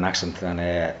very young in an accident, and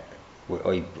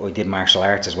I did martial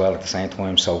arts as well at the same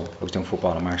time, so I was doing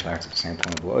football and martial arts at the same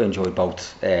time, but I enjoyed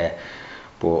both.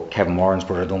 But Kevin Moran's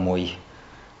brother done my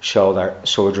shoulder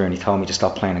surgery, and he told me to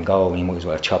stop playing in goal, and he might as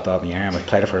well have chopped off my arm. I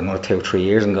played it for another 2-3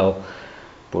 years in goal,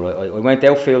 but I went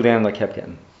outfield then, and I kept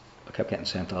getting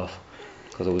sent off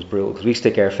because it was brutal, because we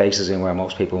stick our faces in where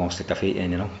most people won't stick their feet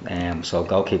in, you know. So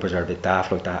goalkeepers are a bit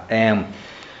daft like that.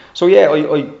 So yeah,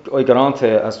 I got on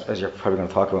to, as you're probably going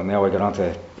to talk about now, I got on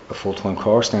to a full-time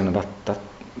course then, and that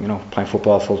you know, playing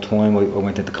football full-time, I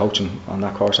went into coaching on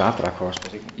that course after that course.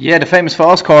 Yeah, the famous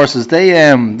Falls courses,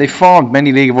 they formed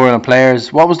many League of Ireland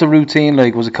players. What was the routine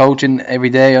like? Was it coaching every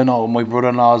day? I know my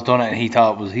brother-in-law's done it, and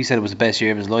he said it was the best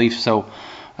year of his life. So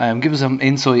give us some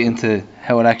insight into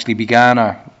how it actually began,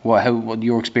 or what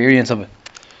your experience of it.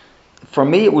 For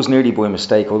me, it was nearly by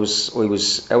mistake. I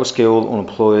was out of school,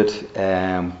 unemployed,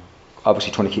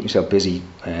 obviously trying to keep myself busy.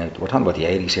 We're talking about the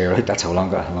 80s here, right? That's how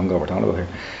long ago we're talking about here.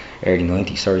 Early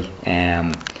 90s, sorry.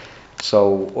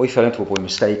 So I fell into it by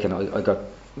mistake, and I got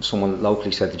someone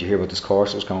locally said, "Did you hear about this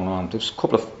course that was going on?" There's a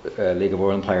couple of League of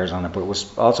Ireland players on it, but it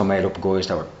was also made up of guys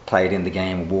that were played in the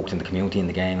game and worked in the community in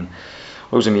the game. And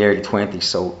I was in my early 20s,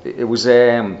 so it was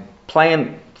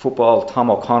playing football.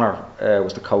 Tom O'Connor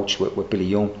was the coach with Billy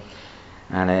Young,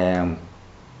 and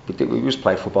we just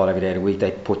played football every day of the week.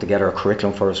 They put together a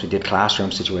curriculum for us. We did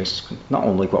classroom situations, not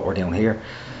unlike what we're doing here.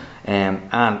 And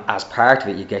as part of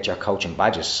it, you get your coaching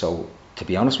badges. So to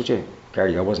be honest with you,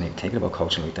 Gary, I wasn't even thinking about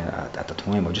coaching like that at the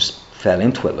time. I just fell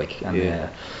into it, like, and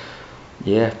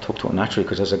took to it naturally,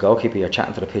 because as a goalkeeper, you're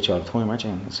chatting to the pitch all the time, aren't you?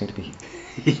 And it seemed to be.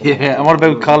 Yeah. And what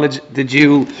about college? Did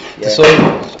you decide?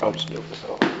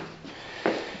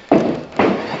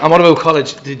 And what about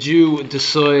college? Did you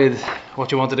decide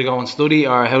what you wanted to go and study,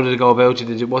 or how did it go about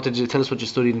you? What did you tell us what you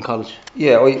studied in college?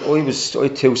 Yeah, I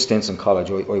had 2 stints in college.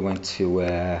 I went to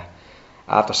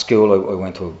after school. I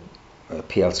went to a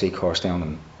PLC course down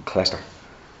in Clester,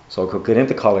 so I could get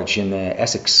into college in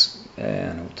Essex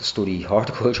to study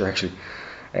horticulture. Actually,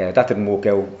 that didn't work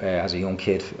out as a young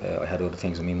kid. I had other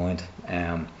things in my mind.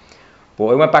 But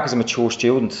I went back as a mature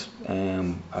student,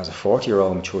 as a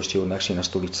 40-year-old mature student actually, and I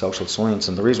studied social science.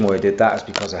 And the reason why I did that is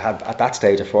because I had, at that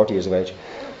stage, at 40 years of age,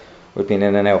 I'd been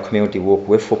in and out community work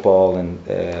with football, and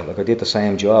like I did the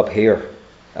same job here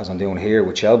as I'm doing here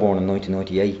with Shelbourne in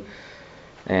 1998.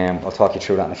 I'll talk you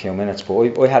through that in a few minutes.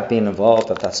 But I had been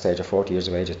involved at that stage at 40 years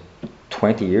of age, at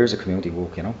 20 years of community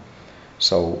work, you know.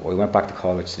 So I went back to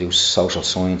college to do social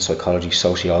science, psychology,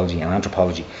 sociology, and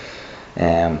anthropology.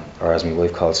 Or as my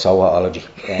wife called zoology.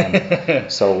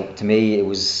 So to me, it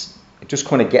was just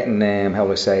kind of getting, how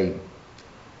would I say,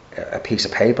 a piece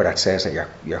of paper that says that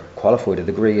you're qualified. A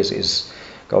degree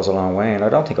goes a long way, and I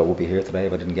don't think I would be here today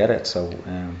if I didn't get it. So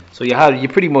so you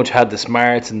pretty much had the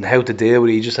smarts and how to deal with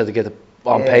it. You just had to get it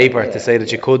on paper to say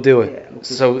that you could do it. Yeah.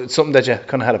 So it's something that you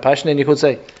kind of had a passion in, you could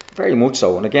say. Very much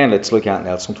so. And again, it's like anything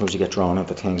else. Sometimes you get drawn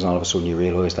into things, and all of a sudden you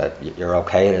realise that you're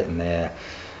okay at it, and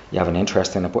you have an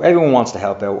interest in it. But everyone wants to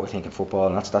help out, I think, in football,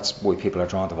 and that's why people are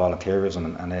drawn to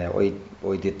volunteerism. And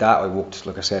I did that. I worked,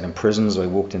 like I said, in prisons. I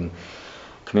worked in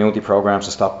community programs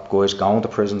to stop guys going to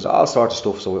prisons, all sorts of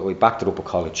stuff. So I backed it up at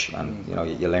college, and you know,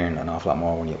 you learn an awful lot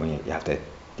more when you have the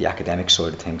academic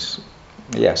side of things.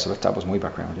 Yeah, so that was my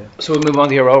background. Yeah. So we'll move on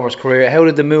to your Rovers career. How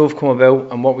did the move come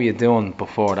about, and what were you doing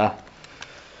before that?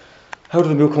 How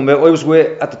did the move come about? Let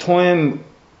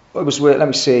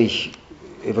me see.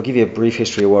 If I give you a brief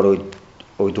history of what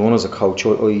I'd done as a coach,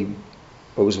 I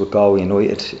was with Galway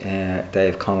United,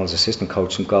 Dave Connell's assistant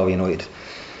coach from Galway United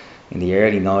in the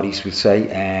early 90s, we'd say.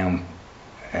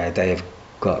 Dave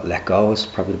got let go, is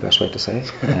probably the best way to say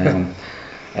it.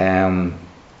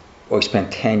 I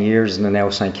spent 10 years in the now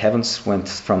St. Kevin's, went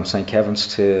from St.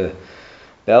 Kevin's to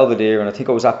Belvedere, and I think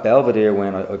I was at Belvedere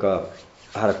when I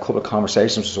had a couple of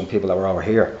conversations with some people that were over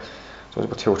here. So it was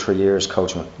about 2 or 3 years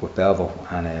coaching with Belvo,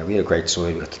 and we had a great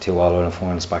side. We got the 2 All-Ireland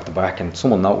finals back to back, and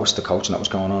someone noticed the coaching that was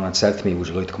going on and said to me, "Would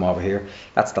you like to come over here?"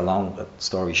 That's the long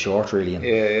story short, really. And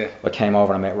I came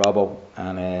over and I met Robbo,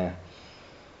 and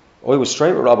I was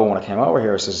straight with Robbo when I came over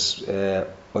here. I says,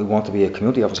 I want to be a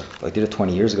community officer. I did it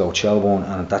 20 years ago at Shelbourne,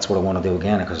 and that's what I want to do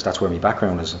again, because that's where my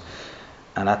background is.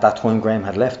 And at that time, Graham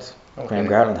had left. Okay. Graham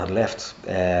Garland had left,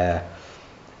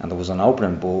 and there was an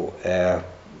opening, but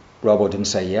Robbo didn't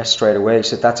say yes straight away. He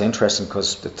said, "That's interesting,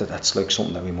 because that's like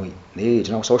something that we might need,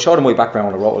 you know." So I showed him my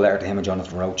background. I wrote a letter to him and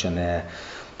Jonathan Roach, and then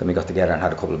we got together and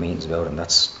had a couple of meetings about it, and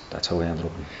that's how we ended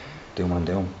up doing what I'm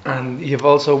doing. And you've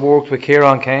also worked with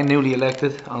Kieran Kane, newly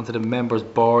elected onto the members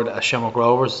board at Shamrock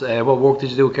Rovers. What work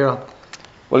did you do with Kieran?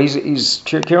 Well,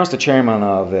 Kieran's the chairman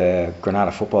of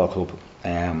Granada Football Club,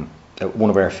 one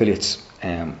of our affiliates.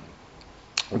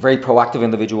 A very proactive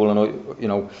individual,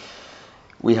 and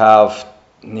we have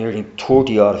nearly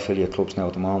 30 odd affiliate clubs now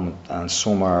at the moment, and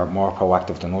some are more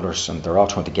proactive than others, and they're all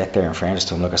trying to get there. In fairness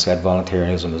to them, like I said,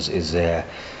 volunteerism is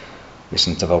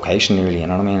it's a vocation, really. You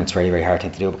know what I mean? It's a very, very hard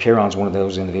thing to do. But Kieran's one of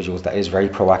those individuals that is very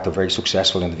proactive, very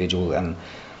successful individual, and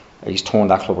he's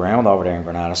turned that club around over there in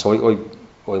Granada. So I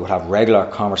would have regular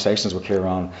conversations with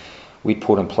Kieran. We'd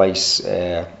put in place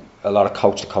a lot of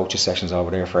coach-to-coaches sessions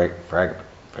over there.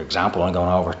 For example, I'm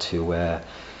going over to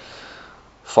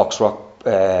Foxrock.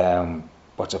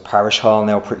 What's a parish hall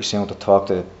now pretty soon to talk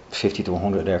to 50 to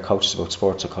 100 of their coaches about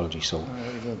sports psychology. So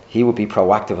he would be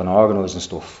proactive and organising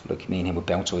stuff. Like me and him would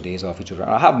bounce ideas off each other.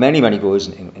 And I have many guys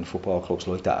in football clubs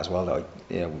like that as well that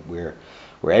we're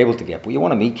able to get. But you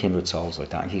want to meet kindred souls like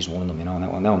that, and he's one of them.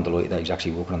 And now I'm delighted that he's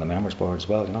actually working on the members board as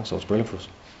well. So it's brilliant for us.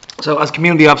 So as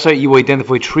community officer, you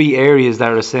identify 3 areas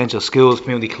that are essential: schools,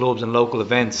 community clubs, and local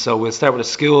events. So we'll start with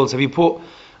the schools. Have you put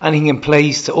anything in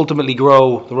place to ultimately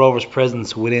grow the Rovers'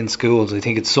 presence within schools? I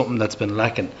think it's something that's been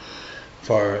lacking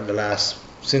for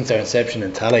since their inception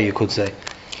in Tala, you could say.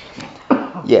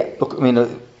 Yeah, look, I mean,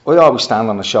 I always stand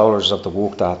on the shoulders of the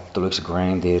work that the likes of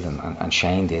Graham did and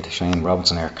Shane did. Shane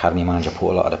Robinson, our academy manager,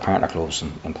 put a lot of the partner clubs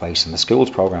in place and the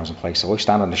schools programs in place. So I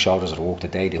stand on the shoulders of the work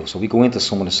that they do. So we go into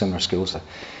some of the similar schools that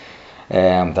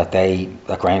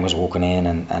Graham was working in,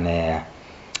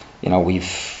 and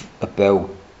we've about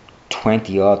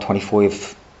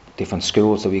 25 different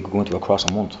schools that we go into across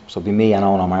a month. So it'll be me and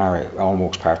Owen O'Mara. Owen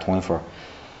works part-time for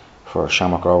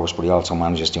Shamrock Rovers, but he also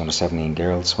manages the under 17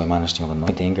 girls. We manage the under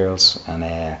 19 girls, and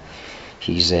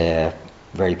he's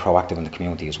very proactive in the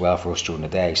community as well for us during the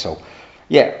day. So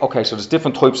yeah, okay, so there's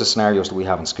different types of scenarios that we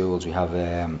have in schools. We have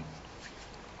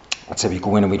let's say we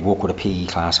go in and we'd work with a PE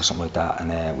class or something like that,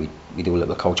 and we do a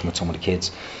little coaching with some of the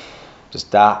kids. There's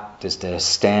the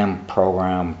STEM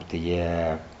program,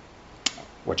 the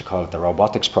the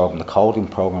robotics program, the coding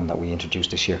program that we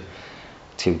introduced this year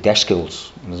to deaf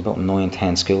schools. And there's about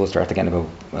 9-10 schools there. Getting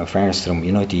about, fairness to them,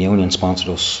 United Union sponsored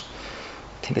us.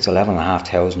 I think it's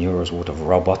 €11,500 worth of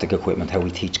robotic equipment, how we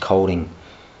teach coding.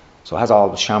 So it has all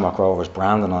the Shamrock Rovers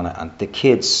branding on it, and the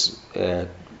kids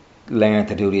learn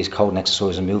to do these coding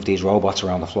exercises and move these robots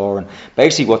around the floor. And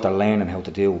basically what they're learning how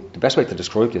to do, the best way to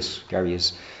describe this, Gary,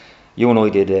 is you and I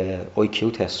did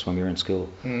IQ tests when we were in school.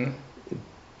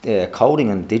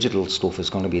 Coding and digital stuff is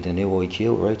going to be the new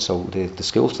IQ, right? So the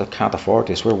schools that can't afford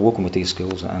this, we're working with these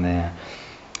schools, and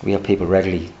we have people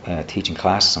regularly teaching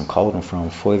classes on coding from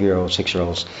 5-year-olds,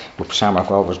 6-year-olds with Shamrock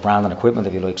Rovers branding equipment,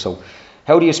 if you like. So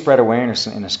how do you spread awareness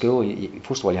in a school?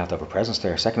 First of all, you have to have a presence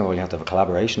there. Second of all, you have to have a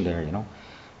collaboration there,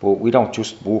 But we don't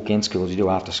just work in schools, you do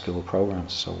after school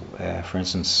programs. So for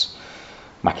instance,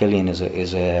 Macillian is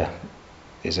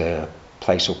a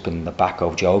place up in the back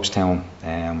of Jobstown.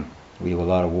 We do a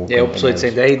lot of work. Yeah, upside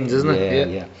St. Aidan's, isn't it?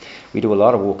 Yeah. We do a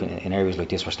lot of work in areas like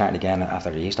this. We're starting again after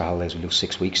the Easter holidays. We do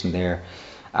 6 weeks in there,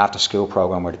 after school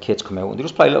program where the kids come out and they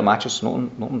just play little matches.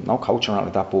 No coaching or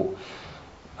anything like that. But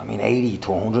I mean, 80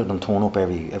 to 100 of them turn up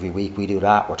every week. We do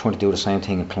that. We're trying to do the same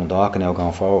thing in Clondalkin now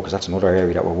going forward, because that's another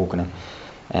area that we're working in.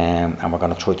 And we're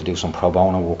going to try to do some pro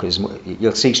bono work.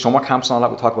 You'll see summer camps and all that.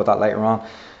 We'll talk about that later on.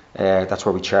 That's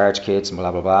where we charge kids and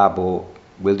blah blah blah. But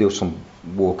we'll do some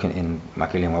work in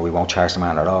Macillian where we won't charge them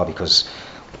at all, because,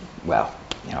 well,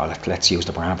 let's use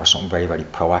the brand for something very, very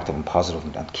proactive and positive,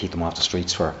 and keep them off the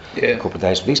streets for a couple of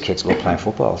days. But these kids love playing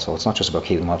football, so it's not just about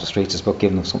keeping them off the streets, it's about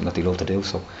giving them something that they love to do.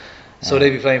 So they'd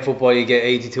be playing football, you get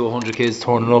 80 to 100 kids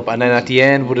turning up, and then at the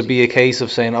end would it be a case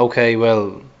of saying, okay,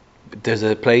 well, there's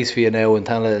a place for you now in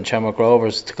Tanla and Shamrock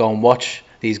Rovers to go and watch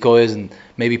these guys and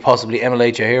maybe possibly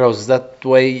emulate your heroes? Is that the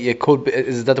way you could be,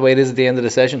 is that the way it is at the end of the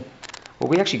session? But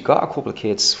we actually got a couple of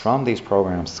kids from these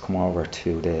programs to come over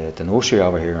to the nursery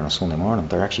over here on a Sunday morning.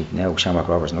 They're actually now Shamrock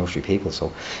Rovers nursery people.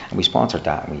 So, and we sponsored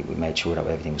that, and we made sure that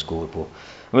everything was good. But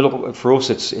I mean, look, for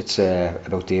us, it's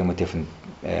about dealing with different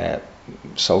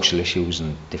social issues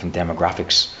and different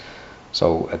demographics.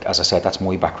 So, as I said, that's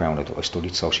my background. I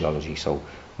studied sociology, so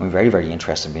I'm very, very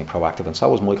interested in being proactive. And so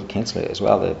was Michael Kinsley as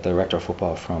well, the director of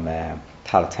football from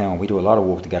Tallaght Town. We do a lot of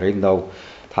work together, even though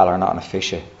Tallaght are not an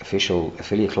official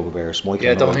affiliate club of ours. Michael,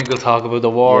 I don't think we'll talk about the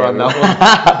war on that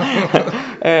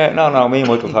one. No, me and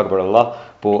Michael talk about it a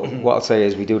lot. But what I'll say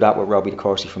is we do that with Robbie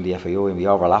DeCourcy from the FAO, and we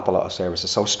overlap a lot of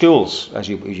services. So schools, as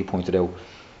you pointed out,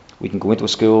 we can go into a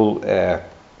school,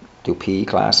 do PE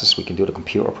classes, we can do the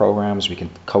computer programs, we can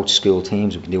coach school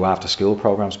teams, we can do after school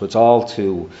programs, but it's all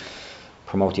to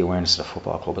promote the awareness of the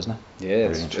football club, isn't it? Yeah,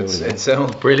 it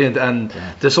sounds brilliant, and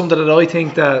there's something that I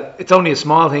think that it's only a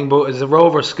small thing, but as a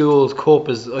Rover Schools Cup,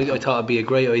 I thought it'd be a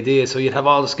great idea. So you'd have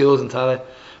all the schools in Tallaght,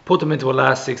 put them into a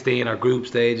last 16 or group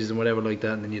stages and whatever like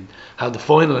that, and then you'd have the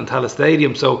final in Tallaght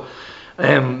Stadium. So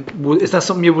is that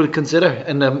something you would consider?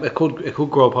 And it could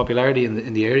grow popularity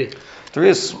in the area.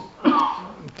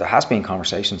 There has been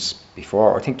conversations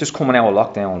before. I think just coming out of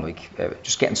lockdown, like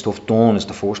just getting stuff done is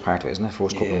the first part of it, isn't it?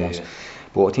 First couple of months.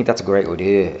 But I think that's a great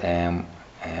idea,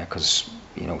 because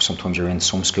sometimes you're in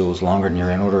some schools longer than you're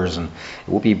in others, and it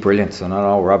would be brilliant. And I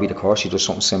know Robbie DeCourcy does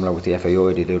something similar with the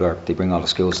FAO. They bring all the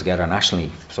schools together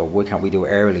nationally. So why can't we do it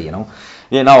early? I'm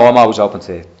always open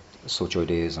to such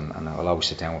ideas, and I'll always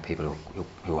sit down with people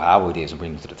who have ideas and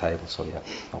bring them to the table. So yeah,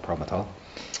 no problem at all.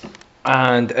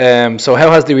 And so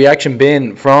how has the reaction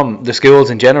been from the schools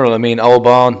in general? I mean, Old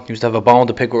Bawn used to have a bone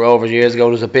to pick with Rovers years ago.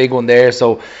 There's a big one there.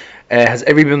 So has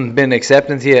everyone been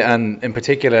accepting to you? And in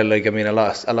particular, like, I mean, a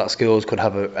lot of schools could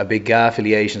have a big GA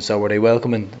affiliation. So were they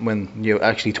welcoming when you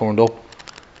actually turned up?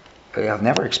 I've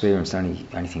never experienced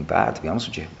anything bad, to be honest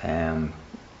with you. I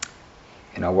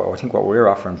think what we're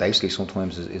offering basically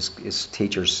sometimes is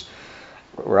teachers.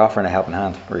 We're offering a helping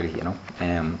hand, really,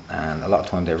 and a lot of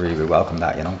time they really welcome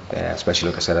that, especially,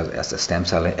 like I said, as the stem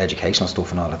cell educational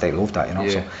stuff and all that, they love that,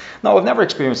 So, no, I've never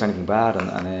experienced anything bad,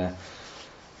 and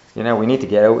we need to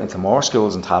get out into more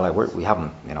schools in Tallaght. We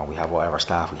haven't, we have whatever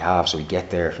staff we have, so we get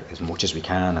there as much as we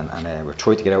can, and we're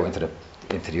trying to get out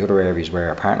into the other areas where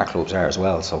our partner clubs are as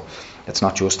well. So it's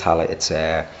not just Tallaght, it's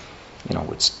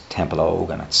it's Templeogue,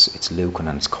 and it's Lucan,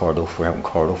 and it's Corduff. We're out in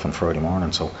Corduff on Friday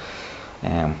morning, so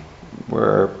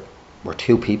we're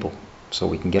two people, so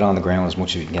we can get on the ground as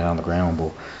much as we can get on the ground,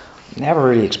 but never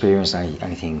really experienced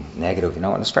anything negative, And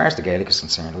as far as the Gaelic is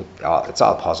concerned, it's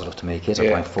all positive to me. Kids are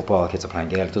playing football, kids are playing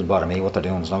Gaelic. It doesn't bother me what they're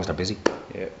doing as long as they're busy.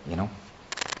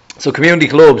 So community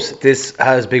clubs, this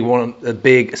has been a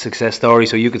big success story.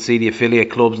 So you could see the affiliate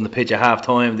clubs on the pitch at half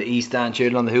time, the East Stand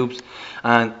cheering on the hoops,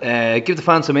 and give the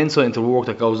fans some insight into the work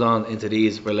that goes on into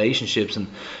these relationships. And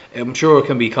I'm sure it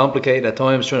can be complicated at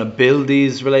times trying to build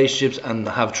these relationships and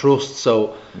have trust.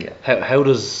 So how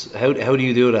do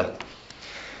you do that?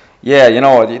 Yeah,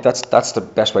 that's the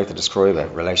best way to describe it,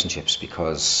 relationships,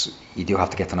 because you do have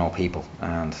to get to know people.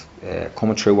 And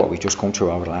coming through what we've just come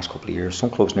through over the last couple of years, some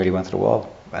clubs nearly went to the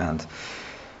wall, and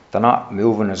they're not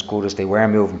moving as good as they were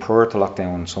moving prior to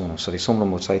lockdown. And some of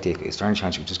them would say to you, is there any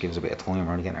chance you could just give us a bit of time?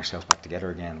 We're only getting ourselves back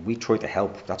together again. We try to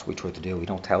help. That's what we try to do. We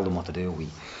don't tell them what to do.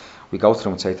 We go to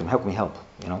them and say to them, how can we help?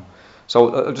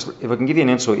 So if I can give you an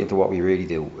insight into what we really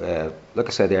do, like I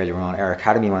said earlier on, our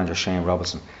academy manager Shane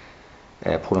Robinson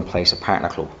put in place a partner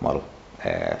club model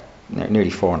nearly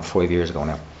 4 and 5 years ago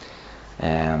now.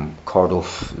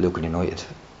 Corduff, Lucan United,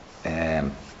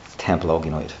 Templeogue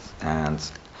United, and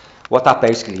what that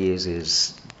basically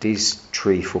is these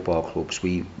 3 football clubs.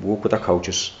 We work with our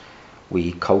coaches,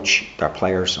 we coach their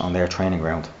players on their training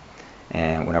ground,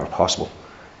 whenever possible.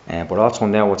 But also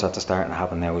now what's at the starting to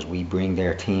happen now is we bring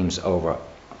their teams over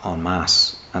en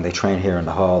masse, and they train here in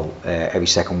the hall every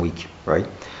second week, right?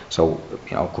 So,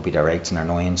 it could be their 8s and their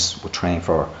 9s would train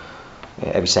for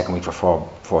every second week for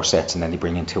four sets, and then they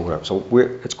bring in 2 other. So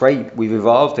it's great. We've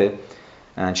evolved it,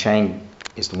 and Shane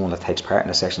is the one that takes part in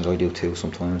the sessions. I do too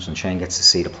sometimes, and Shane gets to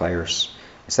see the players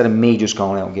instead of me just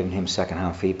going out and giving him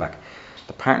second-hand feedback.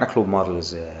 The partner club model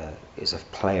is a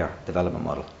player development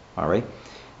model. All right.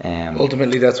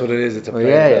 Ultimately, that's what it is. It's a player.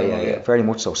 Yeah, very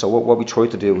much so. So what we try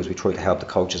to do is we try to help the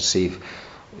coaches see if.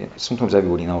 Sometimes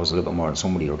everybody knows a little bit more than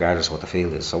somebody, regardless of what the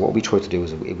field is. So what we try to do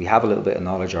is, if we have a little bit of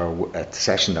knowledge or a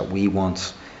session that we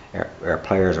want our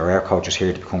players or our coaches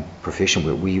here to become proficient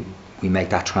with, we make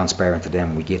that transparent to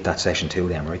them. We give that session to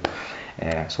them, right?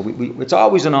 So it's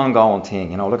always an ongoing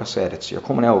thing. Like I said, you're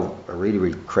coming out of a really,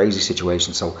 really crazy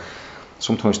situation. So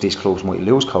sometimes these clubs might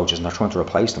lose coaches and they're trying to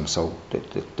replace them. So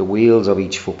the wheels of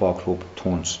each football club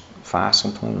turns fast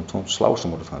sometimes and turns slow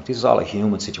some other times. This is all a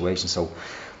human situation. So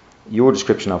your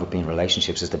description of it being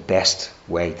relationships is the best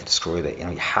way to describe it. You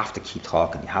know, you have to keep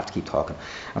talking.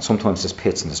 And sometimes there's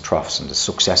pits and there's troughs and there's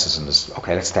successes and there's,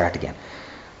 okay, let's start again.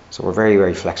 So we're very,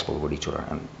 very flexible with each other,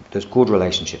 and there's good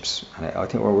relationships. And I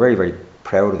think we're very, very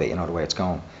proud of it, you know, the way it's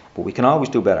going. But we can always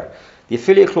do better. The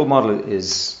affiliate club model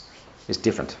is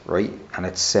different, right? And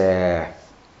it's the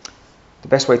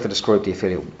best way to describe the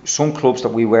affiliate. Some clubs that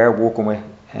we were working with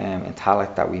in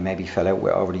Tallaght that we maybe fell out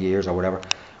with over the years or whatever,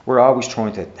 we're always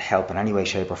trying to help in any way,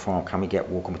 shape or form. Can we get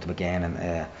working with them again?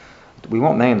 And we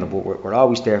won't name them, but we're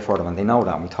always there for them, and they know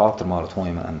that, and we talk to them all the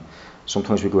time. And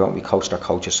sometimes we go out and we coach their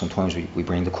coaches. Sometimes we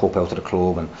bring the cup out to the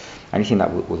club, and anything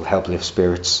that will help lift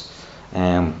spirits.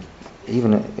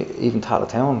 Even Tallaght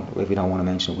Town, if we don't want to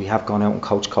mention it, we have gone out and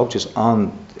coached coaches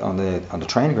on the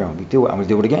training ground. We do it, and we'll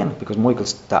do it again, because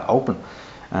Michael's that open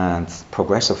and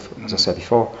progressive, as I said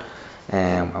before.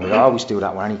 And we always do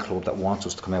that with any club that wants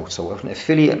us to come out. So an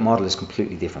affiliate model is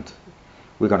completely different.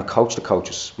 We're going to coach the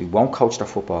coaches. We won't coach their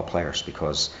football players,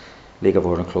 because League of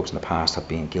Ireland clubs in the past have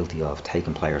been guilty of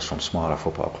taking players from smaller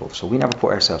football clubs. So we never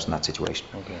put ourselves in that situation.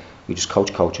 Okay. We just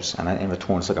coach coaches, and in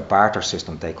return it's like a barter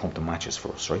system. They come to matches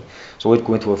for us, right? So I'd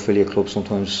go into affiliate clubs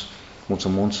sometimes once a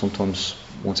month, sometimes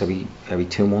once every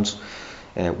 2 months.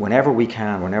 Whenever we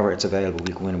can, whenever it's available,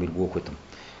 we go in and we work with them.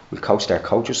 We coach their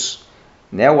coaches.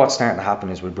 Now what's starting to happen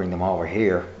is we bring them over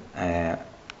here, and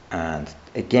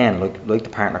again, like the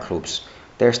partner clubs,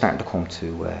 they're starting to come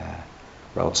to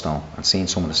Roadstone and seeing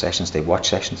some of the sessions. They watch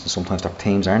sessions, and sometimes their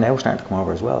teams are now starting to come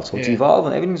over as well. So it's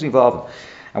evolving, everything's evolving,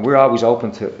 and we're always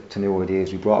open to new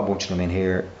ideas. We brought a bunch of them in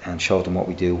here and showed them what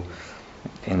we do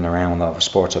in and around of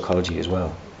sports psychology as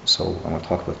well. So I'm going to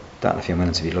talk about that in a few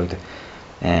minutes if you'd like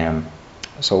to.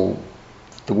 So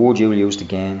the word you used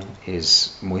again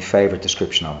is my favourite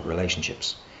description of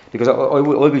relationships, because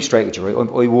I'll be straight with you, right?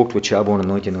 I worked with Shelbourne in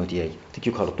 1998. I think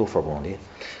you call it Dufferbourne, do you?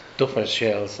 Duffer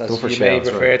Shells, as Duffer you Shells,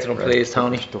 may refer right, to them, right. please,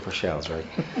 Tony. Duffer Shells, right.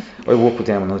 I worked with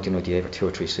them in 1998 for 2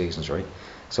 or 3 seasons, right.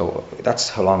 So that's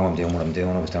how long I'm doing what I'm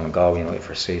doing. I was down in Galway United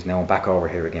for a season. Now I'm back over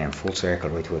here again, full circle,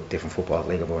 right, to a different football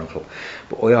League of Ireland club.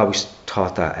 But I always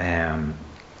thought that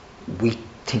we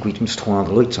think we can just turn on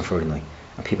the lights on Friday night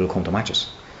and people will come to matches.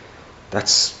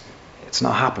 It's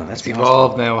not happening. That's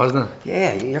evolved now, hasn't it?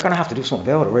 Yeah, you're going to have to do something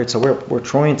about it, right? So we're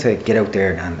trying to get out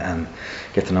there and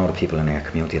get to know the people in our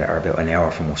community that are about an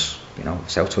hour from us. You know,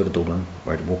 south side of Dublin,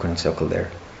 we're working in South Kildare.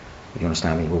 You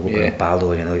understand me? We're working in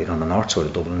Baldoyle United on the north side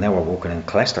of Dublin. Now we're working in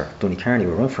Clester, Dooneycarney,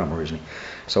 where I'm from originally.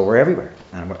 So we're everywhere,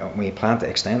 and we plan to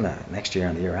extend that next year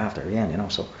and the year after again. You know,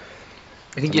 so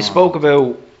I think you spoke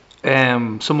about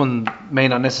someone may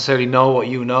not necessarily know what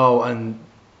you know, and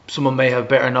someone may have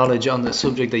better knowledge on the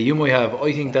subject that you might have.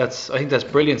 I think that's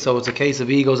brilliant. So it's a case of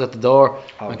egos at the door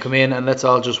and come in and let's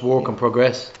all just work and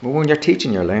progress. Well, when you're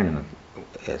teaching, you're learning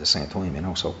at the same time, you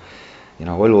know. So, you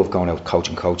know, I love going out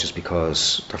coaching coaches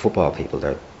because they're football people.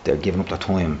 They're giving up their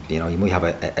time. You know, you might have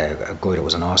a guy that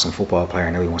was an awesome football player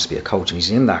and now he wants to be a coach, and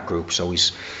he's in that group, so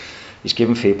he's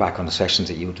giving feedback on the sessions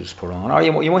that you just put on. Or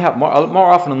you might have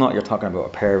more often than not, you're talking about a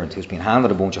parent who's been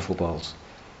handed a bunch of footballs,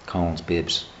 cones,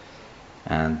 bibs,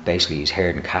 and basically he's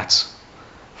herding cats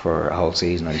for a whole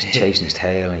season, and he's chasing his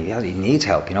tail, and he needs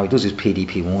help. You know, he does his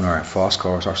PDP1 or a FOSS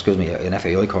course, or an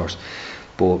FAI course,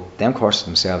 but them courses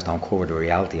themselves don't cover the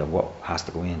reality of what has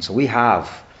to go in. So we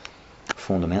have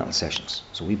fundamental sessions.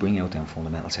 So we bring out them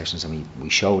fundamental sessions, and we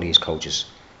show these coaches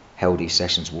how these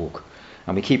sessions work.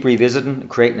 And we keep revisiting,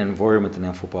 creating an environment in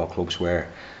them football clubs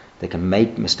where they can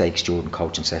make mistakes during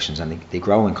coaching sessions, and they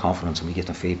grow in confidence, and we give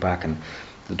them feedback and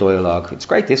the dialogue. It's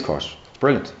great discourse. It's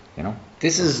brilliant, you know.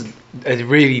 This is a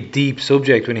really deep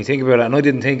subject when you think about it, and I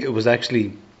didn't think it was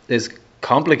actually as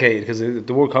complicated, because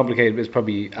the word complicated is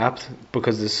probably apt,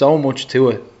 because there's so much to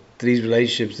it, to these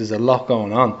relationships. There's a lot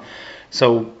going on.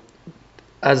 So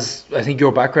as I think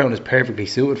your background is perfectly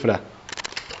suited for that.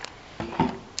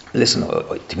 Listen,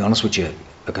 to be honest with you,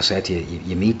 like I said to you,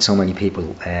 you meet so many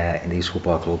people in these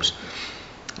football clubs,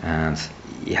 and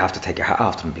you have to take your hat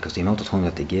off to them, because the amount of time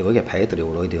that they give. I get paid to do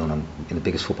what I do, and I'm in the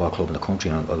biggest football club in the country,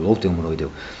 and I love doing what I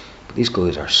do. But these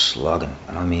guys are slogging,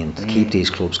 and I mean, to keep these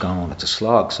clubs going, it's a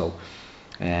slog. So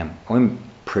I'm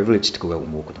privileged to go out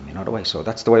and work with them, you know the way. So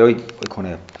that's the way I kind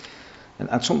of,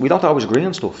 and we don't always agree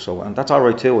on stuff, so, and that's all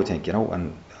right too, I think, you know.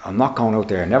 And I'm not going out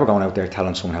there, never going out there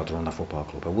telling someone how to run a football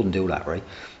club. I wouldn't do that, right?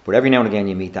 But every now and again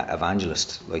you meet that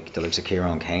evangelist, like the likes of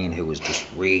Kieran Kane, who is just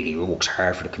really works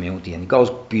hard for the community, and he goes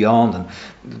beyond. And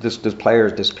there's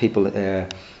players, there's people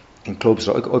in clubs,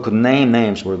 I could name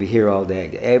names where we here all day.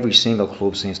 Every single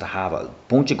club seems to have a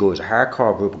bunch of guys, a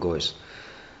hardcore group of guys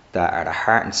that are the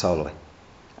heart and soul of it,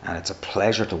 and it's a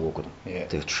pleasure to work with them. Yeah.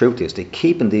 The truth is, they're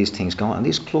keeping these things going, and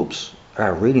these clubs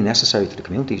are really necessary to the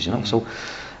communities, you know. So,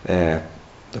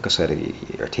 like I said,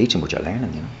 you're teaching, but you're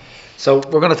learning, you know. So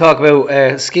we're going to talk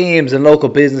about schemes and local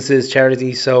businesses,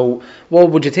 charities. So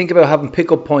what would you think about having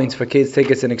pick-up points for kids'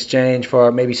 tickets in exchange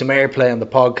for maybe some airplay on the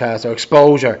podcast or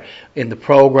exposure in the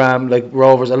programme, like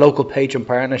Rovers, a local patron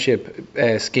partnership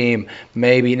scheme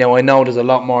maybe? Now, I know there's a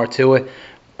lot more to it,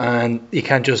 and you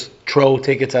can't just throw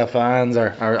tickets at fans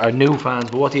or new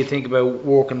fans, but what do you think about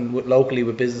working locally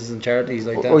with businesses and charities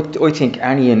like that? I think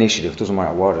any initiative, doesn't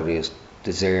matter what it is,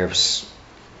 deserves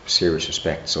serious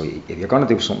respect. So if you're going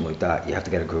to do something like that, you have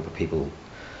to get a group of people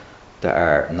that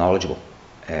are knowledgeable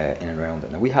in and around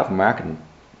it. Now we have a marketing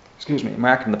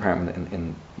department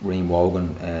in Reen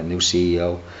Wogan, new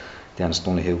CEO, Dennis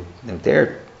Donoghue. Now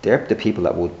they're the people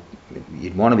that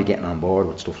you'd want to be getting on board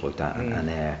with stuff like that. And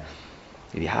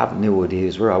if you have new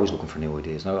ideas, we're always looking for new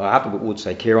ideas. Now I would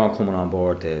say Kieran coming on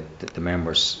board, the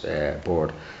members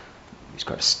board, he's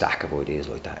got a stack of ideas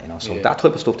like that, you know. So that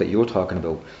type of stuff that you're talking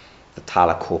about, the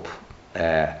Tala Cup,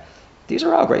 these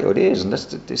are all great ideas, and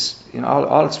this you know,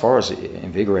 all it's for is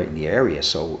invigorating the area,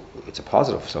 so it's a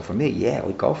positive. So for me, yeah,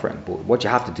 I'd go for it. But what you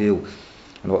have to do,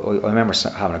 and I remember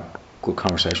having a good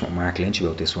conversation with Mark Lynch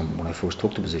about this when I first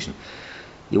took the position.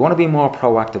 You want to be more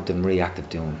proactive than reactive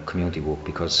doing community work,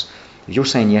 because if you're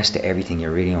saying yes to everything,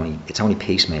 it's only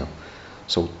piecemeal.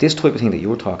 So this type of thing that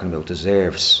you're talking about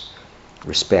deserves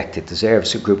respect. It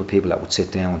deserves a group of people that would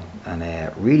sit down and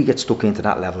really get stuck into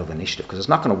that level of initiative, because it's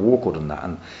not going to work other than that.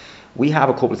 And we have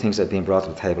a couple of things that have been brought to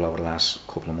the table over the last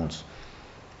couple of months,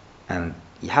 and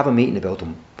you have a meeting about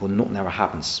them, but nothing ever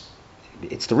happens.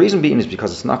 It's the reason being is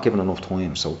because it's not given enough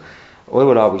time. So I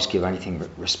would always give anything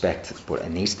respect, but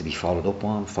it needs to be followed up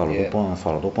on,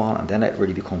 and then it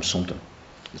really becomes something.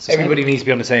 Everybody needs to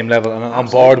be on the same level and on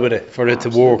board with it for it to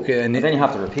work. And then you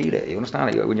have to repeat it. You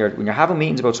understand it? When you're having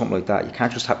meetings about something like that, you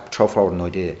can't just throw forward an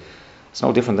idea. It's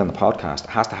no different than the podcast. It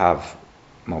has to have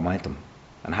momentum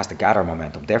and it has to gather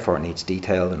momentum. Therefore, it needs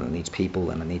detail and it needs people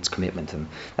and it needs commitment. And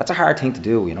that's a hard thing to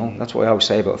do. You know, that's what I always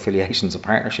say about affiliations and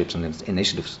partnerships and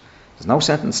initiatives. There's no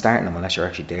sense in starting them unless you're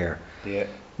actually there. Yeah.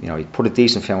 You know, you put a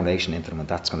decent foundation into them, and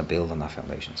that's going to build on that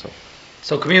foundation.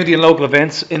 So community and local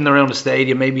events in and around the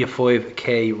stadium, maybe a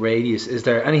 5k radius. Is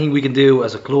there anything we can do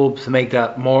as a club to make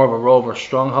that more of a Rover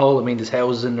stronghold? I mean, there's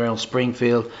houses in and around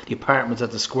Springfield, the apartments at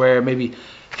the square. Maybe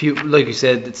a few, like you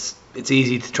said, it's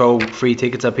easy to throw free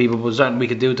tickets at people, but there's something we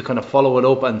could do to kind of follow it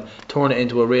up and turn it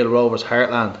into a real Rovers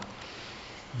heartland.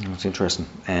 It's interesting.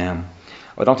 I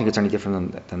don't think it's any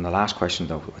different than the last question,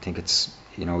 though. I think it's,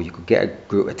 you know, you could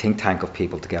get a think tank of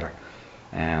people together.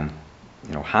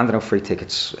 You know, handing out free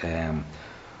tickets. I'm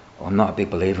not a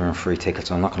big believer in free tickets.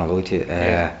 I'm not going to lie to you.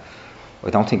 I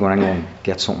don't think when anyone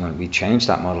gets something, we changed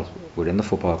that model within the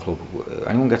football club.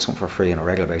 Anyone gets something for free on a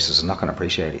regular basis is not going to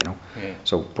appreciate it, you know. Yeah.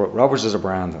 So Rovers is a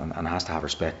brand and has to have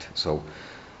respect. So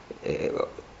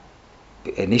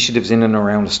initiatives in and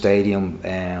around the stadium.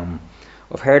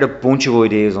 I've heard a bunch of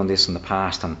ideas on this in the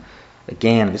past, and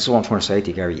again, this is what I'm trying to say to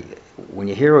you, Gary. When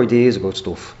you hear ideas about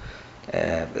stuff,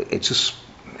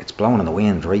 it's blowing in the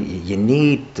wind, right? You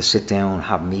need to sit down,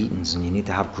 have meetings, and you need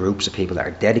to have groups of people that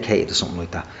are dedicated to something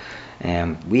like that.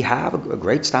 We have a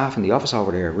great staff in the office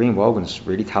over there. Reen Wogan's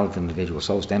really talented individual,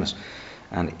 so is Dennis.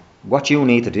 And what you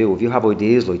need to do, if you have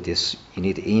ideas like this, you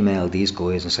need to email these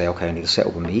guys and say, okay, I need to set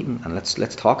up a meeting and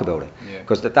let's talk about it.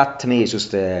 Because that to me is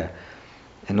just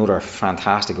another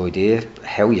fantastic idea.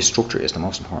 How you structure it is the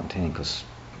most important thing, because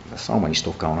there's so many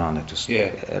stuff going on that just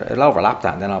it'll overlap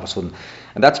that, and then all of a sudden,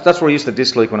 and that's what I used to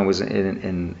dislike when I was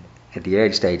in at the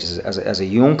early stages. As a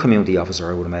young community officer,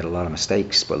 I would have made a lot of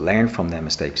mistakes, but learn from them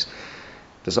mistakes.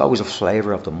 There's always a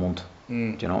flavour of the month. Do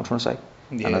you know what I'm trying to say?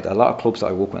 Yeah. And a lot of clubs that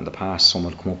I worked with in the past,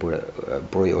 someone would come up with a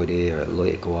bright idea or a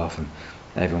light would go off, and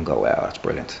everyone go, wow, that's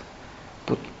brilliant.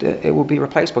 But it will be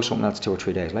replaced by something else 2 or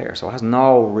 3 days later. So it has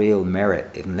no real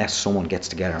merit unless someone gets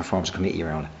together and forms a committee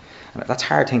around it. And that's a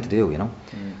hard thing to do, you know.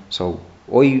 So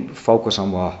I focus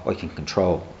on what I can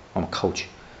control. I'm a coach.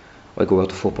 I go out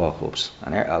to football clubs,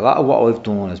 and a lot of what I've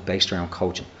done is based around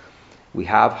coaching. We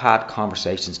have had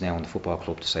conversations now in the football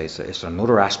club to say, it's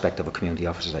another aspect of a community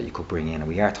officer that you could bring in, and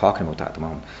we are talking about that at the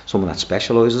moment. Someone that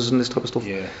specialises in this type of stuff.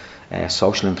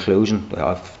 Social inclusion.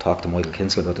 I've talked to Michael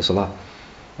Kinsella about this a lot,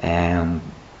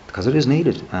 because it is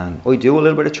needed. And I do a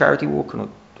little bit of charity work, and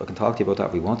I can talk to you about that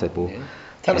if we wanted. But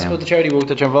tell us about the charity work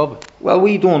that you're involved with. Well,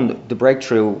 we done the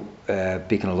Breakthrough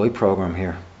Beacon of Light programme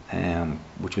here,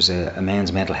 which was a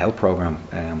men's mental health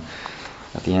programme.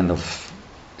 at the end of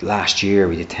last year.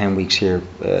 We did 10 weeks here.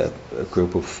 A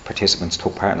group of participants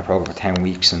took part in the program for 10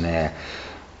 weeks, and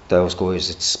those guys,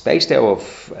 it's based out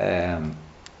of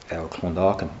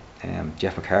Clondalkin.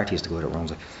 Jeff McCarthy is the guy that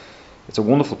runs it. It's a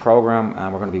wonderful program,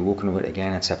 and we're going to be working with it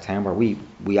again in September. We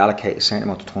allocate a certain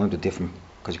amount of time to different,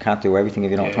 because you can't do everything,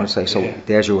 if you know what I'm trying to say. So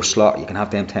there's your slot. You can have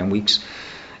them 10 weeks.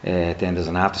 Then there's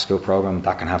an after school program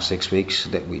that can have 6 weeks.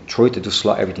 That we try to just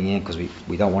slot everything in, because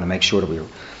we don't want to make sure that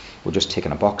we're just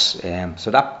ticking a box.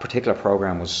 So that particular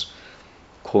program was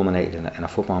culminated in a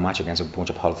football match against a bunch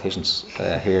of politicians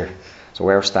here. So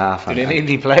our staff. Do they need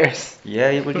any players?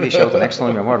 Yeah, we'll give you a shout the next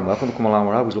time. You're more than welcome to come along.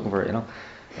 We're always looking for it, you know.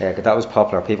 That was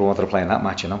popular. People wanted to play in that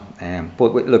match, you know.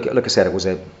 But look, like I said, it was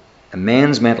a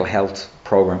men's mental health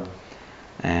program.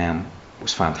 It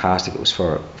was fantastic. It was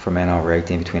for men over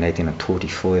 18, between 18 and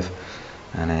 35,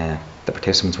 and the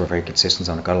participants were very consistent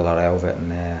on it. Got a lot out of it,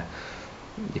 and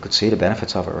you could see the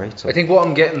benefits of it, right? So I think what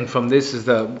I'm getting from this is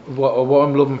that what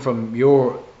I'm loving from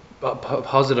your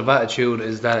positive attitude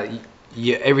is that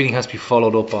everything has to be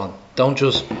followed up on. Don't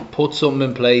just put something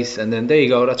in place and then there you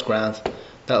go, that's grand,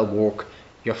 that'll work.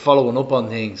 You're following up on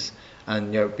things,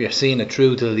 and you're seeing it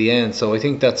through till the end. So I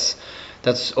think that's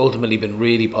ultimately been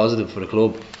really positive for the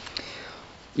club.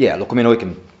 Yeah, look, I mean, I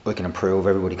can improve.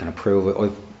 Everybody can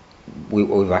improve.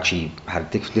 We've actually had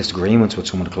disagreements with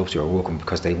some of the clubs who are working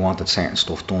because they wanted certain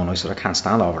stuff done. I said I can't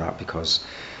stand over that because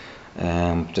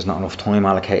there's not enough time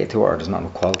allocated to it, or there's not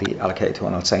enough quality allocated to it,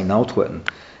 and I'll say no to it. And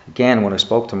again, when I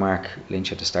spoke to Mark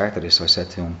Lynch at the start of this, I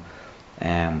said to him,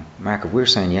 Mark, if we're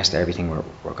saying yes to everything,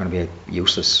 we're going to be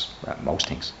useless at most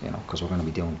things, you know, because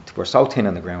we're so thin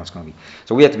on the ground. It's going to be,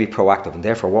 so we have to be proactive, and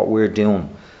therefore what we're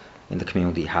doing in the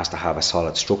community has to have a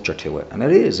solid structure to it, and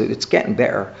it's getting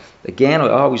better. Again, I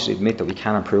always admit that we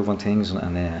can improve on things,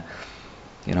 and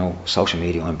you know, social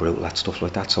media, I'm brutal at stuff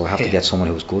like that, so I have to get someone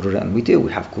who's good at it, and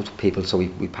we have good people, so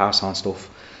we pass on stuff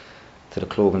to the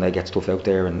club and they get stuff out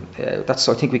there, and I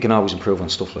think we can always improve on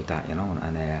stuff like that, you know,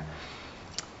 and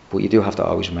but you do have to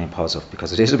always remain positive,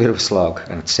 because it is a bit of a slog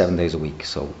and it's 7 days a week,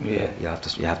 so you have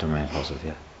to remain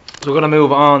positive. So we're going to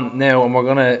move on now, and we're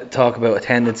going to talk about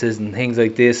attendances and things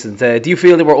like this. And do you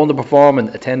feel that we're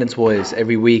underperforming attendance-wise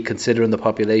every week, considering the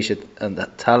population and the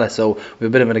Tallaght? So we have a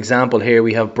bit of an example here.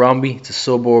 We have Bromby, it's a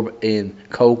suburb in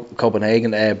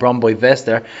Copenhagen. Bromby Vest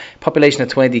there, population of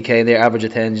 20k, and their average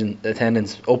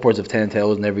attendance upwards of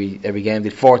 10,000 every game.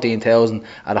 Did 14,000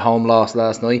 at a home loss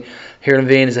last night.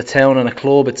 Heerenveen is a town and a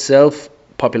club itself.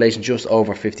 Population just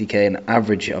over 50k, an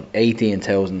average of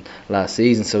 18,000 last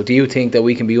season. So do you think that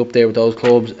we can be up there with those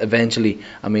clubs eventually?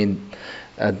 I mean,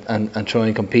 and try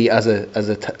and compete as a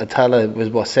Tallaght was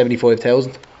what,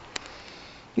 75,000?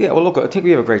 Yeah, well look, I think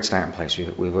we have a great starting place. We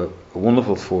have a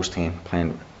wonderful first team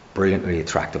playing brilliantly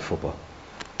attractive football.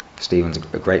 Stephen's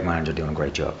a great manager doing a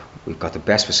great job. We've got the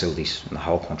best facilities in the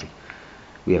whole country.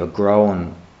 We have a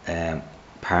growing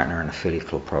partner and affiliate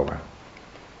club program.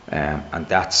 And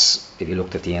that's, if you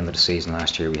looked at the end of the season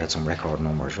last year, we had some record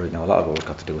numbers, right? Now a lot of it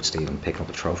got to do with Stephen picking up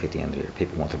a trophy at the end of the year.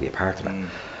 People want to be a part of that.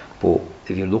 But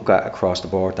if you look at across the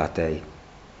board that day,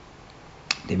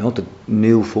 the amount of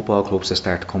new football clubs that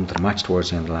start to come to the match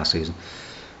towards the end of last season,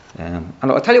 and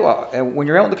I'll tell you what, when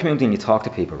you're out in the community and you talk to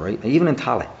people, right, even in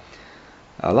Tallaght,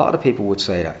 a lot of people would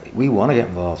say that we want to get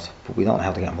involved, but we don't know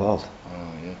how to get involved.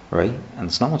 Right, and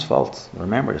it's no one's fault.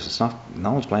 Remember this, no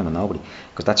one's blaming nobody,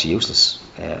 because that's useless.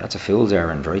 That's a fool's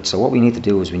errand, right? So what we need to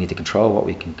do is we need to control what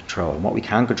we can control, and what we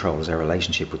can control is our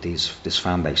relationship with this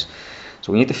fan base.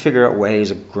 So we need to figure out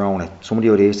ways of growing it. Some of the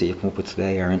ideas that you come up with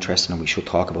today are interesting, and we should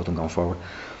talk about them going forward.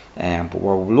 But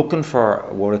we're looking for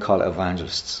what I call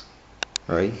evangelists,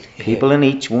 right? People in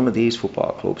each one of these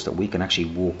football clubs that we can actually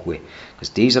work with,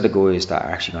 because these are the guys that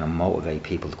are actually going to motivate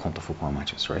people to come to football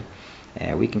matches, right?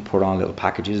 We can put on little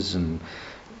packages and,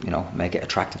 you know, make it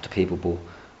attractive to people.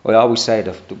 But I always say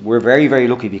that we're very, very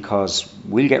lucky, because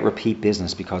we'll get repeat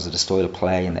business because of the style of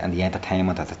play and the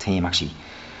entertainment that the team actually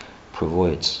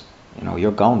provides. You know,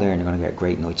 you're going there and you're going to get a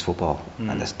great night's football,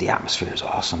 and the atmosphere is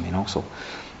awesome, you know. So,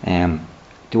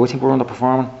 do I think we're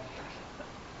underperforming?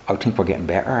 I think we're getting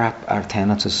better at our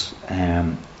attendances.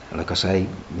 Like I say,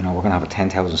 you know, we're going to have a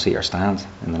 10,000 seater stand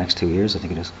in the next 2 years, I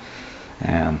think it is.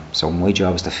 So my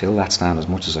job is to fill that stand as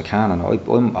much as I can, and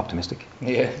I'm optimistic.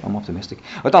 I'm optimistic.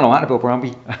 I don't know anything about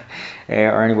Bromby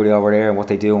or anybody over there and what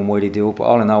they do and why they do it, but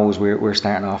all I know is we're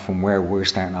starting off from where we're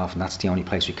starting off, and that's the only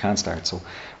place we can start. So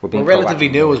we're relatively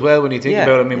new as well when you think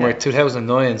about it. I mean, we're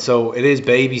 2009, so it is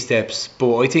baby steps,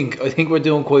 but I think we're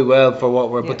doing quite well for what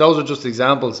we're. But those are just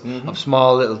examples of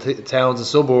small little towns and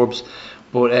suburbs.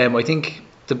 But I think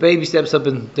the baby steps have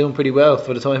been doing pretty well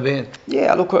for the time being.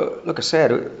 Yeah, look I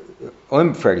said,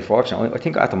 I'm fairly fortunate. I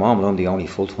think at the moment I'm the only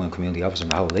full-time community officer in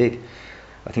the whole league.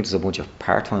 I think there's a bunch of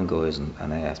part-time guys,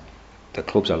 and the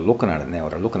clubs are looking at it now.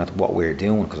 They're looking at what we're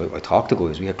doing, because I talked to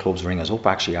guys. We had clubs ring us up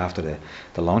actually after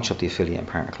the launch of the affiliate and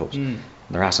partner clubs. And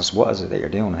they're asking us, what is it that you're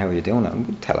doing and how are you doing it? And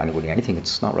we tell anybody anything.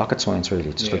 It's not rocket science really.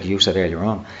 It's just like you said earlier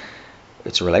on.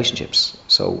 It's relationships.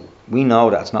 So we know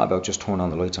that it's not about just turning on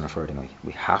the lights on a Friday night.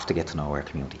 We have to get to know our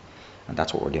community, and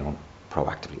that's what we're doing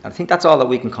proactively. And I think that's all that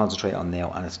we can concentrate on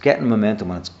now, and it's getting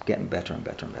momentum and it's getting better and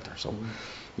better and better. So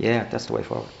yeah, that's the way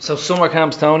forward. So summer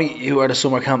camps, Tony, you are the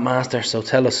summer camp master, so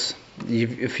tell us,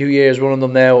 you've a few years running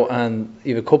them now and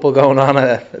you've a couple going on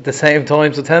at the same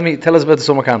time, so tell us about the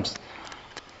summer camps.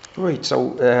 Right,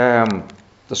 so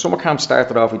the summer camp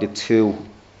started off, we did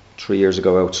 3 years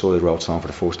ago outside Roadstone for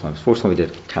the first time. The first time we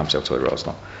did camps outside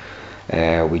Roadstone.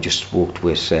 We just worked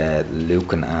with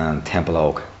Lucan and Temple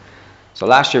Oak. So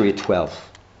last year we had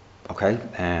 12, okay?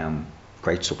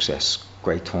 Great success,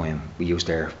 great time. We used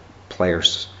their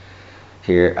players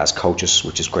here as coaches,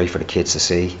 which is great for the kids to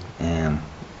see.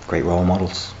 Great role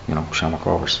models, Shamrock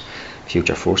Rovers,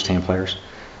 future first team players.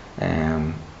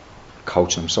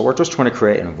 Coach them. So we're just trying to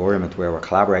create an environment where we're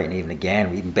collaborating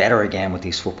even better again with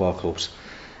these football clubs.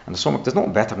 And there's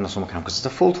nothing better than the summer camp because it's a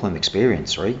full-time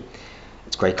experience, right?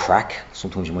 It's great crack.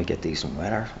 Sometimes you might get decent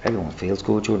weather. Everyone feels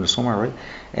good during the summer,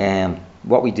 right?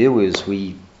 What we do is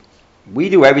we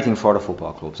do everything for the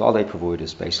football clubs. All they provide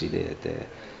is basically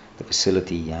the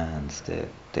facility, and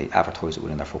they advertise it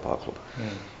within their football club.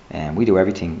 And we do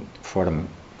everything for them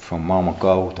from moment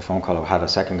go. The phone call I had a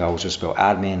second ago was just about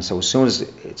admin. So as soon as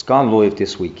it's gone live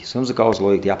this week, as soon as it goes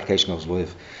live, the application goes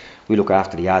live, we look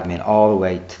after the admin all the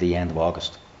way to the end of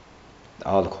August.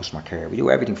 All the customer care. We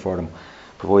do everything for them.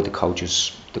 Provide the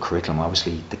coaches, the curriculum,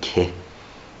 obviously, the kit.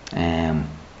 And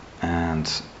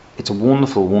it's a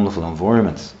wonderful, wonderful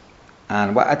environment.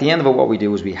 And at the end of it, what we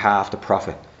do is we halve the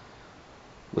profit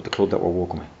with the club that we're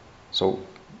working with. So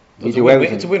we do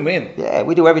everything. It's a win-win. Yeah,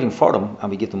 we do everything for them, and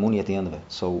we give them money at the end of it.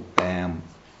 So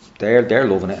they're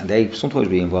loving it, and they sometimes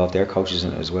be involved. Their coaches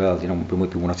in it as well. There might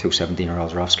be 1 or 2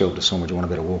 17-year-olds are off school this summer. Do you want a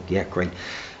bit of work? Yeah, great.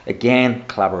 Again,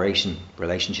 collaboration,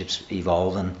 relationships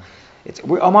evolving.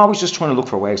 I'm always just trying to look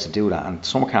for ways to do that, and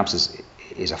summer camps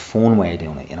is a fun way of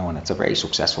doing it, and it's a very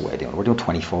successful way of doing it. We're doing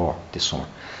 24 this summer.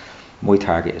 My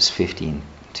target is 50 in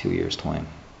 2 years' time.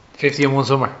 50 in one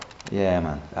summer? Yeah,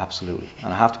 man, absolutely.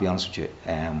 And I have to be honest with you,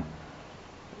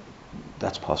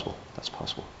 that's possible. That's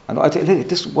possible. And I think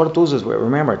this, what it does is,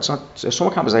 remember, it's not, summer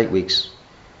camp is 8 weeks.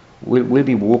 We'll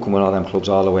be working with all them clubs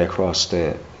all the way across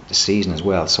the season as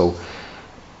well. So,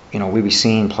 we'll be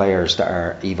seeing players that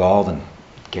are evolving,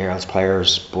 girls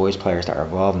players, boys players that are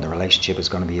evolving. The relationship is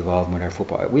going to be evolving with our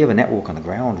football. We have a network on the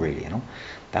ground, really.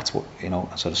 That's what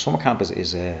So the summer camp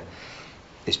is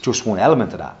just one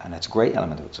element of that, and it's a great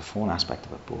element of it. It's a fun aspect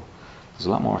of it, but there's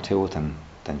a lot more to it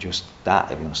than just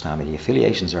that. If you understand me, the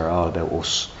affiliations are all about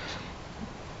us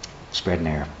spreading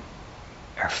our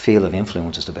field of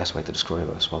influence is the best way to describe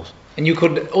it, I suppose. And you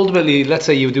could ultimately, let's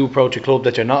say you do approach a club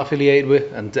that you're not affiliated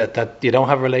with and that you don't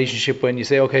have a relationship with, and you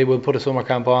say, okay, we'll put a summer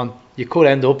camp on. You could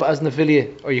end up as an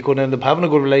affiliate, or you could end up having a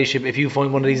good relationship if you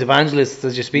find one of these evangelists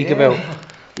as you speak about.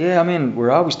 Yeah, I mean,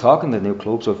 we're always talking to new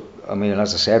clubs. As I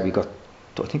said,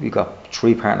 I think we got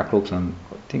 3 partner clubs, and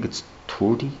I think it's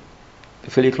 30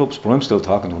 affiliate clubs, but I'm still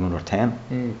talking to another 10.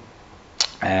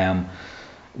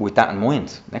 With that in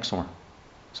mind, next summer.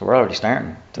 So we're already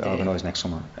starting to organise next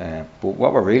summer. But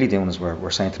what we're really doing is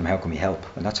we're saying to them, how can we help?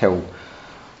 And that's how,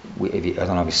 I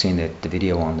don't know if you've seen the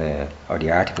video or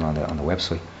the article on the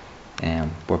website.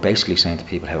 We're basically saying to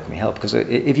people, how can we help? Because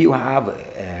if you have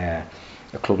a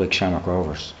club like Shamrock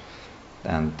Rovers,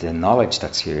 and the knowledge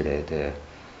that's here,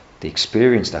 the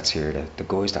experience that's here, the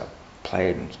guys that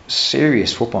played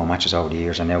serious football matches over the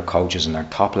years are now coaches, and they're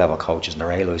top level coaches, and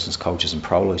they're A licensed coaches and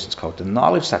pro licensed coaches. The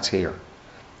knowledge that's here,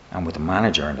 and with the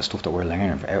manager and the stuff that we're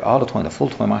learning all the time, the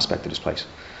full-time aspect of this place,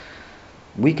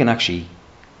 we can actually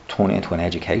turn it into an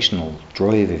educational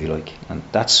drive, if you like, and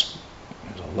there's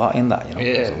a lot in that,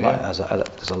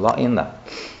 there's a lot in that,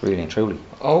 really and truly.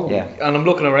 And I'm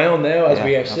looking around now as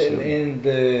we are sitting in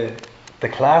the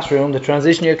classroom, the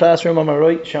transition year classroom, am I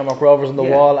right? Shamrock Rovers on the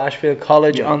wall, Ashfield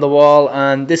College on the wall,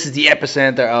 and this is the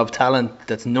epicentre of talent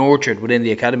that's nurtured within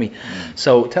the academy.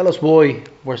 So tell us why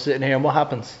we're sitting here and what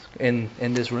happens in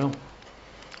this room.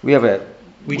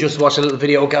 We just watched a little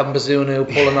video of Gavin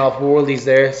Bazunu pulling off worldies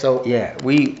there. So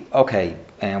we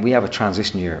have a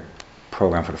transition year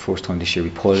programme for the first time this year. We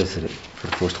piloted it for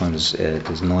the first time.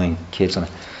 There's 9 kids on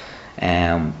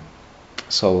it.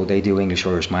 So they do English,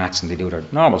 Irish, Maths, and they do their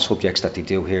normal subjects that they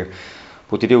do here.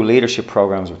 But they do leadership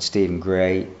programs with Stephen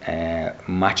Gray,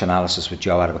 match analysis with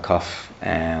Joe Adabakoff.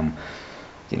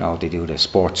 You know, they do the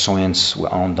sports science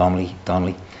with Owen Donnelly,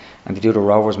 and they do the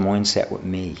Rovers Mindset with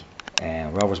me.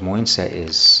 Rovers Mindset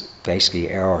is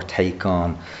basically our take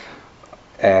on.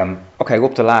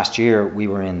 Up to last year, we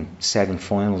were in 7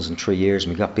 finals in 3 years,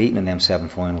 and we got beaten in them 7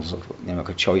 finals. You know, I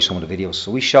could show you some of the videos.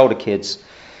 So we show the kids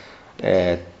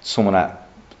some of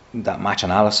that match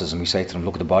analysis, and we say to them,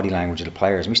 look at the body language of the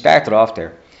players. And we started off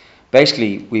there.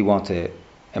 Basically, we want to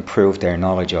improve their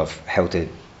knowledge of how to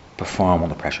perform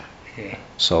under pressure. Yeah.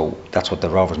 So that's what the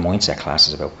Rovers Mindset class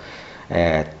is about.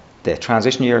 The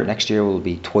transition year next year will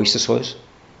be twice the size,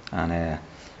 and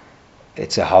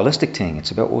it's a holistic thing.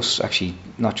 It's about us actually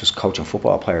not just coaching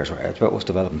football players, it's about us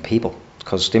developing people,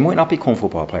 because they might not become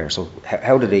football players. So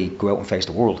how do they go out and face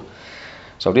the world?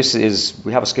 So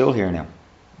we have a skill here now,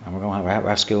 and we're going to have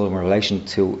a skill in relation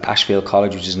to Ashfield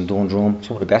College, which is in Dundrum.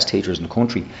 Some of the best teachers in the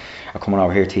country are coming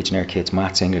over here teaching their kids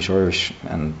maths, English, Irish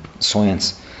and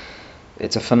science.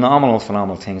 It's a phenomenal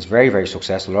thing. It's very, very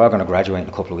successful. They're all going to graduate in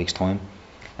a couple of weeks' time,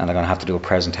 and they're going to have to do a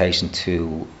presentation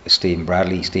to Stephen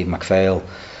Bradley, Steve McPhail,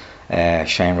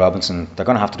 Shane Robinson. They're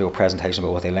going to have to do a presentation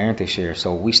about what they learned this year.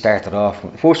 So we started off,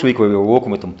 the first week where we were working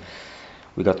with them,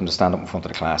 we got them to stand up in front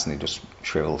of the class and they just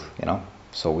shriveled, you know.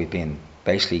 So we've been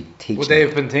basically teaching. Would they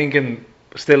have been thinking,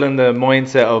 still in the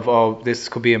mindset of, oh, this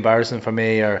could be embarrassing for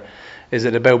me, or is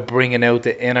it about bringing out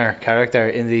the inner character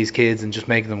in these kids and just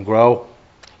making them grow?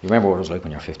 You remember what it was like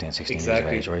when you're 15, 16 years of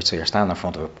age, right? So you're standing in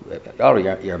front of all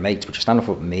your mates, but you're standing in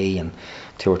front of me and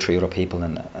 2 or 3 other people,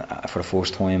 and for the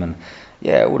first time, and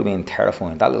yeah, it would have been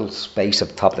terrifying. That little space at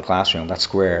the top of the classroom, that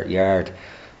square yard,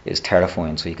 is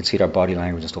terrifying. So you can see their body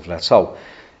language and stuff like that. So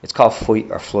it's called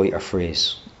fight or flight or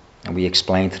freeze, and we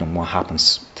explain to them what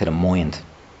happens to the mind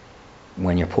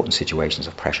when you're put in situations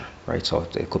of pressure, right? So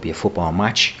it could be a football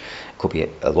match, it could be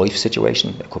a life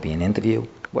situation, it could be an interview,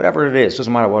 whatever it is,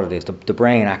 doesn't matter what it is. The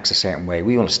brain acts a certain way.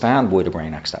 We understand why the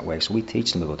brain acts that way, so we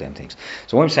teach them about them things.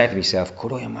 So I'm saying to myself,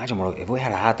 could I imagine if I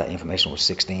had that information when I was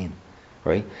 16,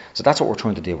 right? So that's what we're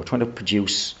trying to do. We're trying to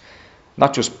produce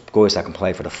not just guys that can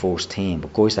play for the first team,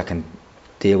 but guys that can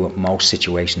deal with most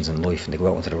situations in life and they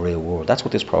go out into the real world. That's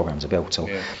what this program is about. So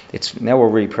it's now we're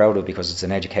really proud of it because it's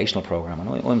an educational program,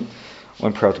 and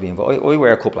I'm proud to be involved. I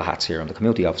wear a couple of hats here. I'm the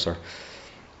community officer.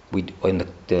 I'm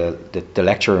the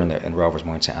lecturer in Rovers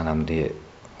Mindset, and I'm the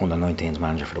under-19s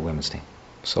manager for the women's team.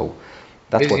 So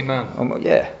that's busy man.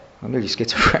 I'm really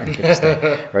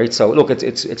schizophrenic, right? So look,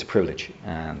 it's a privilege,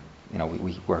 and you know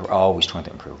we're always trying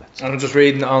to improve it. And I'm just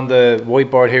reading on the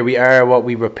whiteboard here. We are what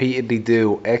we repeatedly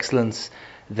do. Excellence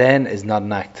then is not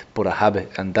an act, but a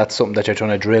habit, and that's something that you're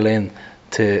trying to drill in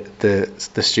to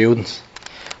the students.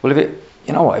 Well, if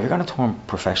you're going to turn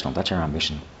professional, that's your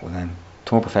ambition. Well, then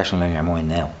turn professional in your mind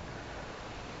now.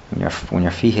 When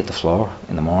your feet hit the floor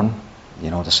in the morning, you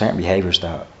know there's certain behaviours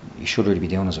that you should really be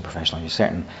doing as a professional. There's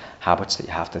certain habits that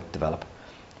you have to develop,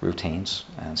 routines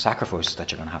and sacrifices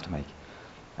that you're going to have to make,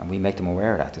 and we make them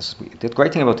aware of that. The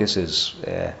great thing about this is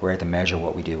we're able to measure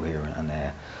what we do here,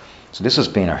 and so this has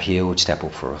been a huge step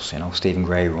up for us. You know, Stephen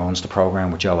Gray runs the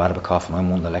program with Joe Adabakoff, and I'm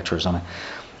one of the lecturers on it.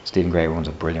 Stephen Gray runs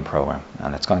a brilliant program,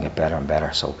 and it's going to get better and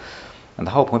better. So, and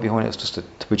the whole point behind it is just to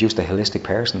produce the holistic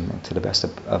person to the best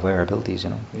of our abilities,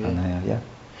 you know. Yeah. And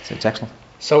it's excellent.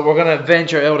 So we're going to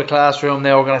venture out of the classroom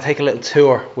now. We're going to take a little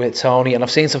tour with Tony, and I've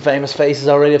seen some famous faces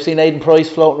already. I've seen Aidan Price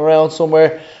floating around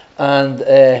somewhere, and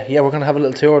we're going to have a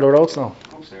little tour of the roads now.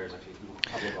 Upstairs,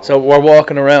 actually. So we're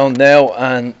walking around now,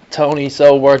 and Tony,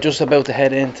 so we're just about to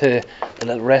head into the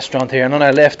little restaurant here, and on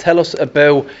our left, tell us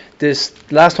about this.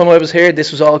 Last time I was here,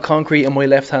 this was all concrete on my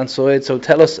left hand side, so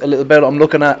tell us a little bit. I'm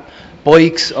looking at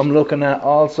bikes, I'm looking at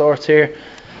all sorts here,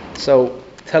 so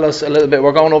tell us a little bit.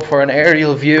 We're going up for an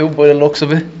aerial view by the looks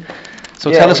of it,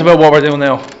 so tell us about what we're doing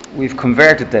now. We've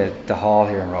converted the hall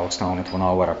here in Roadstone into an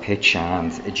all-weather pitch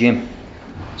and a gym.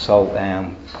 So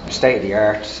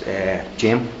state-of-the-art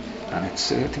gym, and I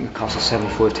think it costs us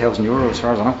 €75,000 as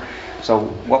far as I know. So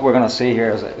what we're going to see here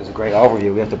is a great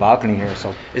overview. We have the balcony here.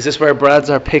 So is this where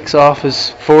Brad's picks off his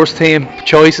first team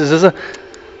choices, is it?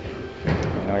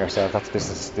 You know yourself,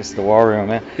 this is the war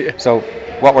room, yeah. So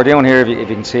what we're doing here, if you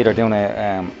can see, they're doing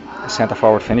a centre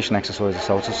forward finishing exercise.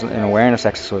 So it's just an awareness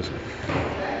exercise.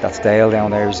 That's Dale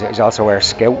down there. He's also our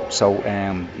scout, so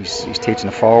he's teaching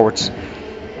the forwards.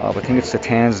 I think it's the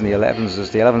 10s and the 11s.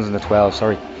 There's the 11s and the 12s,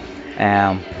 sorry.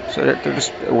 So they're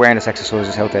just awareness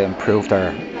exercises, how to improve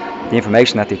the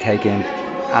information that they take in,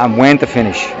 and when to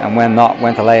finish and when not,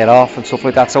 when to lay it off and stuff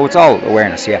like that. So it's all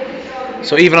awareness, yeah.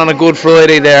 So even on a Good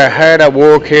Friday, they're hard at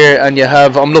work here, and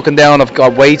I'm looking down, I've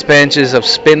got weights benches, I've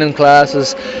spinning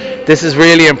classes. This is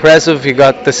really impressive. You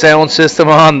got the sound system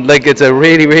on, like it's a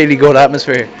really, really good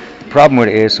atmosphere. The problem with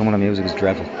it is some of the music is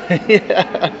dreadful.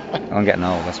 I'm getting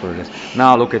old, that's what it is.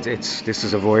 No, look, this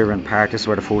is a vibrant part. This is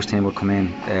where the first team will come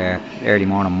in early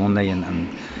morning Monday and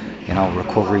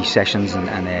recovery sessions and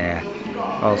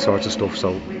all sorts of stuff.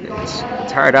 So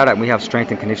it's hard at it, and we have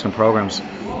strength and conditioning programs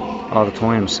all the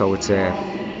time. So it's a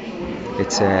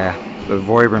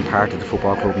vibrant part of the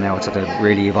football club now. It's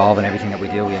really evolving everything that we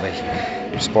do. We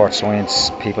have sports science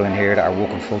people in here that are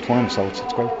working full time, so it's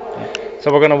great. Yeah.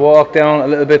 So we're going to walk down a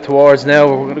little bit towards now.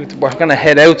 We're going to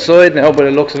head outside now by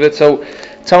the looks of it. So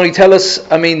Tony, tell us,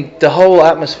 the whole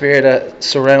atmosphere that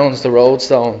surrounds the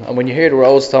Roadstone, and when you hear the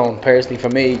Roadstone, personally for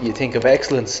me, you think of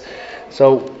excellence.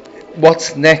 So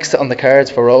what's next on the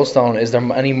cards for Roadstone? Is there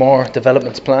any more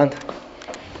developments planned?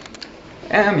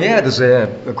 There's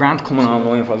a grant coming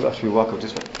online for, after we walk up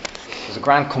this way. There's a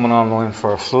grant coming online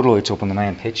for floodlights up on the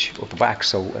main pitch up the back.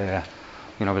 So we'll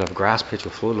have a grass pitch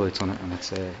with floodlights on it, and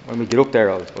it's when we get up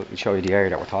there, I'll show you the area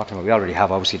that we're talking about. We already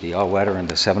have obviously the all-weather and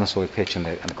the seven-a-side pitch and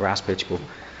the grass pitch, but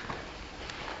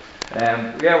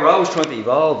we're always trying to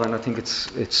evolve, and I think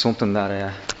it's something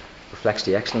that reflects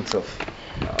the excellence of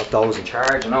those in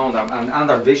charge, and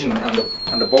our vision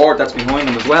and the board that's behind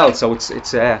them as well. So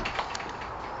it's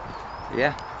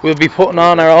We'll be putting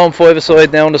on our own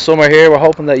five-a-side now in the summer here. We're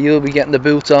hoping that you'll be getting the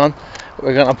boots on.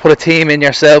 We're going to put a team in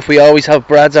yourself. We always have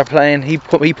Brad's are playing. He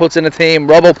puts in a team.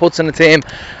 Robbo puts in a team.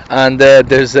 And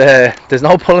there's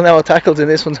no pulling out of tackles in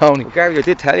this one, Tony. Well, Gary, I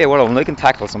did tell you what I'm liking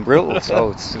tackles. I'm brutal.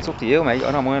 So it's up to you, mate.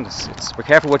 I don't mind. Be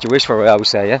careful what you wish for, I always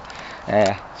say,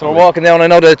 yeah. So we're walking down. I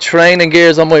know the training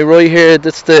gear's on my right here.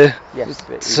 That's the... Yes,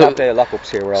 we have the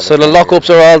lock-ups here. So the lock-ups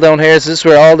are all down here. So this is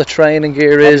where all the training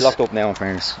gear is. Locked up now, in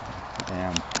fairness.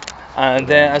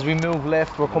 And as we move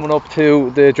left, we're coming up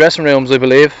to the dressing rooms, I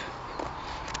believe.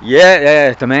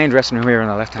 Yeah, the main dressing room here on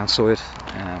the left-hand side.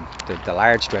 The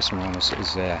large dressing room is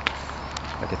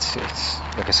like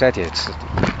I said, it's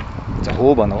a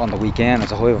hub on the weekend.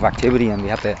 It's a hub of activity, and we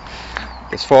have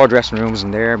there's 4 dressing rooms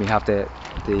in there. We have the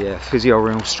physio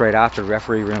room straight after, the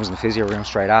referee rooms and the physio room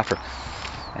straight after.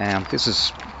 This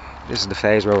is the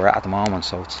phase where we're at the moment.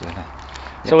 So it's.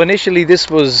 So initially this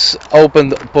was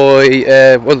opened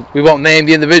by, we won't name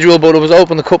the individual, but it was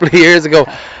opened a couple of years ago,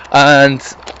 and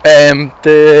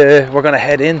we're going to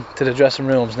head into the dressing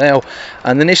rooms now.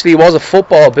 And initially it was a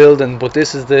football building, but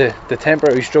this is the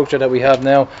temporary structure that we have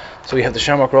now. So we have the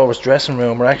Shamrock Rovers dressing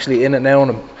room. We're actually in it now,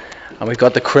 and we've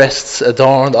got the crests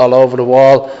adorned all over the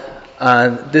wall,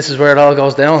 and this is where it all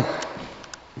goes down.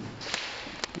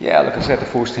 Yeah, like I said, the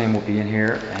first team will be in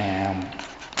here.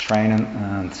 Training,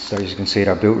 and so as you can see,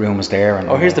 our boot room is there. And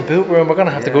here's the boot room. We're going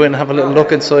to have to go in and have a little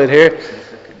look inside here.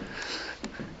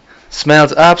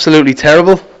 Smells absolutely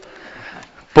terrible,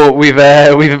 but we've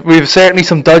certainly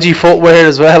some dodgy footwear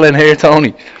as well in here,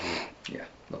 Tony. Yeah,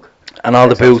 look. And all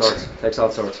the boots. Takes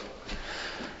all sorts.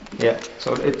 Yeah,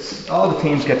 so it's all the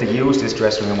teams get to use this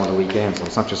dressing room on the weekend, so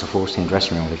it's not just a first team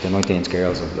dressing room. Like the 19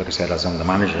 girls, like I said, as I'm the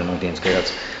manager of the 19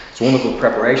 girls, it's a wonderful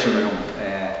preparation room.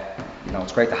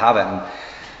 It's great to have it. And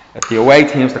if the away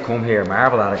teams that come here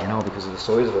marvel at it, because of the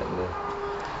size of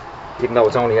it, even though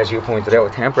it's only, as you pointed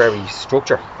out, a temporary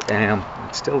structure,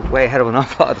 it's still way ahead of an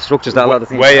awful lot of the structures that a lot of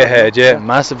teams way ahead,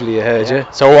 massively ahead,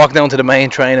 yeah. So we're walking down to the main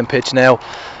training pitch now,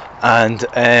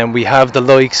 and we have the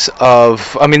likes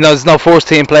of, there's no first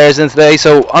team players in today,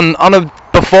 so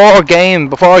before a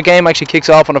game actually kicks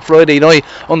off on a Friday night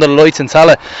under the lights in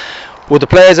Tallaght, would the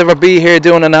players ever be here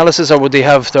doing analysis, or would they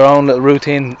have their own little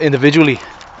routine individually?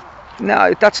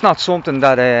 No, that's not something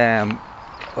that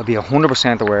I'd be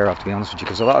 100% aware of, to be honest with you,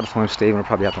 because a lot of the time Stephen will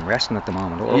probably have them resting at the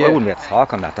moment. I wouldn't be able to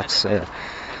talk on that. That's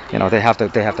they have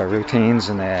their routines,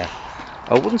 and I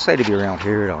wouldn't say they'd be around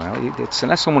here though. It's,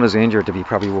 unless someone is injured, they'd be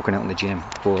probably working out in the gym.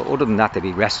 But other than that, they'd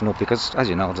be resting up, because as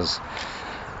you know, there's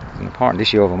an important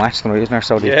issue of a match tonight, isn't there?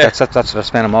 So that's what they're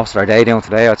spending most of their day doing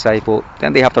today, I'd say. But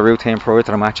then they have their routine prior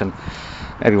to the match, and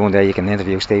maybe one day you can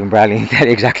interview Stephen Bradley and tell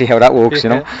you exactly how that works, So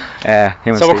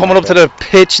we're coming up to the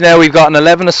pitch now. We've got an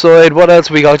 11 aside. What else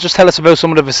we got? Just tell us about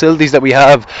some of the facilities that we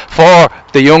have for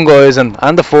the young guys and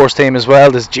the first team as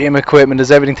well. There's gym equipment, there's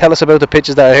everything. Tell us about the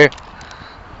pitches that are here.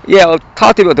 Yeah, I'll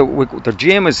talk to you about the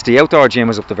gym. The outdoor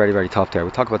gym is up the very, very top there. We'll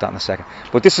talk about that in a second.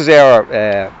 But this is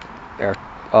our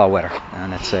all-weather,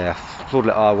 and it's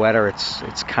floodlit all-weather.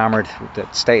 It's cambered, the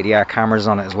state-of-the-art cameras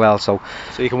on it as well. So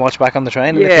you can watch back on the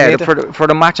training. For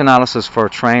the match analysis for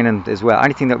training as well.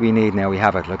 Anything that we need now, we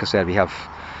have it. Like I said, we have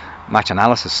match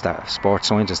analysis sports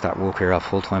scientists that work here on a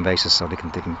full-time basis, so they can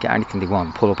get anything they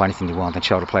want, pull up anything they want, and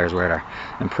show the players where they're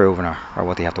improving or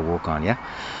what they have to work on.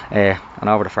 And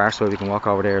over the far side, we can walk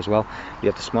over there as well. You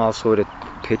have the small sided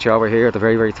pitch over here at the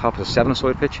very, very top of the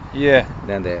 7-sided pitch. Yeah.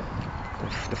 Then the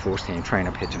first team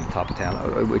training pitch on the top of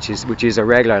town, which is a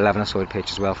regular 11-sided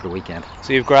pitch as well for the weekend.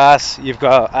 So you've grass, you've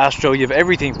got Astro, you've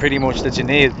everything pretty much that you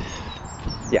need.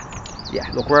 Yeah.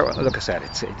 Look, I said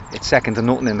it's second to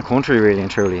nothing in the country, really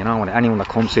and truly. You know, when anyone that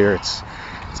comes here, it's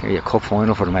nearly a cup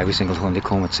final for them every single time they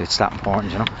come. It's that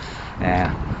important, you know.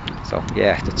 So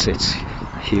yeah, it's a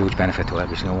huge benefit to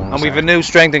every single one. And we've a new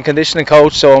strength and conditioning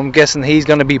coach, so I'm guessing he's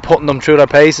going to be putting them through their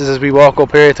paces as we walk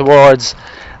up here towards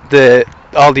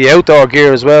all the outdoor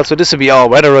gear as well. So this will be all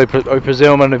weather, I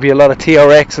presume, and there'll be a lot of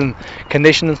TRX and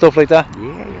conditioning and stuff like that.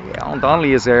 Yeah. Owen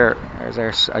Donnelly is our,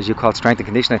 as you call it, strength and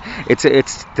conditioning.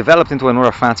 It's developed into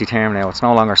another fancy term now. It's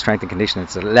no longer strength and conditioning.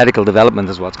 It's athletical development,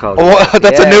 is what's called. Oh,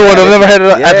 that's a new one. I've never heard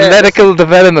of that. Athletical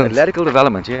development. Athletical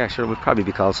development. Yeah, sure. We'll probably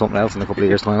be called something else in a couple of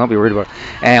years' time. Don't be worried about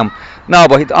it. No,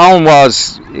 but Owen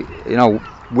was,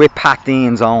 with Pat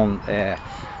Dean's own.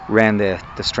 Ran the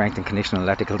strength and conditioning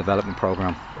athletic development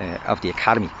program of the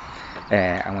academy,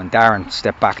 and when Darren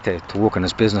stepped back to work on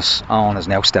his business, Owen has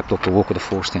now stepped up to work with the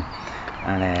first team,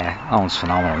 and Owen's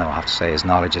phenomenal now, I have to say. His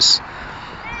knowledge is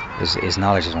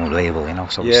unbelievable,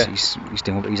 so he's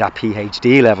at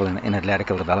PhD level in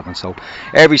athletical development. So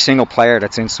every single player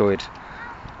that's inside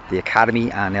the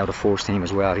academy and now the first team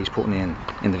as well, he's putting in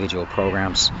individual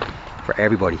programs for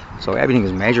everybody, so everything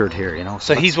is measured here,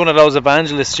 So he's one of those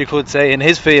evangelists, you could say, in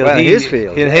his field. In his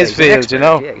field, Yeah,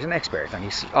 he's an expert, and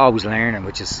he's always learning,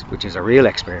 which is a real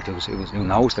expert who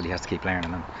knows that he has to keep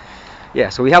learning.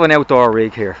 And so we have an outdoor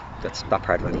rig here. That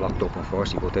part of it locked up,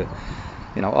 unfortunately,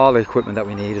 but all the equipment that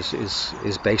we need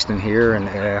is based in here, and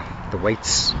the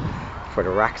weights for the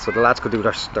rack, so the lads could do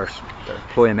their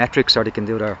plyometrics, or they can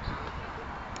do their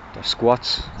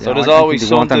squats. So there's always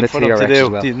something for them to do.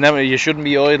 Well. You shouldn't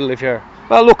be idle if you're.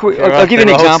 Well, look, I'll give you an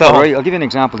example. Right, I'll give you an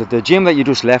example. The gym that you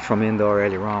just left from indoor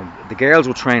earlier on, the girls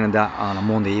will train in that on a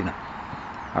Monday evening.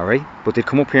 All right, but they'd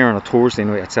come up here on a Thursday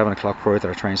night at 7:00 prior to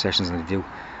their training sessions, and they do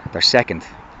their second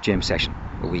gym session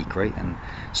a week, right? And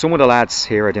some of the lads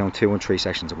here are doing 2 and 3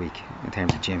 sessions a week in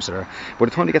terms of gym. So by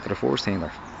the time they get to the first team,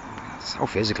 they're so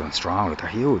physical and strong, they're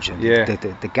huge. And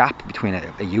the gap between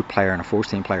a youth player and a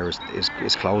first team player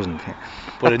is closing.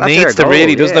 But it needs to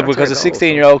really, doesn't it? Because a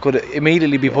 16-year-old could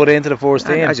immediately be put into the first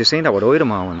team. As you've seen that with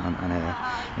Idemo,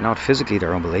 and physically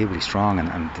they're unbelievably strong,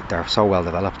 and they're so well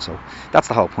developed. So that's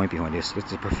the whole point behind this.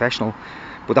 It's a professional,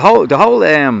 but the whole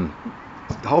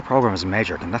program is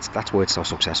measured, and that's why it's so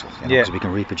successful. Because we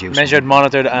can reproduce. Measured,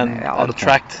 monitored, and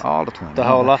tracked all the time. The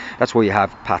whole lot. That's why you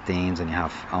have Pat Deans and you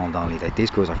have Owen Donnelly. These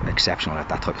guys are exceptional at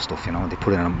that type of stuff. And they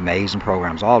put in amazing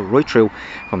programs all right through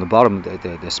from the bottom,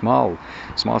 the small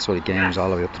sort of games, all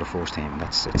the way up to the first team. And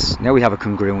now we have a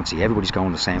congruency. Everybody's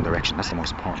going the same direction. That's the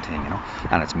most important thing,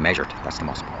 and it's measured. That's the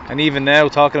most important. And even now,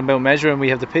 talking about measuring, we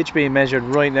have the pitch being measured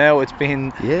right now. It's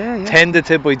been tended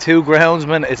to by 2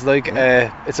 groundsmen. It's like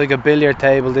a billiard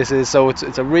table. This is, so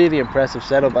it's a really impressive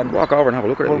setup. And walk over and have a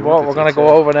look at it. We're going to go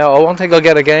over now. I don't think I'll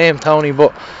get a game, Tony,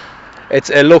 but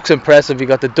it looks impressive. You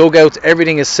got the dugouts,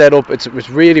 everything is set up. It's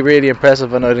really, really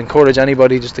impressive, and I'd encourage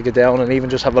anybody just to get down and even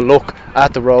just have a look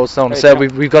at the Roadstone. So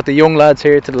we've got the young lads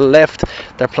here to the left. I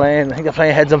think they're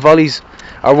playing heads and volleys,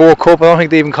 our World Cup. I don't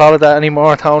think they even call it that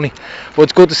anymore, Tony. But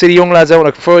it's good to see the young lads out on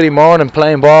a Friday morning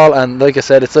playing ball, and like I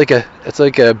said, it's like a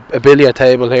billiard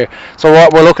table here. So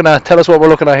what we're looking at, tell us what we're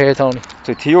looking at here, Tony.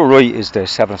 So to your right is the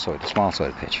 7-side, the small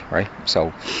side pitch, right?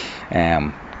 So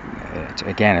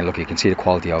again, look, you can see the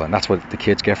quality of it, and that's what the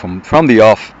kids get from the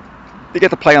off. They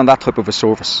get to play on that type of a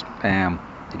surface.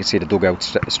 You can see the dugout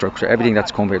structure, everything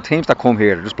that's come here. Teams that come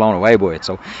here, they're just blown away by it.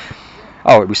 So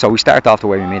we start off the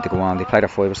way we mean to go on. They play their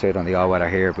 5-a-side on the all-weather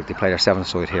here, but they play their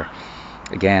 7-a-side here.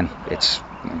 Again, it's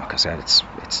like I said, it's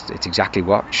exactly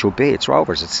what it should be. It's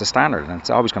Rovers, it's the standard, and it's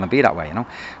always going to be that way,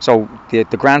 So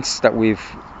the grants that we've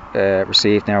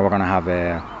received now, we're going to have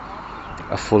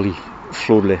a fully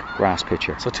floodlit grass pitch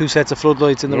here. So 2 sets of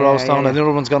floodlights in the Roadstone, and the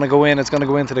other one's going to go in. It's going to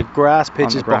go into the grass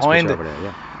pitches behind it.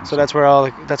 So that's where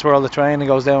all the training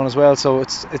goes down as well. So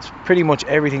it's pretty much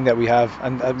everything that we have,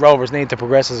 and Rovers need to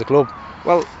progress as a club.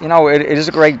 Well, it is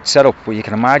a great setup, but you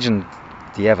can imagine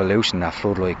the evolution that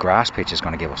floodlight grass pitch is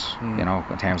going to give us,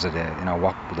 in terms of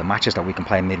the matches that we can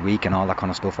play midweek and all that kind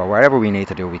of stuff, or whatever we need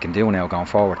to do, we can do now going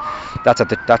forward.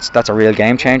 That's a real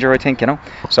game changer, I think.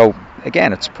 So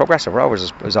again, it's progressive.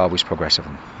 Rovers is always progressive,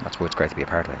 and that's why it's great to be a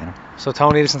part of it. So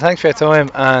Tony, listen, thanks for your time,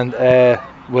 and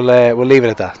we'll leave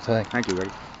it at that. Thank you, Ray.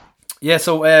 Yeah,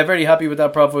 so very happy with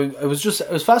that, Prof. It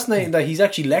was fascinating that he's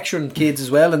actually lecturing kids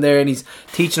as well in there, and he's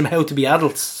teaching them how to be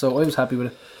adults. So I was happy with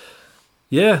it.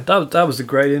 Yeah, that was a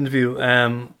great interview.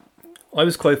 I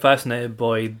was quite fascinated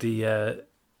by the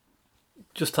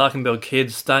just talking about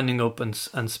kids standing up and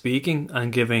speaking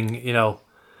and giving, you know,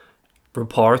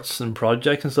 reports and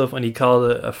projects and stuff, and he called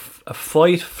it a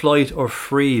fight, flight, or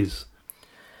freeze.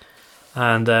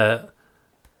 And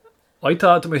I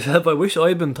thought to myself, I wish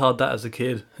I'd been taught that as a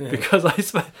kid, because I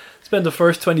spent the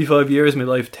first 25 years of my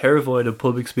life terrified of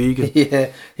public speaking.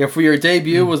 Yeah. For your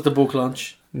debut was the book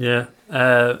launch. Yeah.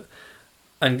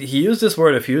 And he used this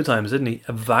word a few times, didn't he?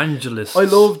 Evangelist. I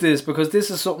love this because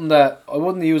this is something that I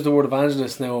wouldn't use the word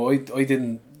evangelist now. I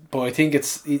didn't, but I think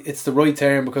it's the right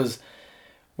term, because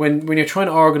when you're trying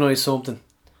to organise something,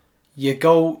 you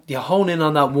hone in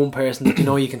on that one person that you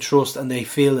know you can trust and they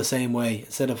feel the same way,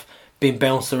 instead of being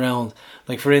bounced around.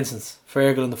 Like, for instance,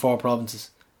 Fergal in the 4 provinces,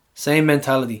 same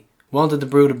mentality. Wanted to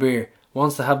brew the beer,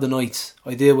 wants to have the nights.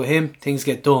 I deal with him, things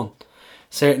get done.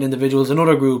 Certain individuals in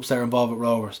other groups that are involved with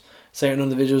Rovers, certain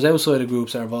individuals outside of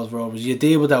groups that are involved with Rovers. You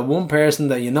deal with that one person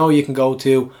that you know you can go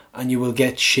to and you will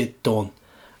get shit done.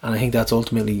 And I think that's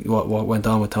ultimately what went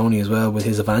on with Tony as well, with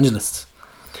his evangelists.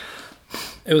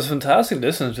 It was fantastic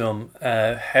listening to him,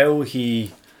 how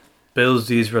he builds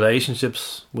these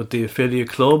relationships with the affiliate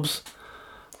clubs,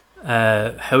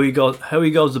 how he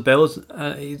goes about.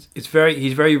 He's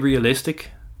very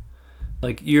realistic.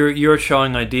 Like, you're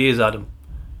throwing ideas at him,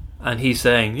 and he's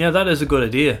saying, yeah, that is a good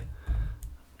idea,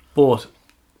 but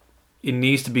it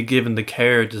needs to be given the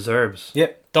care it deserves.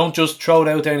 Yep. Don't just throw it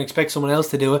out there and expect someone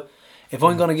else to do it. If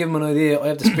I'm going to give him an idea, I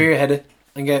have to spearhead it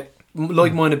and get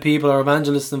like-minded people or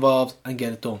evangelists involved and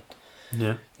get it done.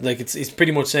 Yeah. Like, it's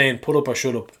pretty much saying put up or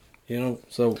shut up, you know.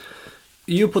 So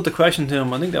you put the question to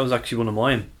him. I think that was actually one of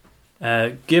mine.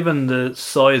 Given the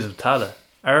size of Tala,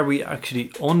 are we actually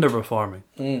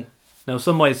underperforming? Now,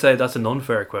 some might say that's an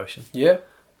unfair question. Yeah.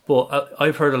 But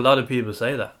I've heard a lot of people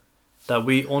say that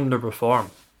we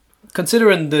underperform.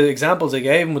 Considering the examples they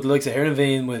gave him with the likes of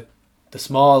Heerenveen, with the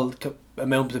small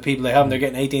amount of people they have, and they're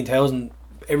getting 18,000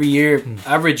 every year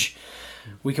average,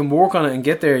 we can work on it and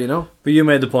get there, you know. But you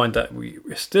made the point that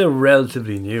we're still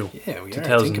relatively new. Yeah, we are.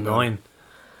 2009.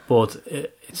 But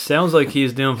it sounds like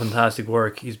he's doing fantastic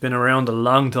work. He's been around a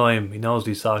long time. He knows what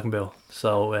he's talking about.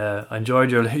 So I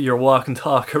enjoyed your walk and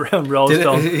talk around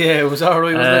Rollstone. Yeah, it was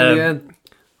alright, wasn't it, in the end?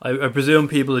 I presume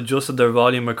people adjusted their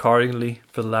volume accordingly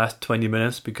for the last 20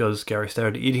 minutes because Gary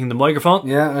started eating the microphone.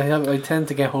 Yeah, I tend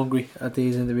to get hungry at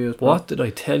these interviews. What did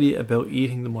I tell you about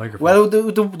eating the microphone? Well,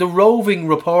 the roving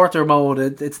reporter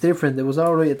mode, it's different. It was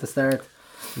alright at the start.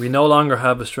 We no longer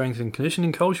have a strength and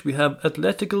conditioning coach. We have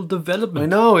athletical development. I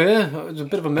know, yeah. It's a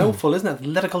bit of a mouthful, isn't it?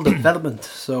 Athletical development.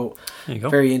 So, there you go.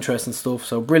 Very interesting stuff.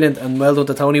 So, brilliant, and well done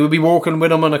to Tony. We'll be working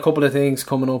with him on a couple of things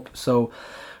coming up. So,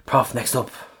 Prof, next up,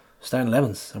 starting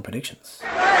 11s and predictions.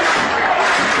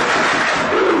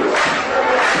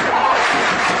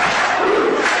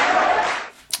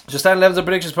 Just starting 11s and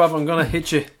predictions, Prof. I'm going to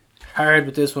hit you hard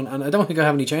with this one, and I don't think I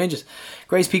have any changes.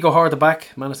 Grace Pico Hart at the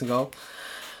back, Madison goal.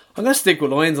 I'm going to stick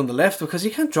with Lyons on the left, because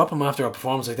you can't drop him after a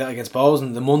performance like that against Bows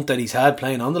and the month that he's had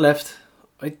playing on the left.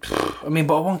 I mean,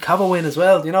 but I want Cavo win as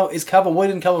well. You know, is Cavo, why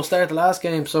didn't Cavo start the last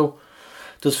game? So,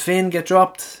 does Finn get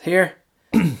dropped here?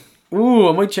 Ooh,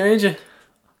 I might change it.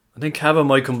 I think Cavo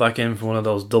might come back in for one of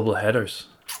those double headers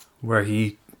where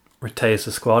he rotates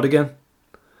the squad again.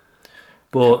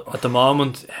 But at the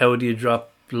moment, how do you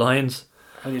drop Lyons?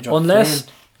 How do you drop Finn?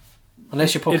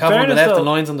 Unless you put Cavo on the left and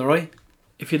Lyons on the right.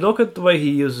 If you look at the way he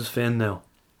uses Finn now,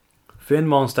 Finn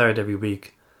won't start every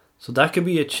week. So that could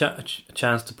be a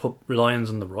chance to put Lyons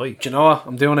on the right. Do you know what?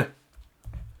 I'm doing it.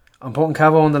 I'm putting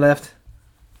Cavo on the left.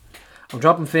 I'm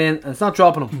dropping Finn, and it's not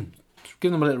dropping him.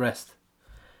 Giving him a little rest.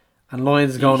 And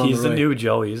Lyons is going on the right. He's the new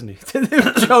Joey, isn't he? The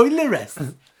new Joey, little rest.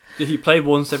 He played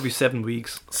once every 7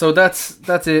 weeks. So that's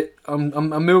it. I'm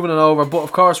moving it over. But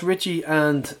of course, Richie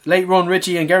and late run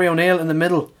Richie and Gary O'Neill in the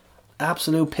middle.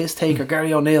 Absolute piss taker,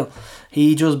 Gary O'Neill.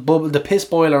 He just bubbled the piss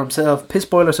boiler himself. Piss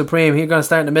boiler supreme. He's going to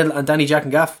start in the middle, and Danny Jack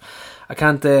and Gaff. I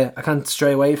can't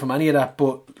stray away from any of that.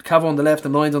 But Cavo on the left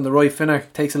and Lyons on the right. Finner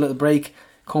takes a little break,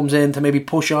 comes in to maybe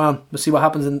push on. We'll see what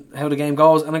happens and how the game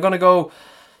goes. And I'm going to go.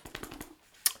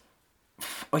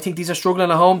 I think these are struggling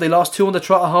at home. They lost 2 on the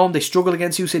trot at home. They struggled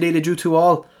against UCD. They drew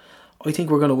 2-2. I think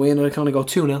we're going to win. I'm going to go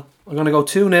 2-0. I'm going to go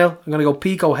 2-0. I'm going to go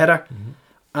Pico header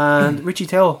and Richie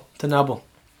Towell to nabble.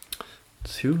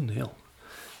 2-0.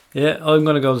 Yeah, I'm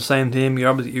going to go the same team.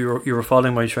 You were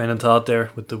following my train of thought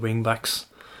there with the wing backs.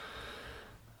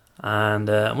 And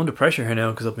I'm under pressure here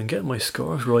now because I've been getting my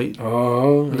scores right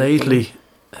lately.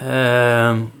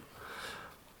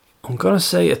 I'm going to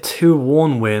say a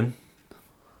 2-1 win.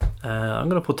 I'm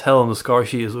going to put Tell on the score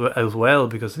sheet as well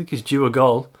because I think he's due a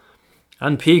goal.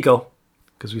 And Pico,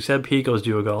 because we said Pico's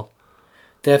due a goal.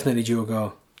 Definitely due a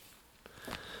goal.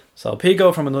 So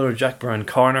Pico from another Jack Byrne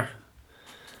corner.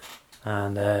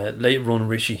 And late run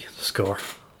Richie to score.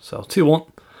 So 2-1.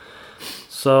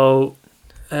 So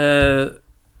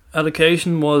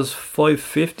allocation was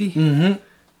 550.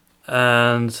 Mm-hmm.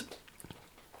 And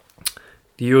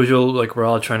the usual, like we're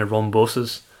all trying to run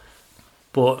buses.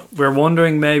 But we're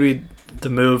wondering maybe the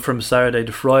move from Saturday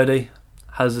to Friday,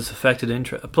 has this affected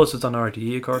interest? Plus it's on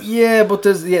RTE, of course. Yeah, but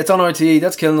it's on RTE,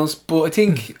 that's killing us. But I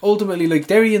think ultimately, like,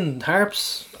 Derry and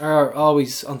Harps are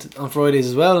always on Fridays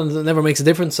as well, and it never makes a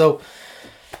difference. So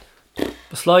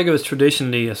Sligo is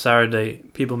traditionally a Saturday.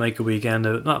 People make a weekend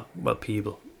out.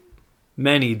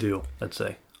 Many do, let's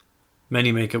say.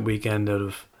 Many make a weekend out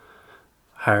of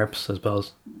Harps, I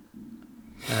suppose.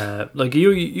 Like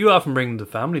you often bring the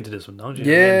family to this one, don't you?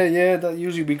 Yeah. That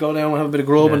usually we go down and have a bit of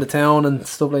grub in the town and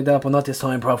stuff like that. But not this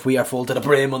time, Prof. We are full to the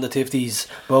brim on the Tifties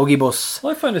bogey bus.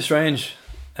 Well, I find it strange.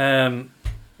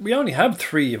 We only have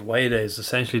 3 away days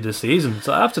essentially this season.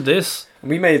 So after this,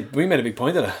 we made a big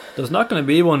point of it. There's not going to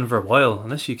be one for a while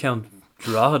unless you count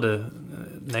Drogheda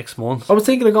next month. I was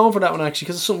thinking of going for that one actually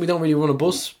because it's something we don't really run a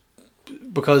bus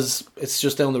because it's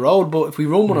just down the road. But if we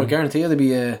run one, I guarantee you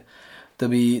there'll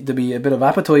be a bit of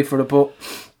appetite for it. But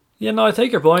yeah, no, I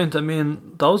take your point. I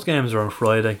mean, those games are on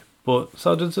Friday, but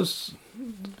so there's just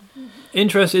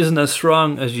interest isn't as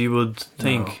strong as you would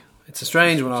think. No. It's a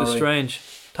strange one. It's strange.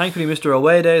 Thankfully, Mr.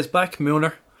 Away Day is back.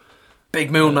 Mooner,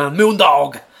 big Moon man, Moon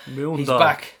Dog. He's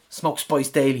back. Smoke Spice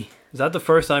Daily. Is that the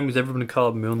first time he's ever been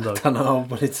called Moon Dog? I don't know,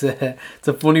 but it's a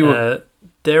funny one.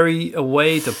 Derry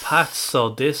away to Pats, so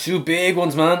this 2 big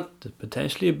ones, man.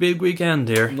 Potentially a big weekend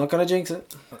here. I'm not gonna jinx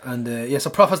it. And so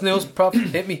Prof has news. Prof,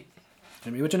 hit me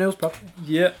with your news, Prof.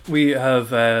 Yeah, we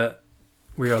are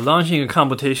launching a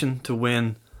competition to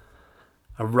win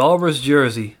a Rovers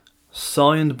jersey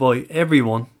signed by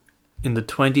everyone in the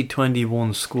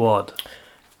 2021 squad.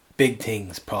 Big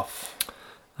things, Prof.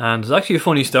 And there's actually a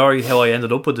funny story how I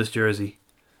ended up with this jersey.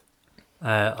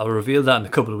 I'll reveal that in a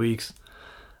couple of weeks.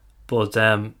 But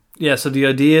so the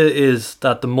idea is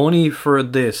that the money for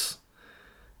this,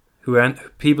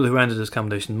 people who entered this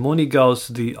competition, money goes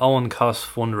to the Owen Coss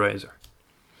fundraiser.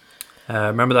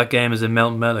 Remember that game is in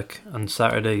Mount Mellick on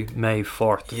Saturday, May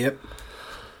 4th. Yep.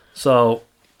 So,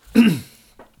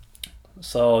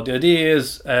 so the idea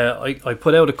is I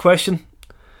put out a question.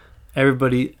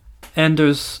 Everybody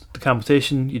enters the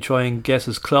competition. You try and guess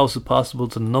as close as possible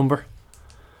to the number.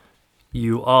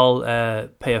 You all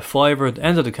pay a $5 at the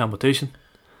end of the competition.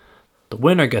 The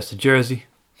winner gets the jersey.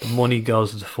 The money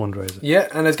goes to the fundraiser. Yeah,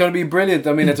 and it's going to be brilliant.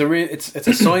 I mean, it's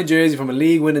a signed jersey from a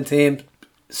league-winning team,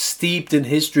 steeped in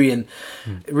history, and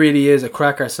it really is a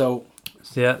cracker. So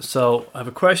yeah, so I have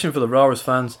a question for the Rovers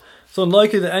fans. It's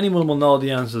unlikely that anyone will know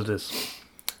the answer to this.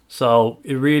 So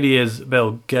it really is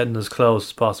about getting as close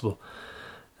as possible.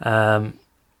 So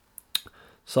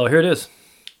here it is.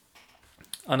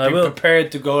 And I will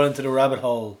prepared to go into the rabbit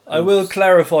hole. I will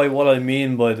clarify what I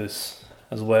mean by this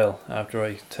as well after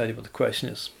I tell you what the question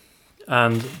is.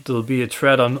 And there'll be a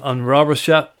thread on Robert's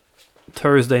chat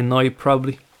Thursday night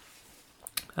probably.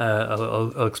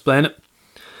 I'll explain it.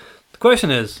 The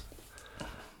question is,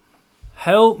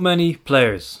 how many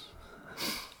players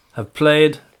have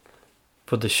played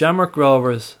for the Shamrock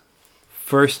Rovers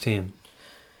first team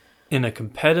in a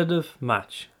competitive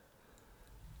match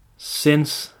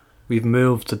since we've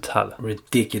moved to Tala?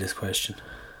 Ridiculous question.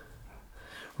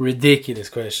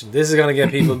 This is going to get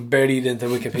people buried into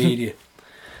Wikipedia.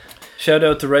 Shout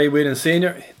out to Ray Whelan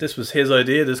Sr. This was his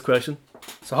idea, this question.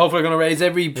 So hopefully we're going to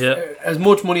raise as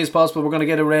much money as possible. We're going to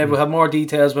get it read. We'll have more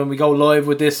details when we go live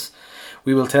with this.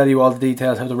 We will tell you all the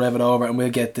details, how to rev it over, and we'll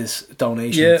get this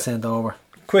donation sent over.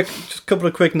 Just a couple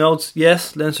of quick notes.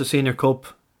 Yes, Leinster Senior Cup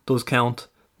does count.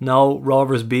 No,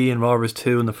 Rovers B and Rovers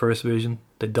 2 in the first division,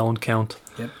 they don't count.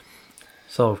 Yep.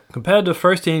 So, competitive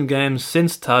first team games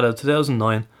since Tata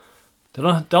 2009, they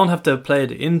don't have to have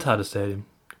played in Tata Stadium.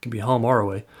 It can be home or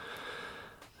away.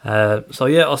 So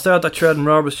yeah, I'll start that thread in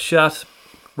Robert's chat.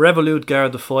 Revolut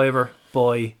guard the $5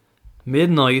 by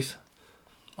midnight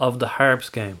of the Harps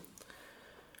game.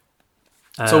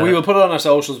 So we will put it on our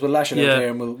socials. We'll lash it out there,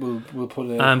 and we'll put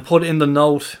it. And put in the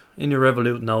note, in your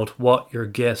Revolut note, what your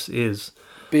guess is.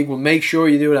 Big one. Make sure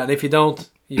you do that. And if you don't,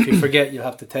 if you forget, you'll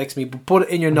have to text me. But put it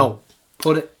in your note.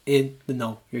 Put it in the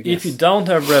note. Your guess. If you don't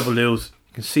have Revolut,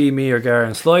 you can see me or Gary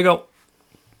in Sligo.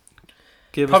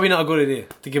 Probably not a good idea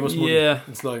to give us money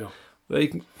in Sligo.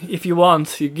 Like, if you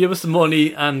want, you give us the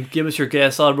money and give us your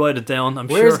guess. I'll write it down.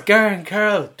 Where's sure. Gar and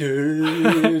Carl?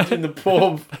 Dude, in the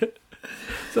pub.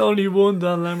 It's only one,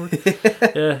 Dan Lambert.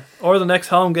 Yeah. Or the next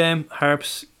home game,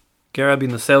 Harps. Gara be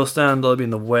in the south stand, I'll be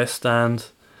in the west stand.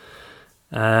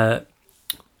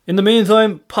 In the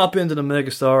meantime, pop into the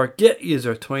Megastore, get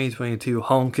your 2022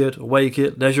 home kit, away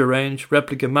kit, leisure range,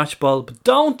 replica match ball, but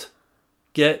don't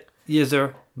get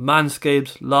your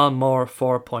Manscaped Lawnmower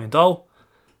 4.0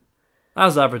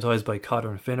 as advertised by Cotter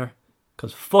and Finner,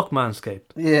 because fuck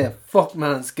Manscaped. Yeah, fuck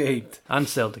Manscaped. And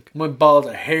Celtic. My balls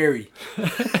are hairy.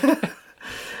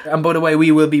 And by the way,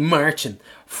 we will be marching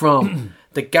from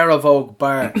the Garavogue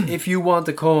Bar. If you want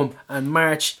to come and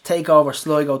march, take over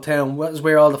Sligo town, that is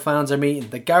where all the fans are meeting.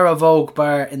 The Garavogue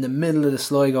Bar in the middle of the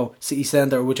Sligo city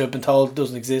centre, which I've been told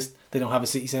doesn't exist. They don't have a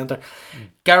city centre.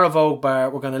 Garavogue Bar,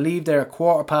 we're going to leave there at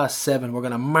 7:15. We're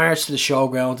going to march to the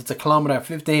showground. It's a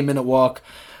 15-minute walk.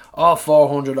 All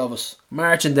 400 of us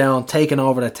marching down, taking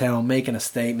over the town, making a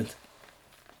statement.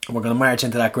 And we're going to march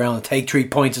into that ground and take 3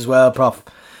 points as well, Prof.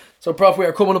 So, Prof, we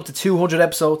are coming up to 200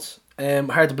 episodes.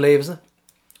 Hard to believe, isn't it?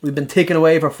 We've been ticking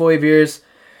away for 5 years.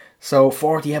 So,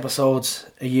 40 episodes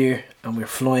a year, and we're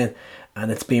flying.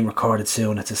 And it's being recorded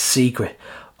soon. It's a secret.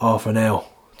 Oh, for now.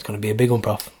 It's going to be a big one,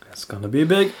 Prof. It's going to be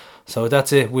big. So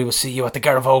that's it. We will see you at the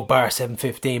Garavogue Bar,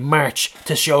 7:15. March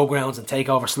to showgrounds and take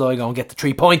over Sligo and get the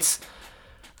 3 points.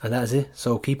 And that is it.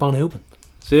 So keep on hooping.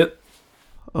 See it.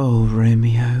 Oh,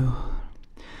 Romeo.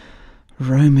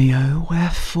 Romeo,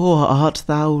 wherefore art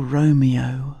thou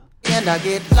Romeo? And I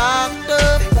get locked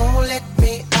up.